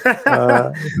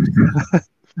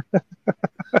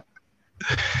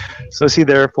 So is he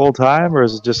there full time, or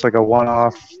is it just like a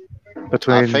one-off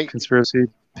between I think- conspiracy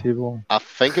people? I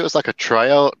think it was like a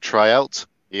tryout.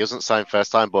 He wasn't signed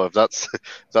first time, but if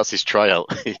that's his tryout,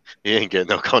 he ain't getting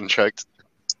no contract.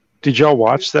 Did y'all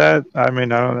watch that? I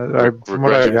mean, I don't know. From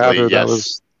what I Regrettably, gather, that yes.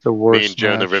 was the worst. Me and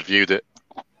Jonah match. reviewed it.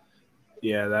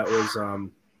 Yeah, that was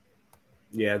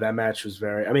that match was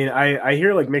very I mean, I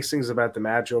hear like mixed things about the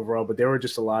match overall, but there were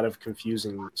just a lot of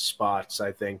confusing spots,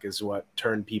 I think, is what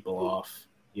turned people off,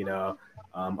 you know.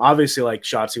 Obviously like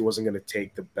Shotzi wasn't gonna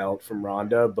take the belt from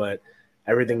Ronda, but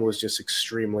everything was just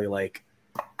extremely like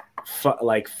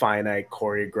finite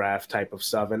choreographed type of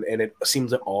stuff, and it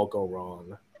seems to all go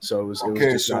wrong. So it was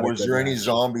Okay, just so not a was good there any match.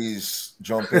 zombies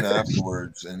jump in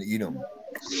afterwards and eat them?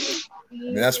 I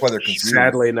mean, that's why they're confused.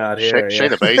 Sadly not here. yeah.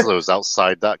 Shayna Baszler was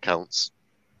outside. That counts.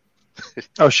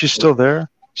 Oh, she's still there.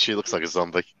 She looks like a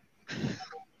zombie.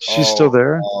 She's still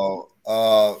there.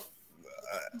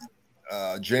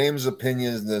 James'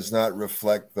 opinions does not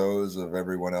reflect those of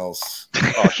everyone else.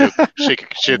 Oh, she'll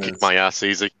kick my ass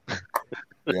easy.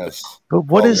 Yes. But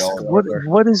what is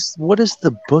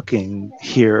the booking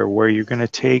here where you're going to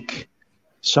take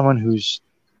someone who's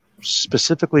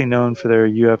specifically known for their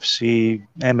UFC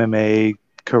MMA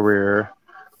career?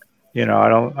 You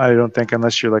know, I don't think,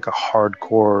 unless you're like a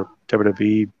hardcore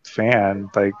WWE fan,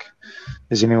 like,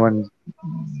 is anyone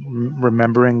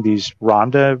remembering these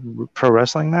Ronda pro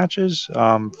wrestling matches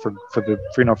for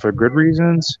good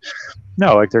reasons?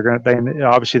 No, like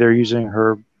obviously they're using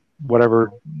her,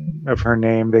 whatever of her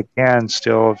name they can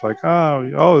still, of like,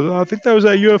 oh I think that was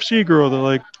that UFC girl that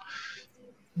like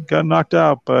got knocked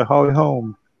out by Holly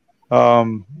Holm.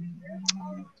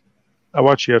 I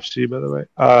watch UFC, by the way.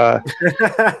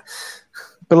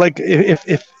 But like,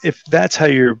 if that's how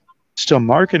you're still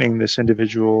marketing this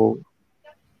individual,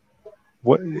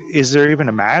 what is there even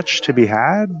a match to be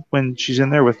had when she's in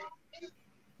there with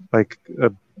like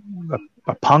a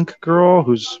punk girl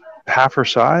who's half her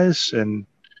size? And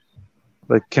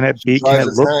like, can it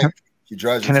look? She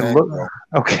drives can a it tank, look? bro.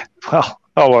 Okay,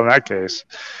 well, in that case,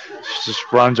 she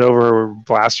just runs over,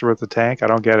 blasts her with the tank. I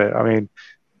don't get it. I mean,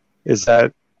 is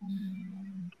that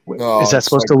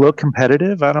supposed to look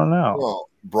competitive? I don't know. Well,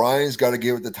 Brian's got to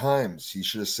give it the times. He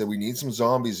should have said, we need some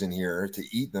zombies in here to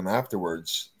eat them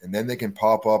afterwards, and then they can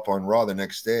pop up on Raw the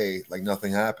next day like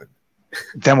nothing happened.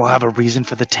 Then we'll have a reason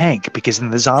for the tank, because in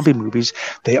the zombie movies,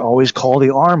 they always call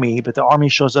the army, but the army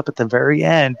shows up at the very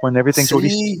end when everything's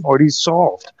already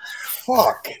solved.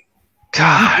 Fuck.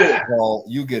 God. You get it, Paul.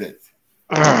 You get it.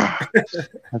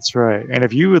 That's right. And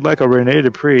if you would like a Rene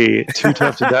Dupree Too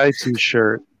Tough to Die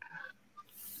t-shirt,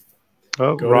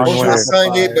 wrong way.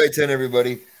 Signed 8x10,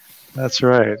 everybody. That's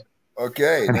right.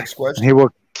 Okay, next question. He will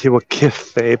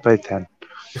kiss the 8x10.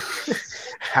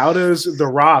 How does The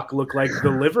Rock look like the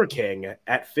Liver King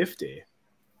at 50?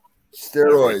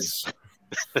 Steroids.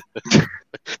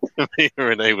 Me and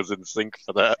Renee was in sync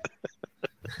for that.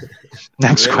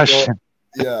 Next question.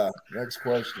 Yeah, next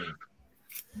question.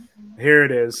 Here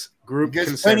it is. Group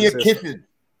consensus.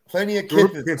 Plenty of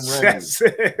Group kisses.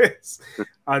 consensus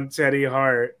on Teddy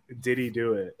Hart. Did he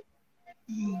do it?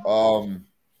 We'll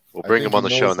bring him on the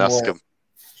show and ask him.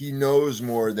 He knows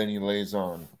more than he lays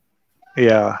on.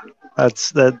 Yeah,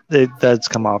 that's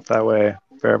come off that way,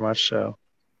 very much so.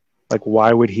 Like,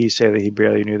 why would he say that he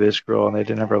barely knew this girl and they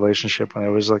didn't have a relationship when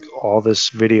there was like all this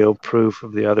video proof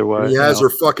of the other way? He has her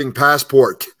fucking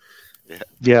passport.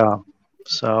 Yeah.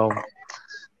 So,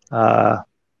 but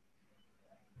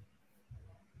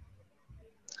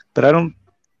I don't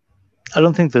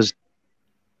think those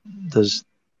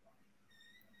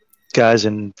guys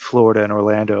in Florida and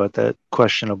Orlando at that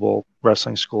questionable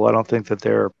wrestling school, I don't think that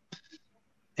they're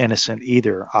innocent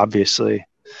either. Obviously,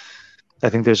 I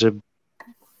think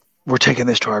we're taking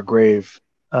this to our grave.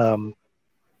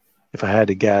 If I had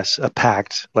to guess, a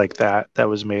pact like that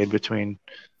was made between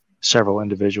several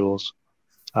individuals.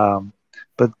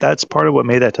 But that's part of what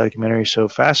made that documentary so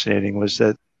fascinating, was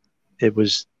that it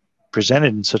was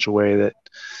presented in such a way that,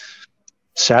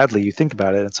 sadly, you think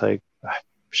about it, it's like, I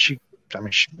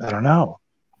don't know.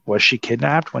 Was she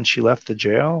kidnapped when she left the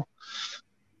jail?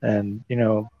 And,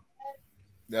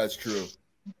 that's true.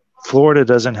 Florida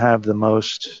doesn't have the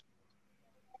most.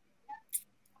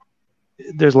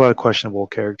 There's a lot of questionable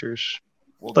characters,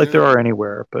 there are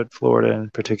anywhere, but Florida in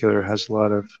particular has a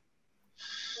lot of.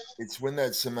 It's when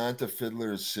that Samantha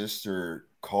Fiddler's sister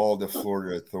called the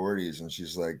Florida authorities, and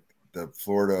she's like, the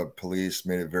Florida police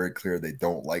made it very clear they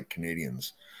don't like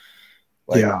Canadians.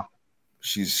 Yeah.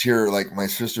 She's here, like, my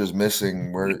sister's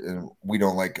missing, and we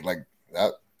don't like it like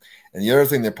that. And the other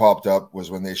thing that popped up was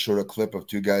when they showed a clip of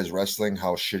two guys wrestling,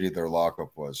 how shitty their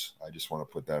lockup was. I just want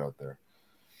to put that out there.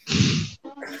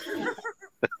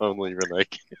 Only Renee.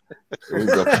 It was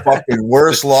the fucking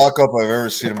worst lockup I've ever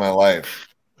seen in my life.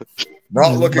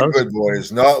 Not looking good,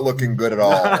 boys. Not looking good at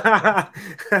all.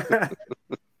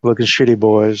 Looking shitty,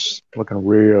 boys. Looking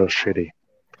real shitty.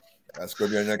 That's going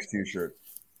to be our next t-shirt.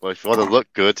 Well, if you want to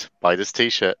look good, buy this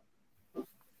t-shirt.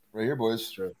 Right here, boys.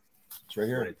 It's right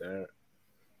here. Right there.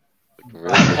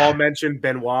 Paul mentioned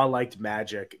Benoit liked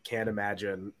Magic. Can't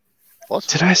imagine. What?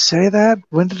 Did I say that?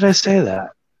 When did I say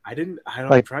that? I don't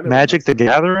like trying to Magic the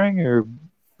Gathering, or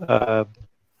like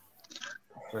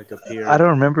appear. I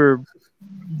don't remember.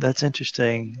 That's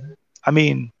interesting. I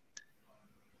mean,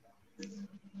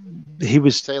 he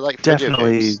was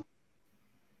definitely.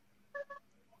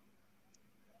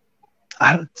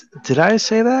 Did I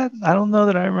say that? I don't know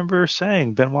that I remember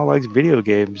saying Benoit likes video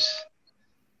games.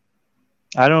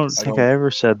 I don't think I ever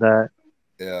said that.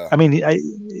 Yeah. I mean, I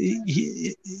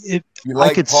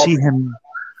could see him.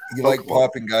 He liked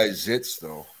popping guys' zits,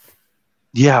 though.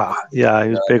 Yeah, he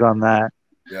was big on that.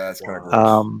 Yeah, that's kind of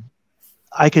gross.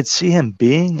 I could see him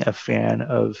being a fan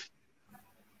of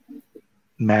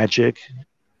Magic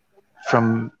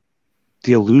from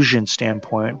the illusion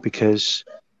standpoint because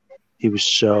he was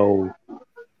so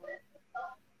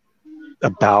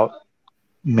about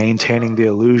maintaining the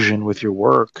illusion with your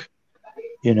work,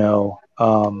 so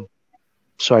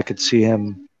I could see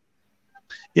him,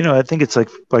 I think it's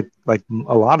like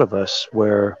a lot of us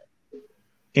where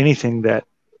anything that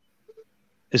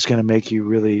is going to make you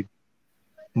really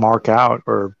mark out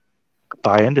or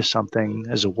buy into something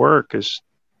as a work is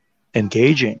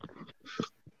engaging,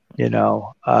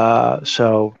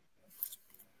 so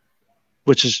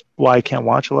which is why I can't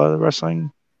watch a lot of the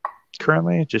wrestling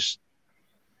currently. Just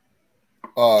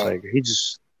like he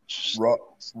just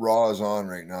Raw is on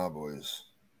right now, boys.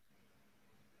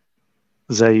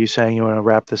 Is that you saying you want to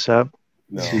wrap this up?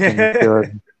 No, so you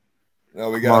can no,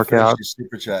 we got to finish these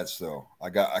super chats though.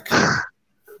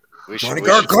 Johnny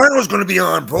Gargano's going to be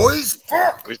on, boys.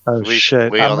 Fuck.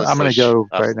 Shit! I'm going to go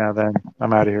right now. Then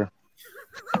I'm out of here.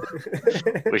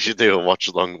 We should do a watch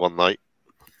along one night.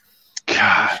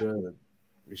 God.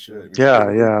 We should.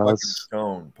 Yeah. Let's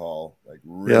stone, Paul. Like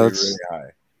really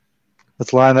high.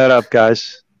 Let's line that up,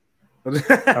 guys.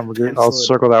 I'll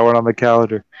circle that one on the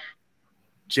calendar.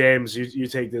 James, you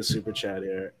take this super chat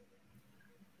here.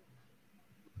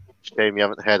 Shame you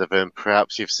haven't heard of him.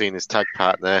 Perhaps you've seen his tag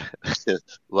partner,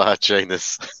 Lars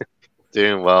Janus,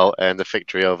 doing well, and the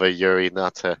victory over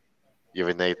Urinator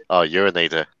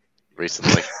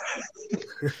recently.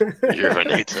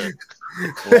 Urinator.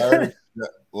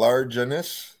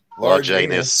 Largeness.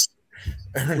 Largeness.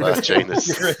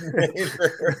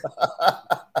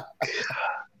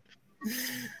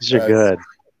 These are good.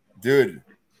 Dude,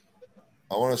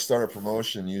 I want to start a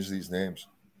promotion, use these names.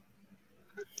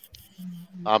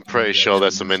 I'm pretty sure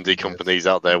there's some indie companies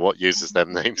out there what uses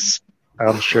them names.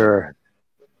 I'm sure.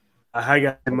 Hi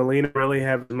guys, Melina really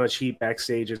have as much heat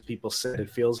backstage as people said. It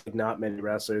feels like not many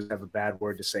wrestlers have a bad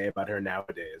word to say about her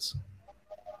nowadays.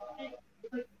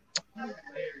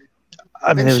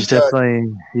 I mean, it was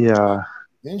definitely, yeah.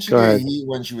 Didn't she get heat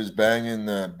when she was banging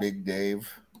Big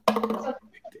Dave? I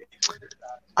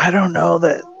don't know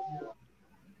that.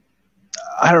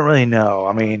 I don't really know.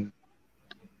 I mean,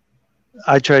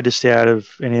 I tried to stay out of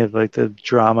any of like the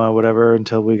drama, or whatever,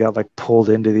 until we got like pulled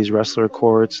into these wrestler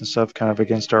courts and stuff, kind of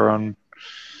against our own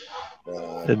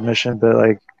admission. But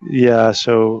like, yeah.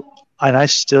 So, and I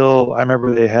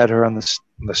remember they had her on the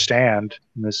stand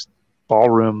in this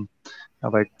ballroom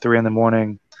at like 3 a.m,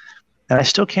 and I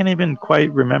still can't even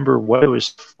quite remember what it was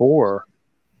for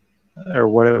or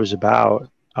what it was about.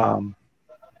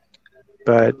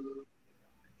 But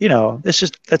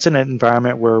that's an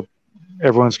environment where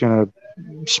everyone's gonna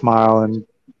smile and,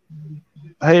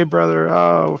 hey brother,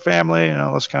 oh family,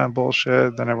 this kind of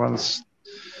bullshit. Then everyone's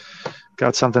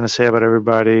got something to say about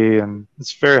everybody, and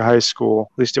it's very high school.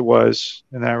 At least it was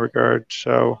in that regard.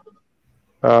 So,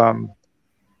 I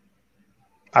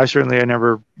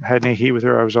never had any heat with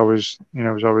her. I was always,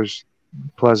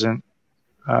 pleasant,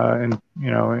 and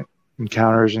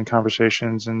encounters and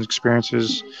conversations and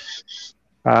experiences.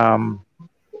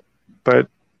 But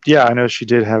yeah, I know she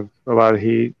did have a lot of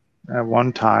heat at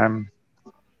one time,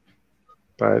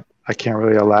 but I can't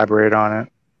really elaborate on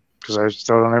it because I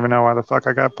still don't even know why the fuck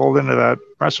I got pulled into that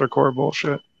wrestler court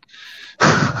bullshit.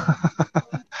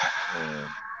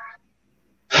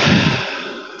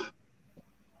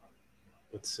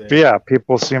 But yeah,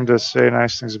 people seem to say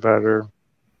nice things about her.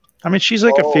 I mean, she's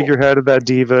like a figurehead of that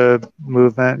diva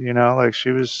movement, like she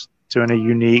was doing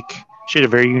she had a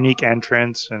very unique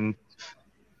entrance, and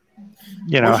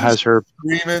has her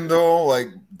screaming though, like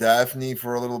Daphne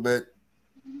for a little bit.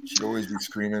 She'd always be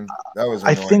screaming. That was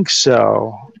annoying. I think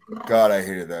so. God, I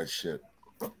hated that shit.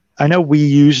 I know we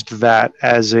used that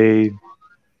as a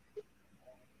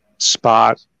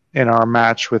spot in our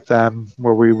match with them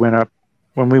where we went up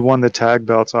when we won the tag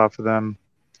belts off of them.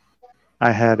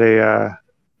 I had a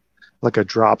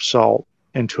drop salt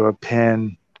into a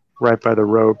pin right by the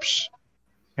ropes,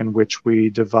 in which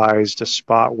we devised a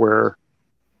spot where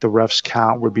the ref's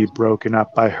count would be broken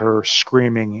up by her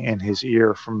screaming in his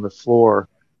ear from the floor.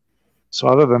 So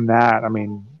other than that, I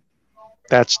mean,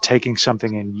 that's taking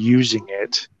something and using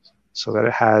it so that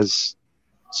it has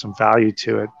some value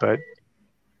to it. But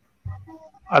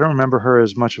I don't remember her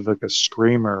as much of like a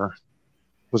screamer.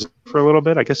 Was it for a little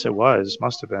bit? I guess it was.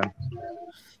 Must have been.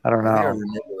 I don't know. I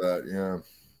remember that, yeah.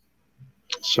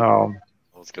 So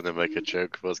I was going to make a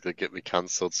joke, but it was going to get me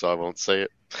cancelled, so I won't say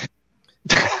it.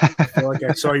 I feel like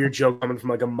I saw your joke coming from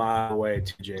like a mile away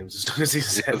too, James, as soon as he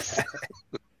said that.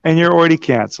 and you're already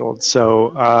canceled.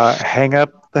 So hang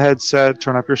up the headset,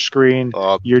 turn off your screen.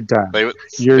 You're done.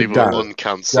 You're done.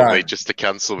 Uncancel me just to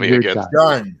cancel me You're again.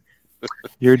 Done.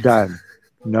 You're done.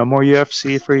 No more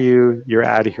UFC for you. You're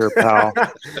out of here, pal.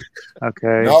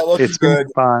 Okay. Not looking It's good.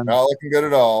 been fun. Not looking good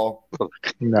at all.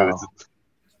 No.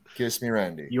 Kiss me,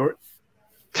 Randy. Your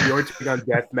take on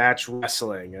deathmatch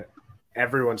wrestling.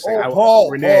 Everyone's saying,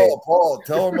 Paul,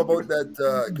 tell them about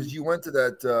that because you went to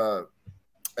that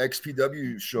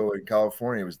XPW show in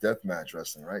California. It was deathmatch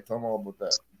wrestling, right? Tell them all about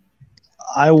that.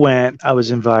 I went. I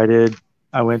was invited.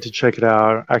 I went to check it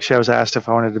out. Actually, I was asked if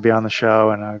I wanted to be on the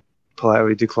show, and I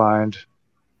politely declined.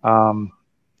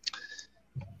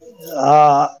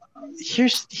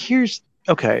 Here's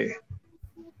okay.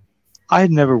 I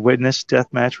had never witnessed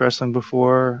deathmatch wrestling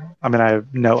before. I mean, I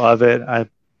know of it. I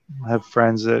have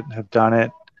friends that have done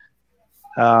it,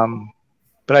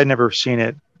 but I'd never seen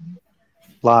it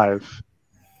live.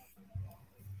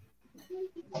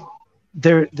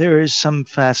 There is some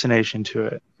fascination to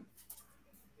it,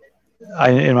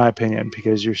 in my opinion,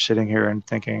 because you're sitting here and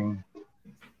thinking,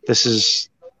 this is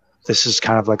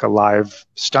kind of like a live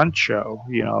stunt show,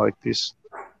 like these.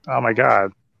 Oh my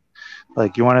God!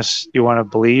 Like you want to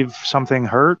believe something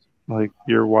hurt? Like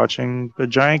you're watching a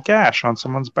giant gash on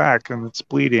someone's back and it's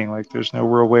bleeding. Like there's no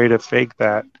real way to fake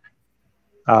that.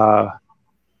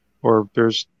 Or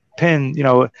there's pin.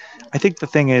 I think the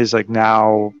thing is like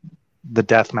now the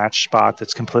deathmatch spot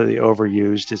that's completely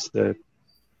overused is the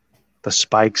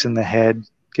spikes in the head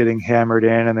getting hammered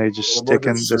in, and they just stick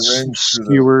in the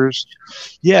skewers.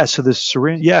 Yeah, so the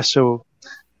syringe. Yeah,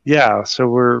 so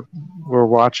we're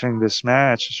watching this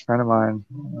match. This friend of mine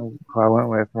who I went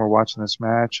with, and we're watching this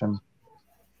match, and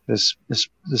this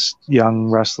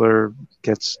young wrestler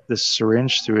gets this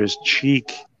syringe through his cheek,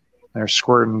 and they're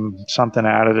squirting something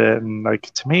out of it, and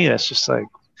like to me, that's just like,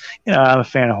 I'm a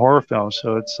fan of horror films,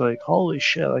 so it's like, holy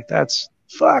shit, like that's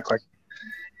fuck, like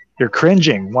you're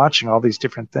cringing watching all these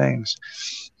different things.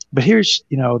 But here's,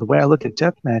 the way I look at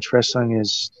deathmatch wrestling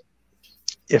is,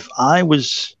 if I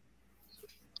was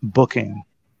booking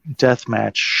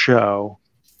deathmatch show,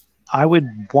 I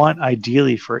would want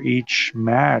ideally for each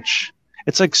match,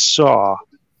 it's like Saw,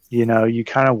 you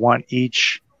kind of want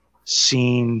each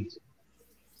scene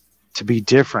to be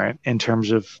different in terms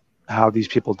of how these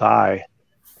people die.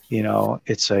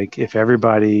 It's like if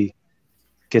everybody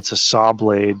gets a saw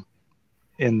blade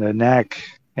in the neck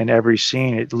in every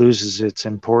scene, it loses its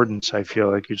importance. I feel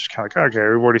like you're just kind of like, okay,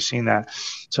 we've already seen that.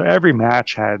 So every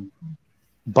match had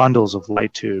bundles of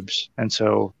light tubes, and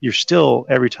so you're still,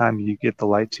 every time you get the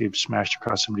light tube smashed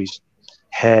across somebody's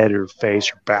head or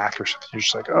face or back or something, you're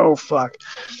just like, oh fuck.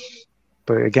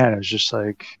 But again, it was just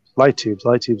like light tubes.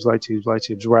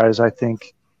 Whereas I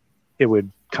think it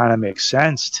would kind of make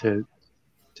sense to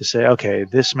say, okay,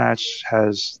 this match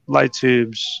has light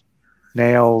tubes,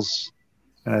 nails,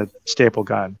 and a staple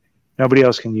gun. Nobody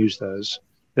else can use those.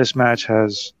 This match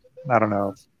has, I don't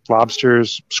know,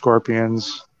 lobsters,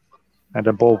 scorpions, and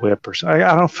a bullwhip or something.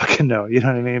 I don't fucking know. You know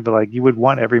what I mean? But like, you would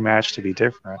want every match to be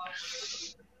different.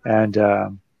 And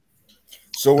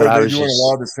so were they doing a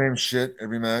lot of the same shit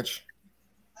every match?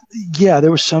 Yeah, there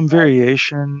was some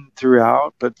variation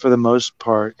throughout, but for the most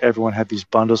part, everyone had these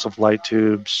bundles of light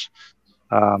tubes,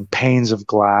 panes of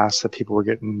glass that people were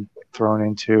getting thrown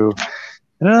into.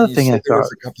 Another thing I thought,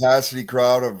 was a capacity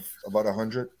crowd of about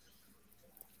 100.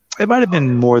 It might have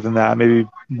been more than that, maybe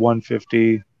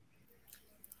 150.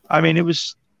 I mean,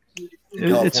 it's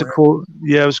a cool,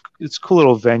 it's a cool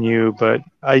little venue, but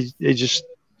I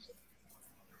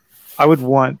would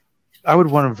want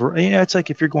to, it's like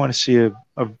if you're going to see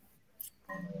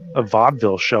a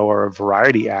vaudeville show or a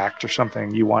variety act or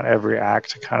something, you want every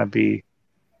act to kind of be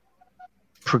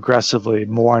progressively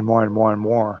more and more and more and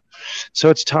more. So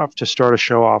it's tough to start a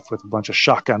show off with a bunch of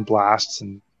shotgun blasts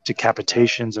and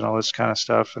decapitations and all this kind of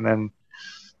stuff, and then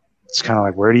it's kind of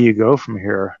like, where do you go from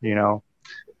here,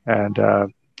 And the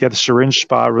syringe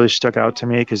spot really stuck out to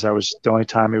me because that was the only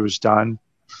time it was done.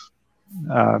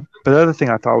 But the other thing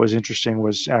I thought was interesting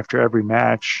was after every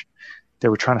match, they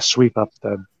were trying to sweep up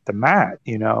the mat,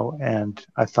 and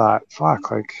I thought,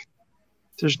 fuck, like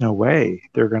there's no way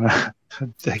they're gonna.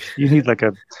 You need like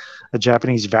a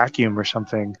Japanese vacuum or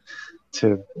something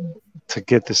to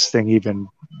get this thing even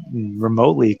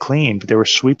remotely clean. But they were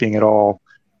sweeping it all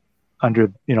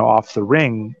under, off the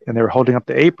ring, and they were holding up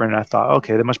the apron. And I thought,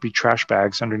 okay, there must be trash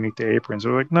bags underneath the aprons.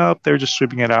 They're like, nope, they're just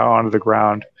sweeping it out onto the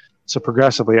ground. So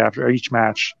progressively after each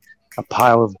match, a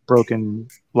pile of broken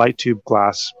light tube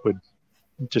glass would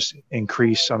just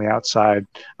increase on the outside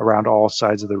around all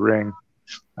sides of the ring.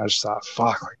 I just thought,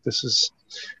 fuck, like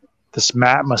this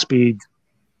mat must be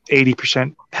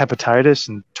 80% hepatitis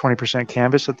and 20%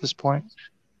 canvas at this point.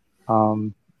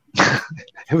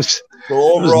 It was So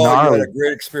overall, you gnarly. had a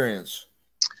great experience.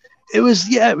 It was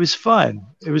fun.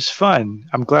 It was fun.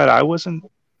 I'm glad I wasn't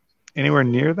anywhere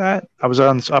near that. I was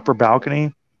on this upper balcony.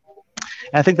 And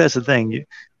I think that's the thing.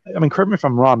 I mean, correct me if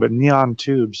I'm wrong, but neon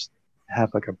tubes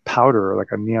have like a powder or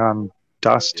like a neon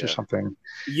dust or something.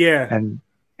 Yeah. And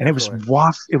it was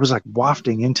like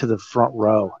wafting into the front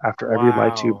row after every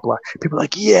light tube black. People were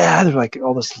like, yeah, they're like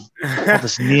all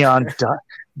this neon dust.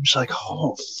 I'm just like,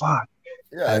 oh fuck.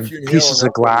 Yeah, And if you inhale pieces of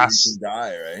enough, glass. you can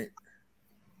die, right?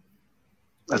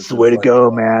 That's the way to go,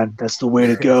 man. That's the way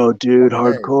to go, dude.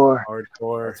 Hardcore.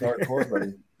 Hardcore. It's hardcore,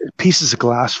 buddy. Pieces of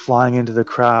glass flying into the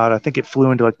crowd. I think it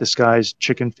flew into like this guy's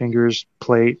chicken fingers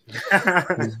plate.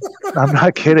 I'm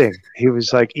not kidding. He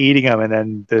was like eating them, and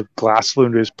then the glass flew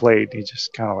into his plate. He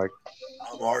just kind of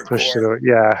like pushed it over.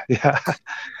 Yeah.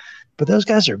 But those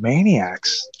guys are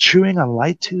maniacs, chewing on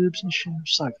light tubes and shit. I'm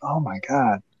just like, oh my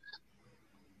god,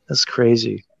 that's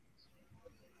crazy.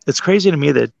 It's crazy to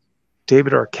me that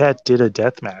David Arquette did a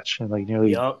death match and like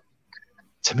nearly. Yep.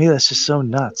 To me, that's just so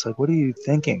nuts. Like, what are you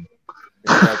thinking? He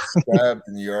got stabbed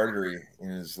in the artery in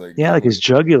his like. Yeah, like his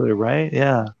jugular, right?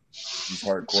 Yeah. He's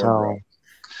hardcore, bro.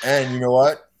 And you know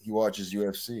what? He watches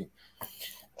UFC.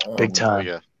 Big time.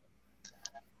 Yeah.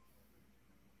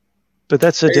 But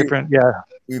that's a different,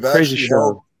 We've crazy actually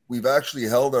show. We've actually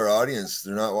held our audience.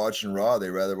 They're not watching Raw. They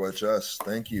rather watch us.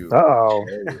 Thank you. Uh-oh.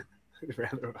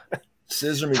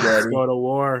 Scissor me, Let's daddy. go to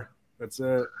war. That's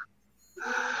it.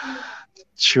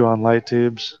 Chew on light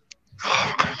tubes.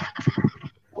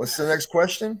 What's the next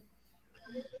question?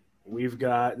 We've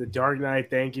got the Dark Knight.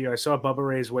 Thank you. I saw Bubba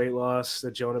Ray's weight loss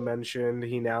that Jonah mentioned.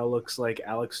 He now looks like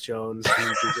Alex Jones. He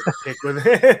could get a pic with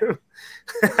him.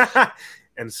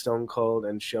 And Stone Cold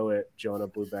and show it. Jonah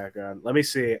blue background. Let me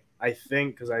see. I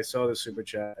think because I saw the super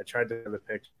chat, I tried to have the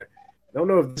picture. I don't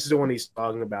know if this is the one he's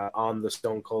talking about on the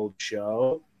Stone Cold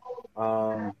show.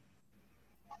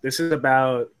 This is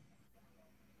about.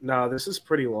 No, this is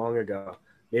pretty long ago.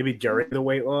 Maybe during the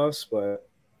weight loss, but.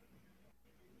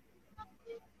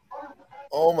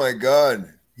 Oh my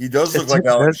God, he does look like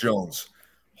Alex Jones.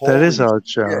 That is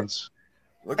Alex Jones.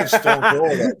 Look at Stone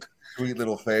Cold, that sweet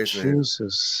little face.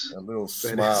 Jesus, that little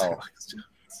smile.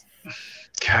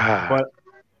 God. But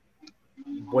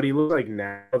what he looks like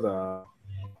now, though,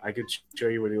 I could show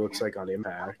you what he looks like on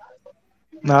Impact.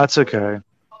 No, it's okay.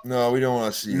 No, we don't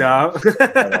want to see. No,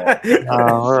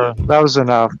 that was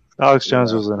enough. Alex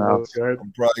Jones was enough.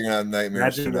 I'm probably gonna have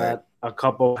nightmares. Imagine tonight. that a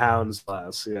couple pounds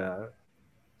less. Yeah.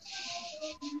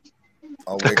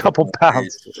 I'll A couple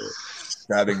pounds.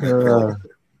 Stabbing the pillow.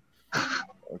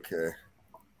 Okay.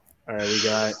 All right, we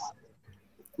got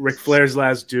Ric Flair's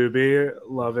last doobie.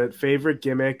 Love it. Favorite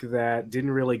gimmick that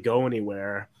didn't really go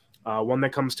anywhere. One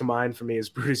that comes to mind for me is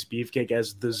Brutus Beefcake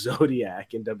as the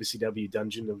Zodiac in WCW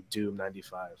Dungeon of Doom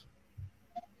 95.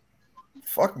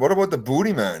 Fuck, what about the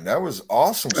Booty Man? That was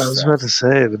awesome. I was about to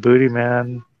say the Booty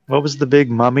Man. What was the big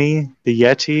mummy? The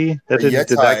Yeti? Did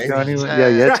that go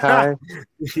anywhere? Yeah, Yeti.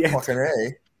 Yeah. Fucking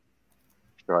A.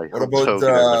 Right. What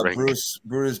about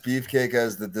Brutus Beefcake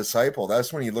as the Disciple?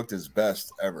 That's when he looked his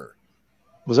best ever.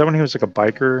 Was that when he was like a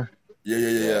biker?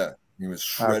 Yeah. He was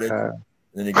shredded. Okay.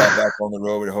 Then he got back on the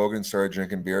road with Hogan, started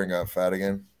drinking beer, and got fat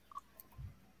again.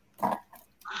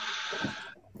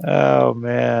 Oh,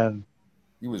 man.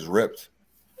 He was ripped.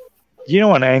 You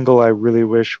know, an angle I really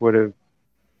wish would have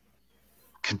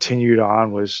continued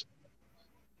on was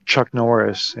Chuck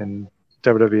Norris in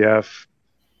WWF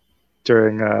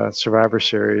during Survivor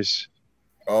Series.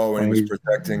 Oh, and he was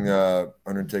protecting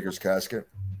Undertaker's casket?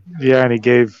 Yeah, and he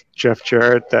gave Jeff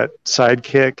Jarrett that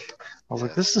sidekick. I was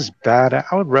like, this is bad. I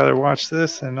would rather watch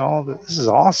this and all that. This is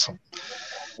awesome.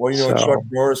 Well, you know, Chuck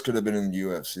Norris could have been in the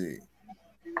UFC.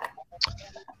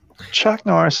 Chuck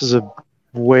Norris is a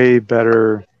way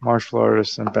better martial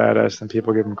artist and badass than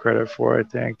people give him credit for, I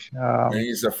think. And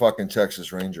he's a fucking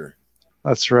Texas Ranger.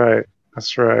 That's right.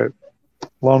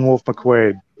 Lone Wolf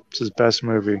McQuade. It's his best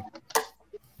movie,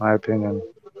 my opinion.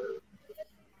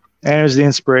 And it was the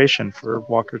inspiration for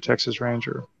Walker, Texas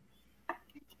Ranger.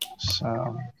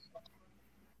 So,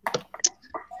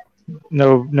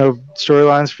 no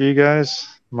storylines for you guys?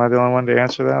 Am I the only one to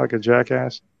answer that like a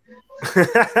jackass?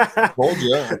 I told you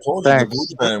the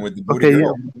Booty Man with the booty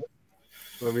girl.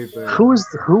 Let me think. Who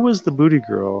was the booty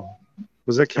girl?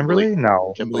 Was that Kimberly?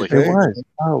 No. Kimberly. It was.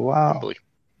 Oh, wow. Kimberly.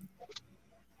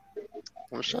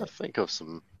 I'm trying to think of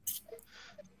some.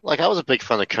 Like, I was a big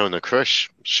fan of Kona Crush.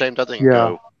 Shame that didn't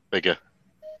go bigger.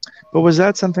 But was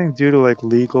that something due to like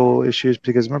legal issues?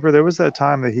 Because remember, there was that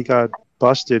time that he got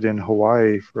busted in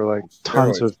Hawaii for like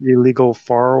tons of illegal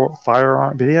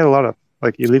firearms. But he had a lot of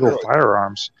like illegal Really?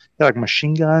 firearms. Yeah, like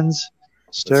machine guns,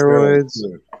 That's steroids,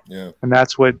 good. Yeah. and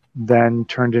that's what then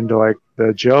turned into like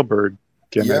the jailbird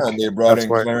gimmick. Yeah, and they brought That's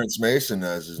in why- Clarence Mason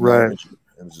as his Right. manager,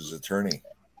 as his attorney.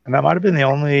 And that might have been the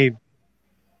only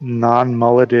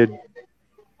non-mulleted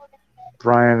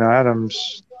Brian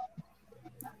Adams.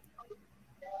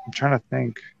 I'm trying to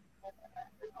think.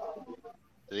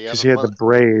 Did he Because have he a had the mullet?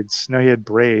 braids. No, he had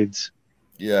braids.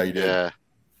 Yeah, he did. Yeah.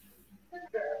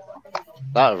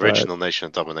 That original Nation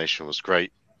of Domination was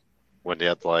great. When they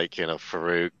had like, you know,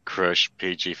 Farouk, Crush,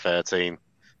 PG-13.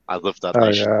 I loved that Oh,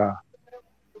 nation. yeah.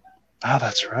 Oh,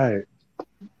 that's right.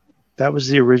 That was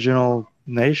the original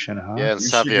nation, huh? Yeah, and We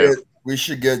should, Savio. we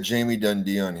should get Jamie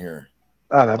Dundee on here.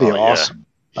 Oh, that'd be Oh, yeah. awesome.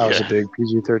 I was a Yeah. big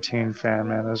PG-13 fan,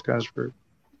 man. Those guys were...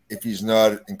 If he's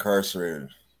not incarcerated.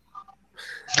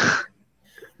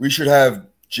 We should have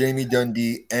Jamie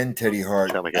Dundee and Teddy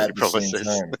Hart Trying to get at your the same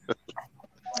promises. time.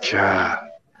 God.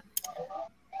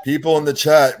 People in the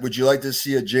chat, would you like to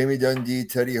see a Jamie Dundee,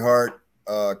 Teddy Hart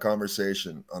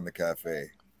conversation on the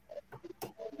cafe?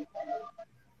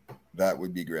 That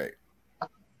would be great.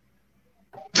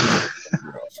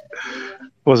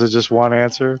 Was it just one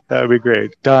answer? That would be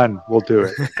great. Done. We'll do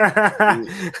it.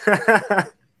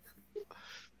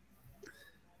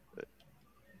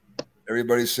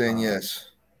 Everybody's saying yes.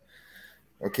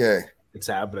 Okay. It's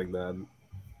happening then.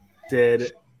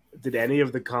 Did any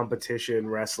of the competition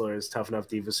wrestlers, Tough Enough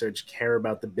Diva Search, care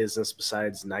about the business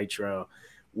besides Nitro?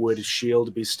 Would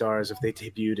Shield be stars if they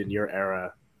debuted in your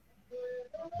era?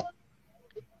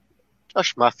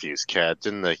 Josh Matthews cared,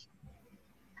 didn't he?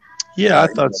 Yeah, I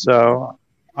thought so.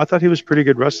 I thought he was a pretty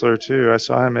good wrestler, too. I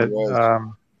saw him at He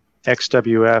was.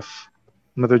 XWF,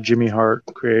 another Jimmy Hart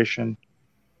creation.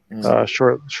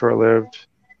 Short-lived.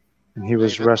 And he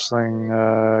was David? wrestling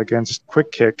against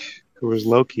Quick Kick, who was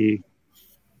Loki.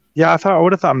 Yeah, I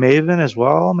would have thought Maven as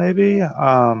well, maybe.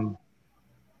 I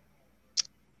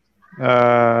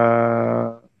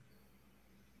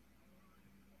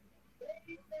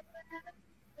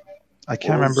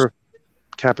can't remember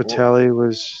if Capitelli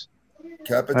was.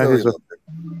 Capitelli. He's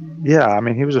Yeah, I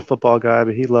mean, he was a football guy,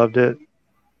 but he loved it.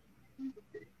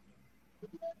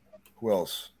 Who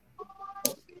else?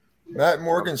 Matt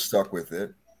Morgan stuck with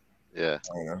it. Yeah.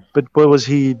 I don't know. But was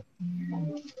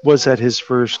that his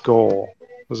first goal?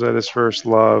 Was that his first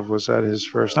love? Was that his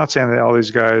first? Not saying that all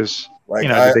these guys, Like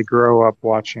did they grow up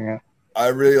watching it? I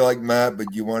really like Matt, but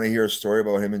you want to hear a story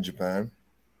about him in Japan?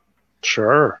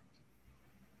 Sure.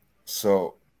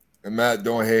 So, and Matt,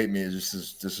 don't hate me. This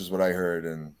is what I heard,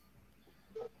 and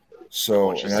so,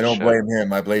 Watches and I the don't show. blame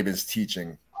him. I blame his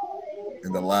teaching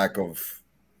and the lack of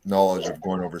knowledge of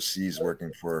going overseas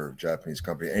working for a Japanese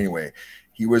company. Anyway,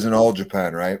 he was in All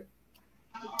Japan, right?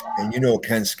 And you know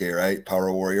Kensuke, right?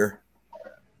 Power Warrior.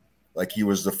 Like he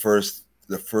was the first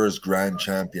grand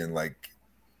champion, like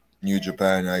New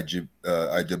Japan,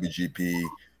 IWGP,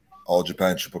 All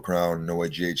Japan Triple Crown, Noah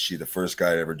GHC, the first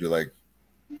guy to ever do like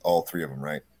all three of them,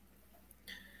 right?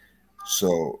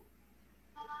 So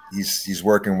he's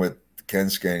working with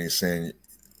Kensuke and he's saying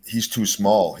he's too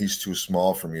small. He's too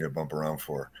small for me to bump around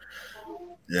for.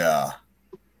 Yeah.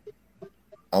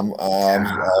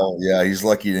 Yeah, he's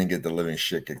lucky he didn't get the living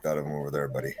shit kicked out of him over there,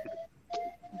 buddy.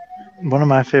 One of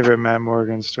my favorite Matt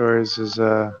Morgan stories is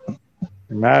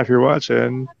Matt, if you're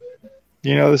watching,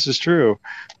 you know this is true.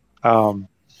 Do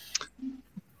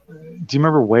you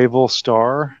remember Wavell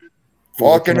Star?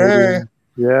 Fucking A.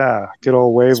 Yeah, good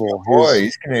old Wavell. Boy,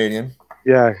 he's Canadian.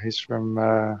 Yeah, he's from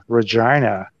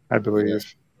Regina, I believe.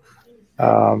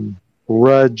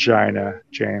 Regina,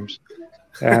 James.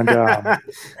 And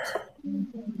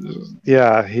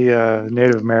yeah, he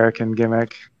Native American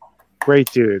gimmick.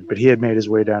 Great dude, but he had made his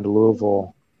way down to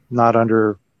Louisville, not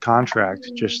under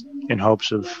contract, just in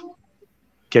hopes of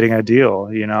getting a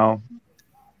deal, you know.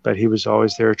 But he was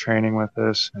always there training with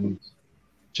us, and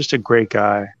just a great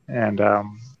guy. And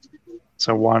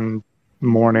so one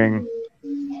morning,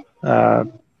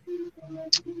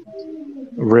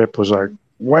 Rip was like,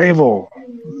 "Wavell,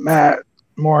 Matt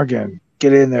Morgan,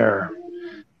 get in there."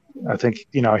 I think,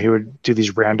 you know, he would do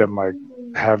these random, like,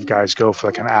 have guys go for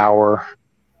like an hour.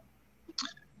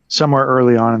 Somewhere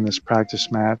early on in this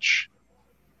practice match,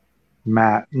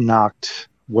 Matt knocked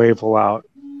Wavell out,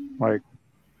 like,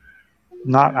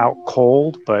 not out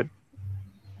cold, but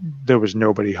there was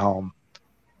nobody home,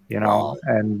 you know.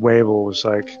 And Wavell was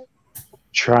like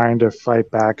trying to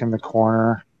fight back in the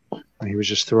corner, and he was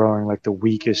just throwing like the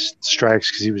weakest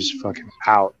strikes because he was fucking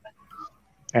out.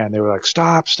 And they were like,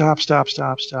 stop, and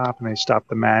they stopped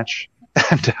the match.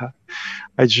 And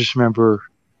I just remember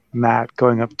Matt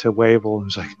going up to Wavell and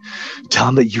was like, tell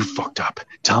him that you fucked up.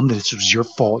 Tell him that it was your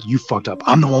fault. You fucked up.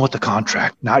 I'm the one with the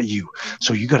contract, not you.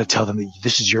 So you got to tell them that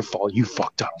this is your fault. You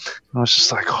fucked up. And I was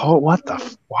just like, oh, what?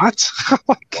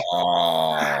 Like,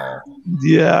 Wow.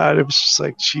 yeah, it was just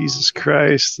like, Jesus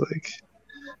Christ. Like,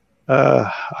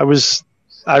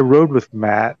 I rode with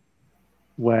Matt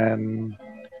when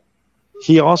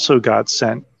he also got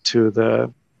sent to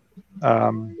the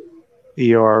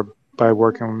ER by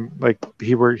working, like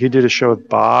he did a show with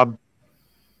Bob,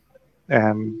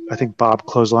 and I think Bob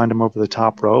clotheslined him over the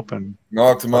top rope and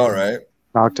Knocked him out, right?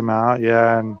 knocked him out.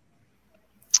 Yeah, and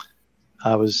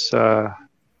I was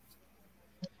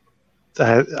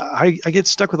I get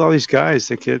stuck with all these guys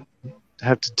that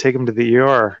have to take them to the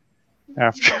ER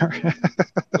after.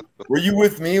 Were you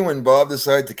with me when Bob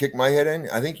decided to kick my head in?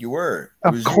 I think you were. It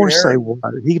Of was you course and I Aaron.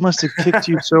 was. He must have kicked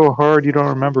you so hard you don't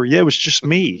remember. Yeah, it was just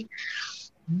me.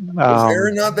 Was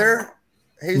Aaron not there?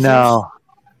 Jesus? No,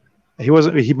 he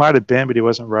wasn't. He might have been, but he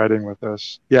wasn't riding with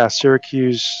us. Yeah,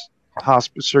 Syracuse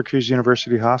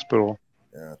University Hospital.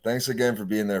 Yeah. Thanks again for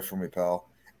being there for me, pal.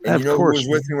 Yeah, And of you know course. who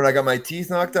was with me when I got my teeth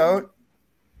knocked out?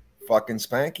 Fucking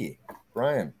Spanky,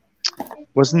 Brian.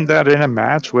 Wasn't that in a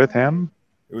match with him?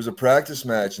 It was a practice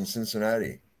match in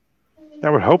Cincinnati. I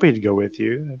would hope he'd go with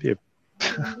you. That'd be a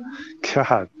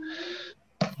God.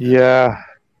 Yeah.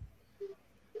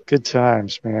 Good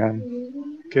times,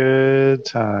 man. Good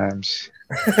times.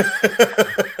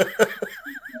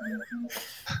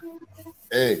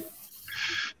 Hey,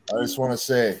 I just want to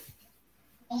say,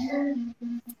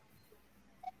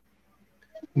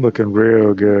 Looking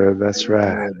real good. That's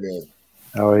right. real good.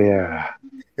 Oh yeah.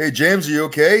 Hey, James, are you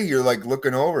okay? You're like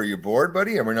looking over. You bored,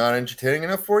 buddy? Am I not entertaining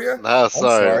enough for you? No,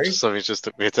 sorry. sorry. Something just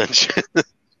took me attention.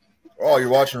 Oh, you're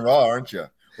watching Raw, aren't you?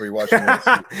 Or you watching?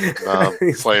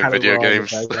 He's Playing kinda video raw in the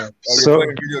games. background. Oh, you're So-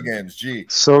 playing video games. Gee.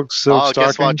 Silk Guess what?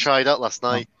 I stockings. tried out last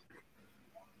night.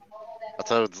 I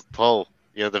told Paul,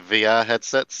 the VR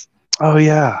headsets. Oh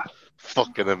yeah.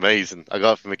 Fucking amazing. I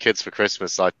got it for my kids for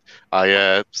Christmas.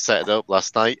 I set it up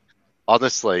last night.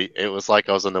 Honestly, it was like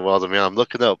I was in the world of me. I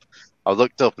looked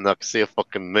up and I could see a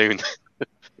fucking moon.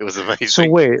 It was amazing. So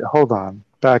wait, hold on.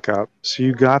 Back up. So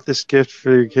you got this gift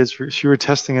for your kids. You were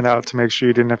testing it out to make sure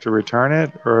you didn't have to return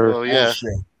it, or Oh yeah. Bullshit.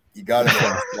 You got it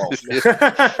from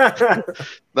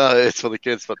yourself. No, it's for the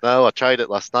kids. But no, I tried it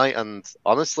last night, and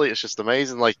honestly, it's just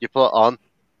amazing. Like you put it on,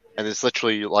 and it's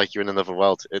literally like you're in another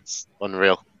world. It's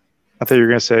unreal. I thought you were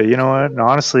gonna say, you know what? No,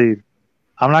 honestly,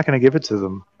 I'm not gonna give it to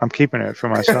them. I'm keeping it for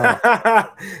myself.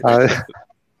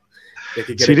 They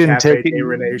could get She a didn't Cafe take it- de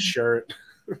Rene shirt.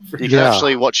 You can Yeah.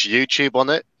 actually watch YouTube on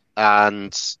it,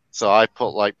 and so I put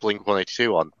like Blink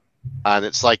 182 on, and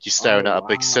it's like you're staring Oh, at a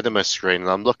big wow. cinema screen. And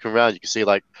I'm looking around, you can see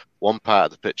like one part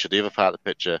of the picture, the other part of the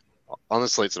picture.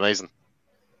 Honestly, it's amazing.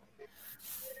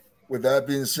 With that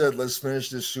being said, let's finish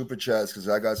this super chats because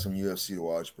I got some UFC to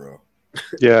watch, bro.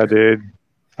 Yeah, dude.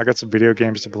 I got some video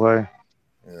games to play.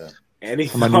 Yeah. Any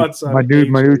My thoughts on my new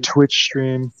AJ? Twitch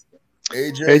stream.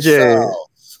 AJ. AJ.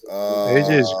 Styles.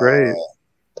 AJ is great.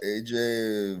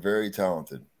 AJ, very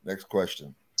talented. Next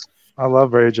question. I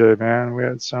love AJ, man. We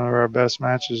had some of our best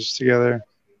matches together.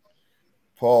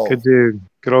 Paul. Good dude.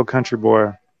 Good old country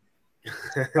boy.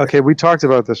 Okay, we talked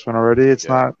about this one already. It's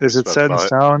Yeah, not. Is it spoke set in about it.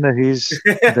 stone that he's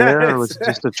there, or was it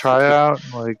just a tryout?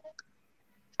 Like,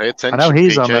 Pay I attention. know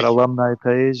he's on PJ. that alumni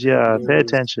page. Yeah, pay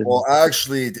attention. Well,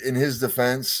 actually, in his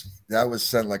defense, that was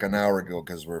sent like an hour ago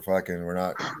because we're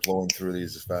not blowing through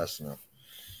these fast enough.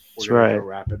 That's We're gonna right. go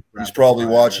rapid He's probably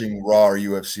fire. watching Raw or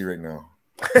UFC right now.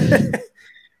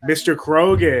 Mr.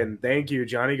 Krogan, thank you,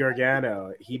 Johnny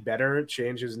Gargano. He better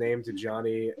change his name to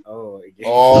Johnny O again.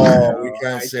 Oh, we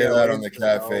can't I say can't that wait on the to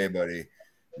know. cafe, buddy.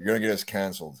 You're gonna get us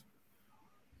canceled.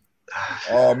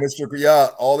 Oh, yeah,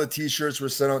 all the t-shirts were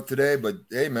sent out today, but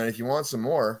hey, man, if you want some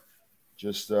more,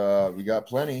 just we got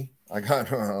plenty. I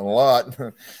got a lot,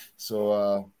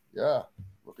 so yeah,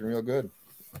 looking real good.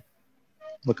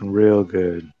 Looking real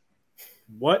good.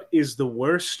 What is the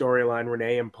worst storyline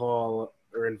Renee and Paul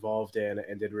are involved in,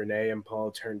 and did Renee and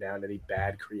Paul turn down any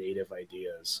bad creative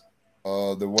ideas?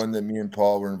 The one that me and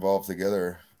Paul were involved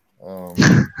together.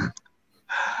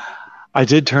 I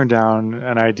did turn down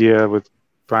an idea with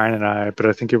Brian and I, but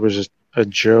I think it was just a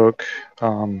joke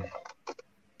from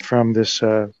this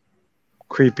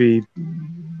creepy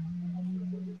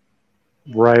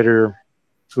writer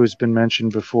who's been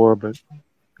mentioned before, but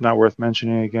not worth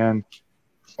mentioning again.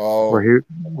 Oh, Where he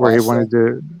awesome. wanted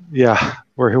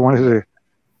to,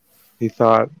 he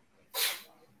thought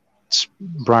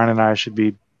Brian and I should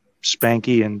be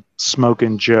Spanky and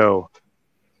Smoking Joe.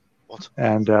 What?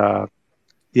 And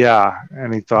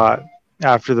and he thought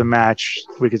after the match,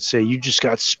 we could say, "You just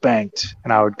got spanked,"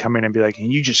 and I would come in and be like,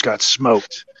 "And you just got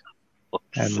smoked."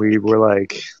 And we were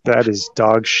like, "That is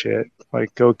dog shit.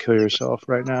 Like, go kill yourself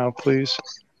right now, please.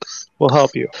 We'll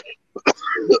help you."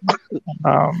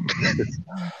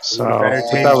 So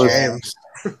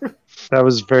that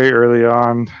was very early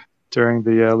on during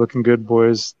the Looking Good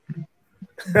Boys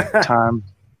time.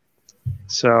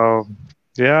 So,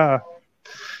 yeah.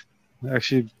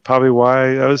 Actually, probably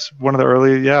why that was one of the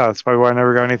early. Yeah, that's probably why I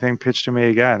never got anything pitched to me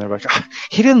again. They're like, "Oh,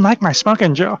 he didn't like my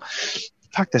smoking Joe.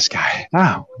 Fuck this guy.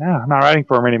 No, I'm not writing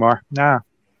for him anymore. No."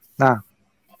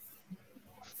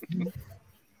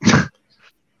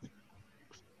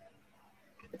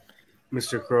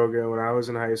 Mr. Kroger, when I was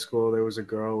in high school, there was a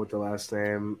girl with the last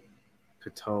name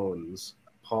Pitones.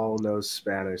 Paul knows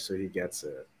Spanish, so he gets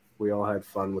it. We all had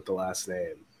fun with the last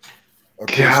name.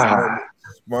 Okay, God.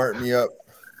 smart me up.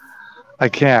 I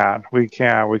can't. We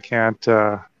can't. We don't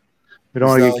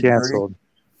want to get canceled.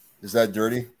 Is that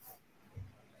dirty?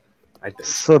 I think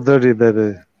so dirty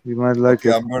that you might like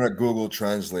it. I'm going to Google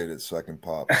Translate it so I can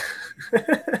pop.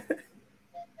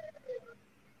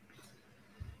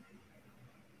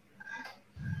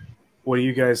 What do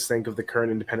you guys think of the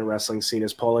current independent wrestling scene?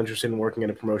 Is Paul interested in working in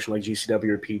a promotion like GCW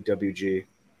or PWG?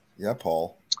 Yeah,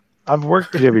 Paul. I've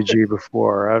worked at PWG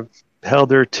before. I've held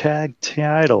their tag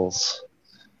titles.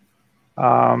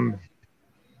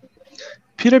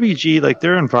 PWG, like,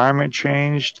 their environment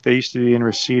changed. They used to be in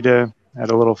Reseda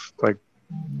at a little like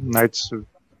Knights of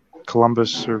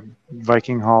Columbus or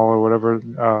Viking Hall or whatever.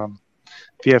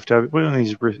 VFW, one of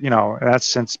these, that's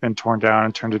since been torn down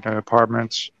and turned into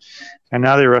apartments. And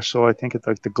now they wrestle, I think, at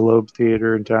like the Globe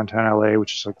Theater in downtown LA,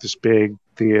 which is like this big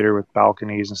theater with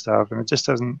balconies and stuff. And it just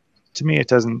doesn't, to me, it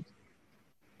doesn't.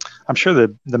 I'm sure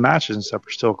the matches and stuff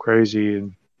are still crazy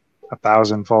and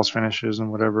 1,000 false finishes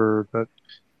and whatever, but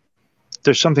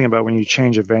there's something about when you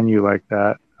change a venue like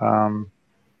that,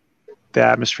 the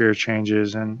atmosphere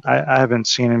changes. And I haven't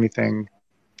seen anything,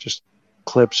 just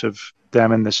clips of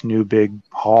them in this new big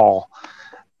hall,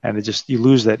 and you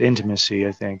lose that intimacy,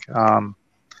 I think.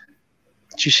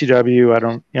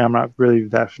 GCW, I'm not really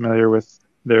that familiar with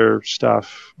their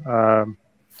stuff. I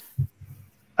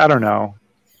don't know.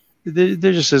 There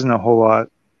just isn't a whole lot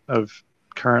of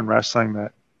current wrestling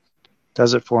that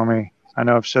does it for me. I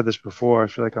know I've said this before. I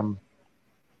feel like I'm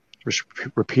just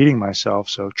repeating myself,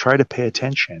 so try to pay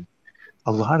attention.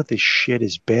 A lot of this shit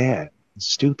is bad and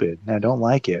stupid, and I don't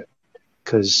like it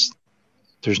because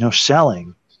there's no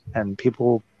selling, and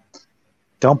people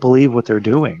don't believe what they're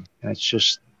doing, and it's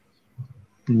just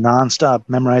nonstop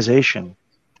memorization.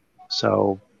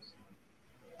 So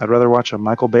I'd rather watch a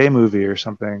Michael Bay movie or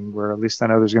something where at least I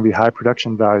know there's going to be high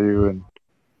production value and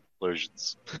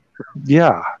illusions.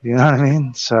 Yeah, you know what I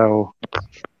mean? So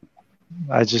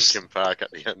I just Linkin Park at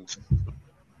the end.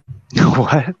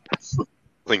 What?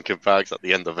 Linkin Park's at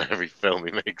the end of every film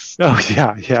he makes. Oh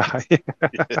yeah.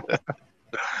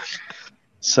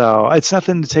 So it's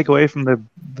nothing to take away from the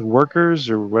workers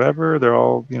or whatever. They're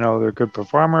all, they're good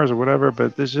performers or whatever.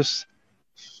 But there's just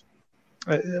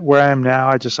where I am now.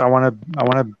 I want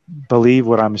to believe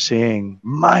what I'm seeing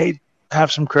might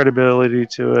have some credibility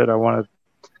to it. A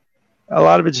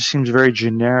lot of it just seems very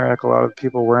generic. A lot of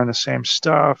people wearing the same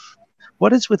stuff.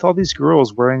 What is with all these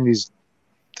girls wearing this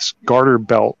garter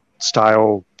belt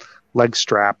style leg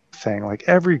strap thing? Like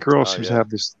every girl seems to have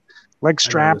this leg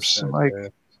straps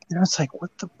and it's like,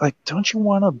 what the, like, don't you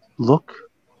want to look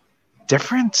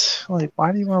different? Like,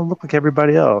 why do you want to look like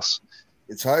everybody else?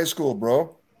 It's high school,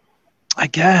 bro. I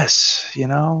guess. Yeah.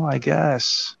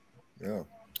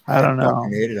 I don't know. I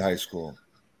hated high school.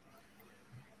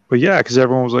 But yeah, because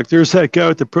everyone was like, there's that guy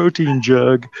with the protein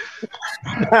jug.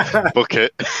 Book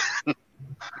it.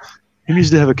 He needs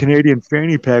to have a Canadian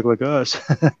fanny pack like us.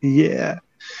 Yeah.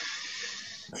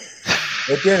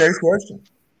 Okay, next question.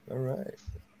 All right.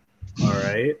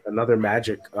 Another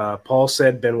Magic. Paul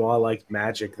said Benoit liked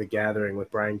Magic the Gathering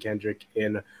with Brian Kendrick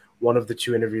in one of the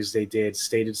 2 interviews they did,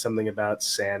 stated something about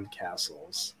sand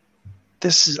castles.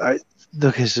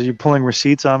 Okay, so you're pulling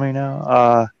receipts on me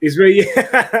now. He's really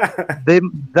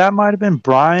that might have been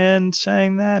Brian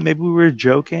saying that. Maybe we were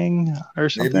joking or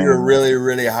something. Maybe you're really,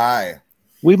 really high.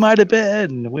 We might have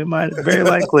been. Very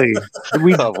likely.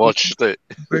 I watched it.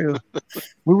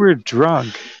 We were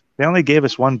drunk. They only gave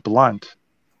us 1 blunt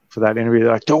for that interview.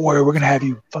 They're like, don't worry, we're gonna have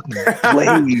you fucking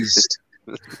blazed.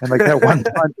 And like that 1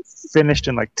 blunt finished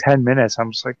in like 10 minutes.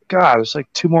 I'm just like, God, there's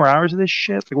like 2 more hours of this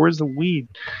shit. Like, where's the weed?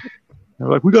 They're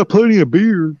like, we got plenty of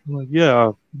beer. I'm like,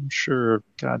 yeah, I'm sure.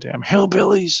 Goddamn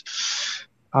hillbillies.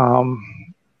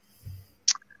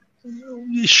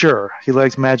 Sure, he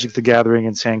likes Magic the Gathering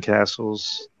and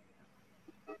sandcastles.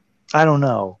 I don't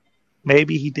know.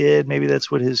 Maybe he did. Maybe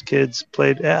that's what his kids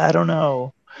played. I don't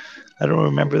know. I don't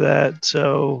remember that.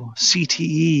 So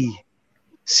CTE.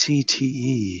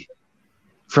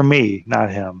 For me,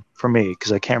 not him. For me,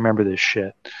 because I can't remember this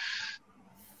shit.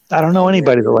 I don't know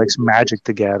anybody that likes Magic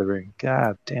the Gathering.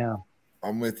 God damn.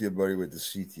 I'm with you, buddy, with the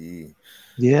CTE.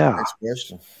 Yeah. Next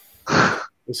question.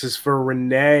 This is for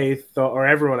Renee, or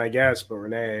everyone, I guess, but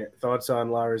Renee, thoughts on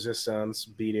La Resistance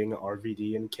beating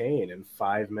RVD and Kane in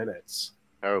 5 minutes?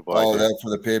 Terrible. Oh, that for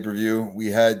the pay-per-view. We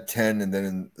had 10, and then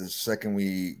in the second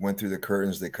we went through the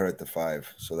curtains, they cut it to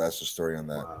 5. So that's the story on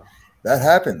that. Wow. That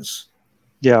happens.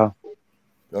 Yeah.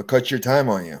 They'll cut your time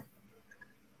on you.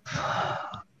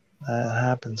 That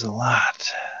happens a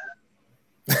lot.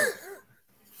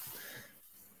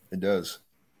 It does.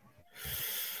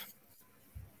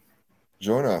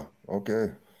 Jonah,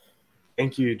 okay.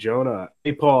 Thank you, Jonah.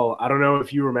 Hey, Paul, I don't know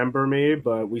if you remember me,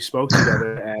 but we spoke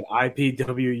together at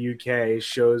IPW UK,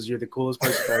 shows you're the coolest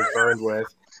person I've burned with.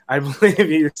 I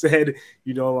believe you said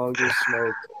you no longer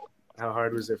smoke. How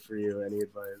hard was it for you? Any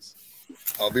advice?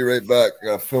 I'll be right back. I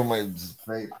gotta fill my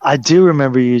vape. I do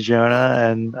remember you, Jonah,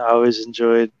 and I always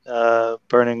enjoyed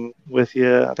burning with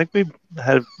you. I think we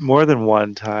had more than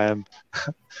one time.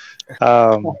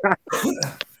 And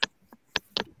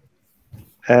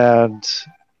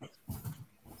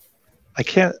I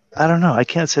don't know. I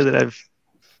can't say that I've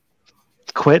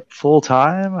quit full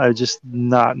time. I'm just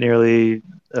not nearly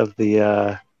of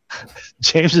the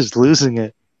James is losing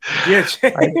it. Yeah,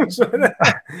 James.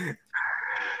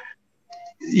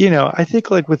 I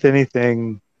think like with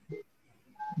anything,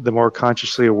 the more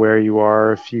consciously aware you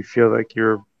are, if you feel like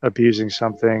you're abusing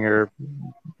something or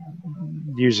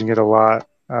using it a lot,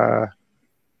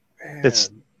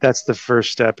 that's the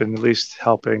first step in at least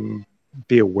helping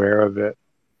be aware of it.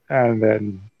 And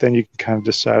then you can kind of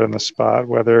decide on the spot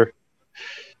whether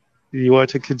you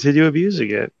want to continue abusing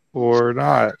it or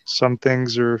not. Some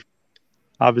things are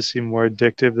obviously more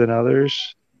addictive than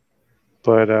others,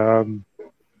 but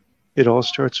it all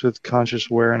starts with conscious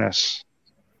awareness,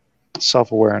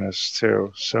 self-awareness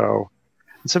too. So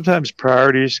sometimes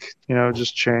priorities,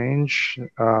 just change.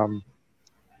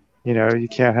 You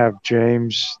can't have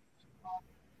James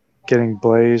getting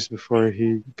blazed before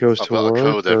he goes to work. I've got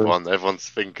a code, everyone. Everyone's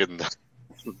thinking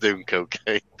doing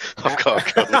cocaine. I've got a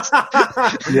code.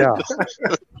 Yeah.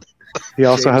 He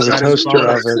also has a toaster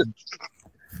oven.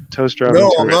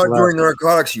 No, I'm not doing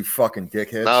narcotics, you fucking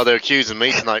dickhead. No, they're accusing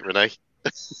me tonight, Renee.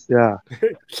 Yeah.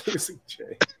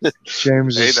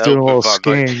 James is doing a little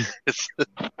skiing.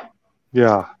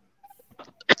 Yeah.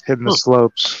 Hitting the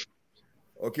slopes.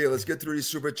 Okay, let's get through these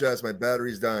super chats. My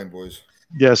battery's dying, boys.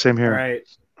 Yeah, same here. All right.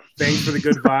 Thanks for the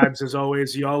good vibes as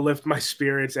always. Y'all lift my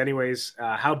spirits. Anyways,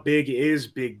 how big is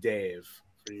Big Dave?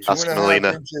 For you?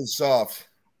 2.5 inches soft.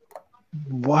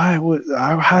 Why would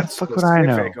how the fuck would I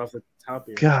know? Off the top of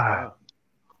your God.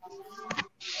 Wow.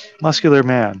 Muscular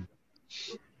man.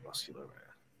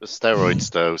 The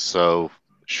steroids, though, so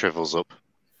shrivels up.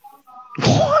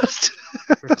 What?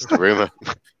 That's the rumor.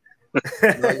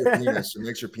 Not your penis. It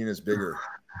makes your penis bigger.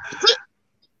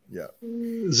 Yeah.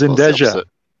 Zendeja.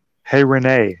 Hey,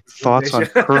 Renee. Thoughts on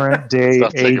current day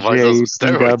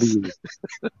AJPW?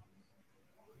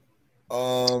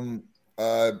 I'll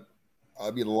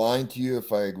be lying to you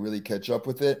if I really catch up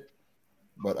with it.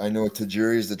 But I know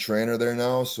Tajiri is the trainer there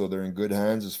now, so they're in good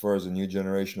hands as far as the new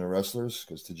generation of wrestlers,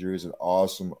 because Tajiri is an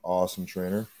awesome, awesome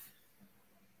trainer.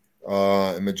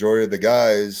 And majority of the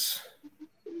guys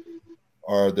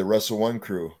are the Wrestle One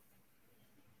crew.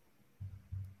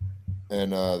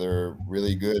 And they're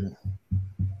really good.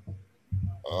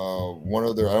 One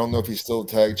of their, I don't know if he's still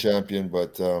tag champion,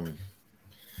 but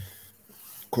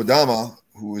Kodama,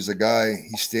 who was a guy,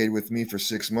 he stayed with me for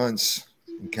 6 months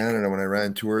in Canada when I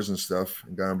ran tours and stuff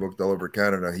and got him booked all over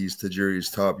Canada. He's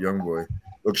Tajiri's top young boy.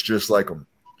 Looks just like him,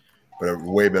 but a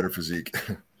way better physique.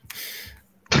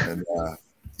 And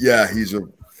yeah, he's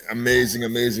an amazing,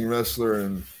 amazing wrestler.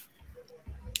 And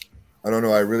I don't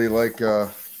know, I really like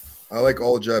I like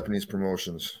all Japanese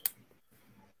promotions.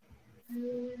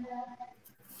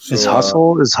 So,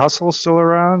 is Hustle still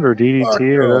around, or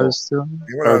DDT, or those still?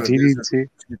 Or DDT?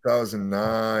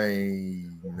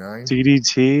 2009.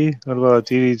 DDT? What about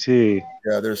DDT?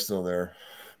 Yeah, they're still there.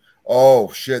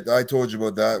 Oh shit! I told you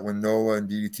about that when Noah and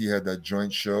DDT had that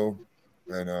joint show,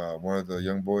 and one of the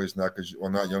young boys, not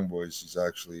young boys, he's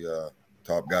actually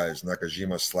top guys.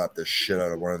 Nakajima slapped the shit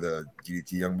out of one of the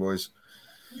DDT young boys.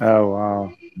 Oh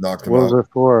wow! Knocked him out. What was it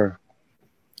for?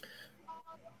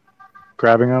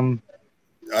 Grabbing him?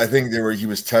 I think he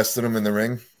was testing him in the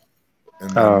ring. And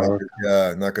then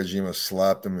Nakajima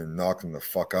slapped him and knocked him the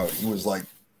fuck out. He was like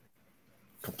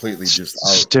completely just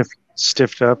out.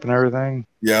 stiffed up and everything.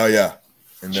 Yeah.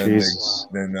 And then Jesus.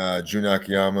 Jun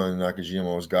Akiyama and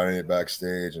Nakajima was guiding it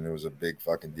backstage, and it was a big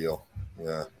fucking deal.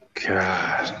 Yeah.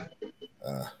 God.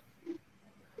 But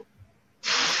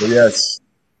yes,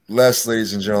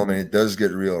 ladies and gentlemen, it does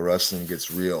get real. Wrestling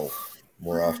gets real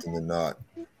more often than not.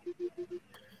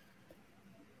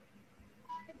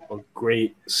 A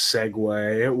great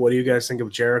segue. What do you guys think of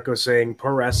Jericho saying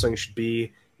pro wrestling should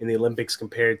be in the Olympics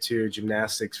compared to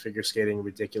gymnastics, figure skating,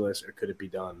 ridiculous, or could it be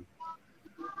done?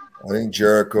 I think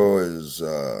Jericho has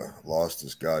lost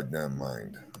his goddamn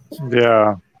mind.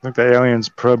 Yeah. I think the aliens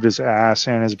probed his ass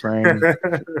and his brain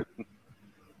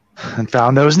and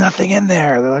found there was nothing in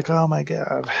there. They're like, oh my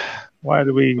God. Why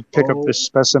did we pick up this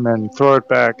specimen? Throw it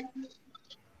back.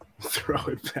 Throw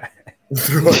it back.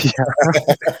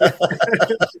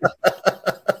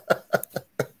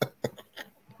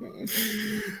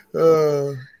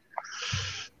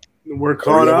 We're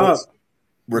caught up.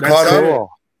 We're caught up. Cool.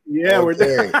 Yeah, Okay. we're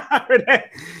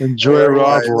there. Enjoy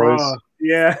Raw, boys. Raw.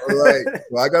 Yeah. All right.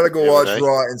 Well, I got to go Yeah, watch right.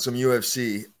 Raw and some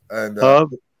UFC. And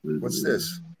what's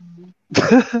this?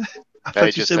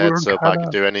 They just said, so if I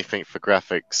could do anything for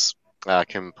graphics, I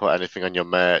can put anything on your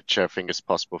merch. Everything is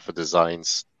possible for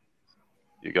designs.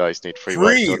 You guys need free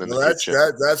work done in the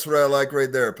future. That's what I like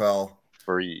right there, pal.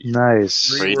 Free.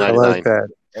 Nice. Free I like that.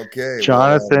 Okay.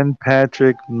 Jonathan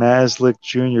Patrick Maslick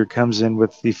Jr. comes in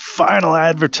with the final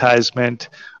advertisement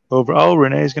over. Oh,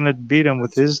 Renee's going to beat him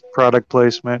with his product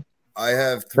placement. I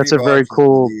have 3 That's a very boxes of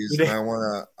cool- these, and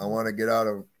I wanna get out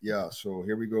of so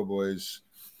here we go, boys.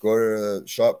 Go to the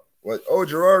shop. What? Oh,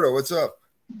 Gerardo, what's up?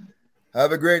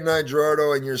 Have a great night,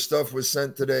 Gerardo, and your stuff was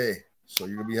sent today. So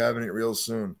you're gonna be having it real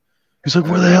soon. He's like,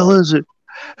 where the hell is it?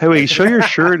 Hey, wait, show your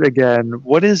shirt again.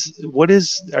 What is,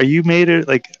 are you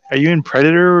are you in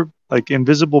Predator, like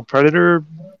Invisible Predator?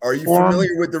 Are you form?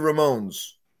 familiar with the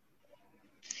Ramones?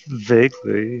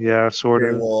 Vaguely, yeah, sort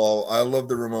Okay, of. well, I love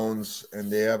the Ramones,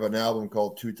 and they have an album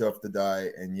called Too Tough to Die,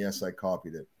 and yes, I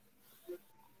copied it.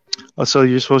 Oh, so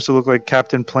you're supposed to look like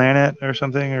Captain Planet or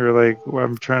something? Or like,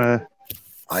 I'm trying to...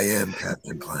 I am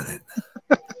Captain Planet.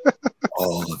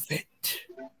 All of it.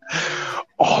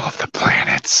 All of the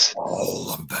planets.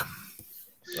 All of them.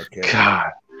 Okay.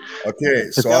 God.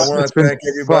 Okay, so I want It's to been thank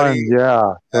everybody. fun.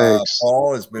 Yeah, thanks.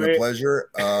 Paul, it's been a Wait. pleasure.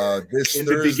 This In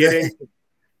the Thursday.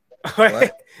 beginning,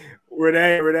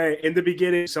 Renee, in the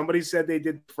beginning, somebody said they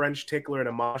did French tickler in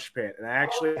a mosh pit, and I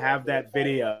actually have that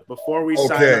video before we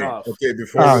sign off. Okay,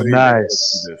 before Oh, we leave, nice.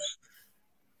 let's do this.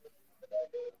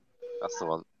 That's the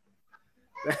one.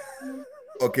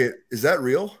 Okay, is that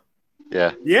real?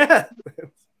 Yeah. Yeah.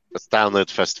 It's Download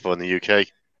Festival in the UK.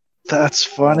 That's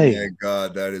funny. Oh my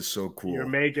God, that is so cool. You're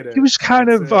making it. He was kind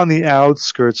That's of it. on the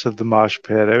outskirts of the mosh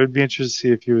pit. I would be interested to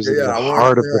see if he was in Yeah, the I wanna-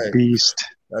 heart of the yeah. beast.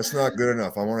 That's not good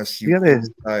enough. I want to see You gotta-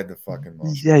 inside the fucking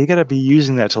mosh. Yeah, you got to be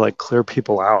using that to like clear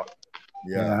people out.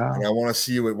 Yeah, Yeah. and I want to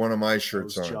see you with one of my That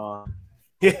shirts was on. John.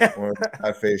 Yeah. One of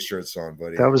my face shirts on,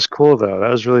 buddy. That was cool though. That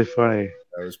was really funny.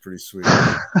 That was pretty sweet.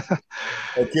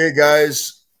 Okay,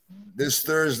 guys, this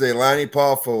Thursday, Lanny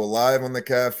Poffo live on the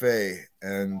cafe.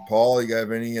 And Paul, you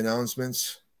have any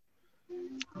announcements?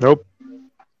 Nope.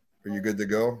 Are you good to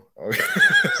go?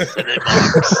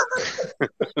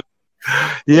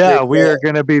 Yeah, Okay, we cool. are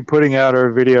going to be putting out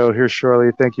our video here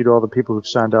shortly. Thank you to all the people who've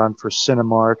signed on for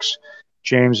Cinemarks.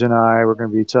 James and I, we're going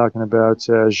to be talking about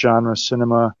genre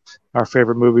cinema, our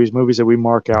favorite movies that we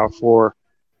mark out for.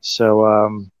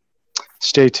 So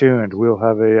stay tuned. We'll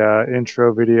have a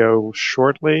intro video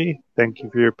shortly. Thank you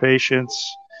for your patience.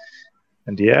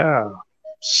 And yeah,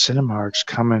 Cinemark's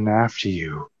coming after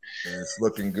you. And it's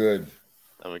looking good.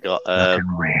 And we got Looking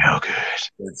real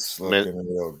good. It's looking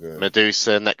real good.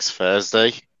 Medusa next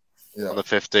Thursday Yeah. on the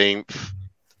 15th.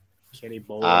 Kenny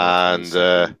Bolin. And,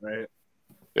 right?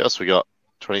 What else we got?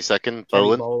 22nd, Kenny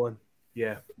Bolin. Bolin.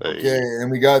 Yeah. Okay,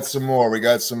 and we got some more. We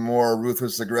got some more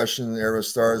Ruthless Aggression Era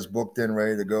Stars booked in,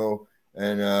 ready to go.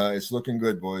 And it's looking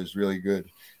good, boys. Really good.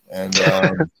 And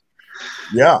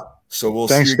yeah, so we'll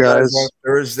Thanks, see you guys guys. on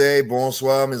Thursday.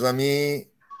 Bonsoir, mes amis.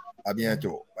 À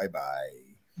bientôt. Bye-bye.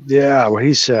 Yeah, what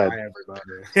he said. Hi,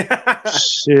 everybody.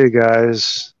 See you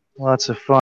guys. Lots of fun.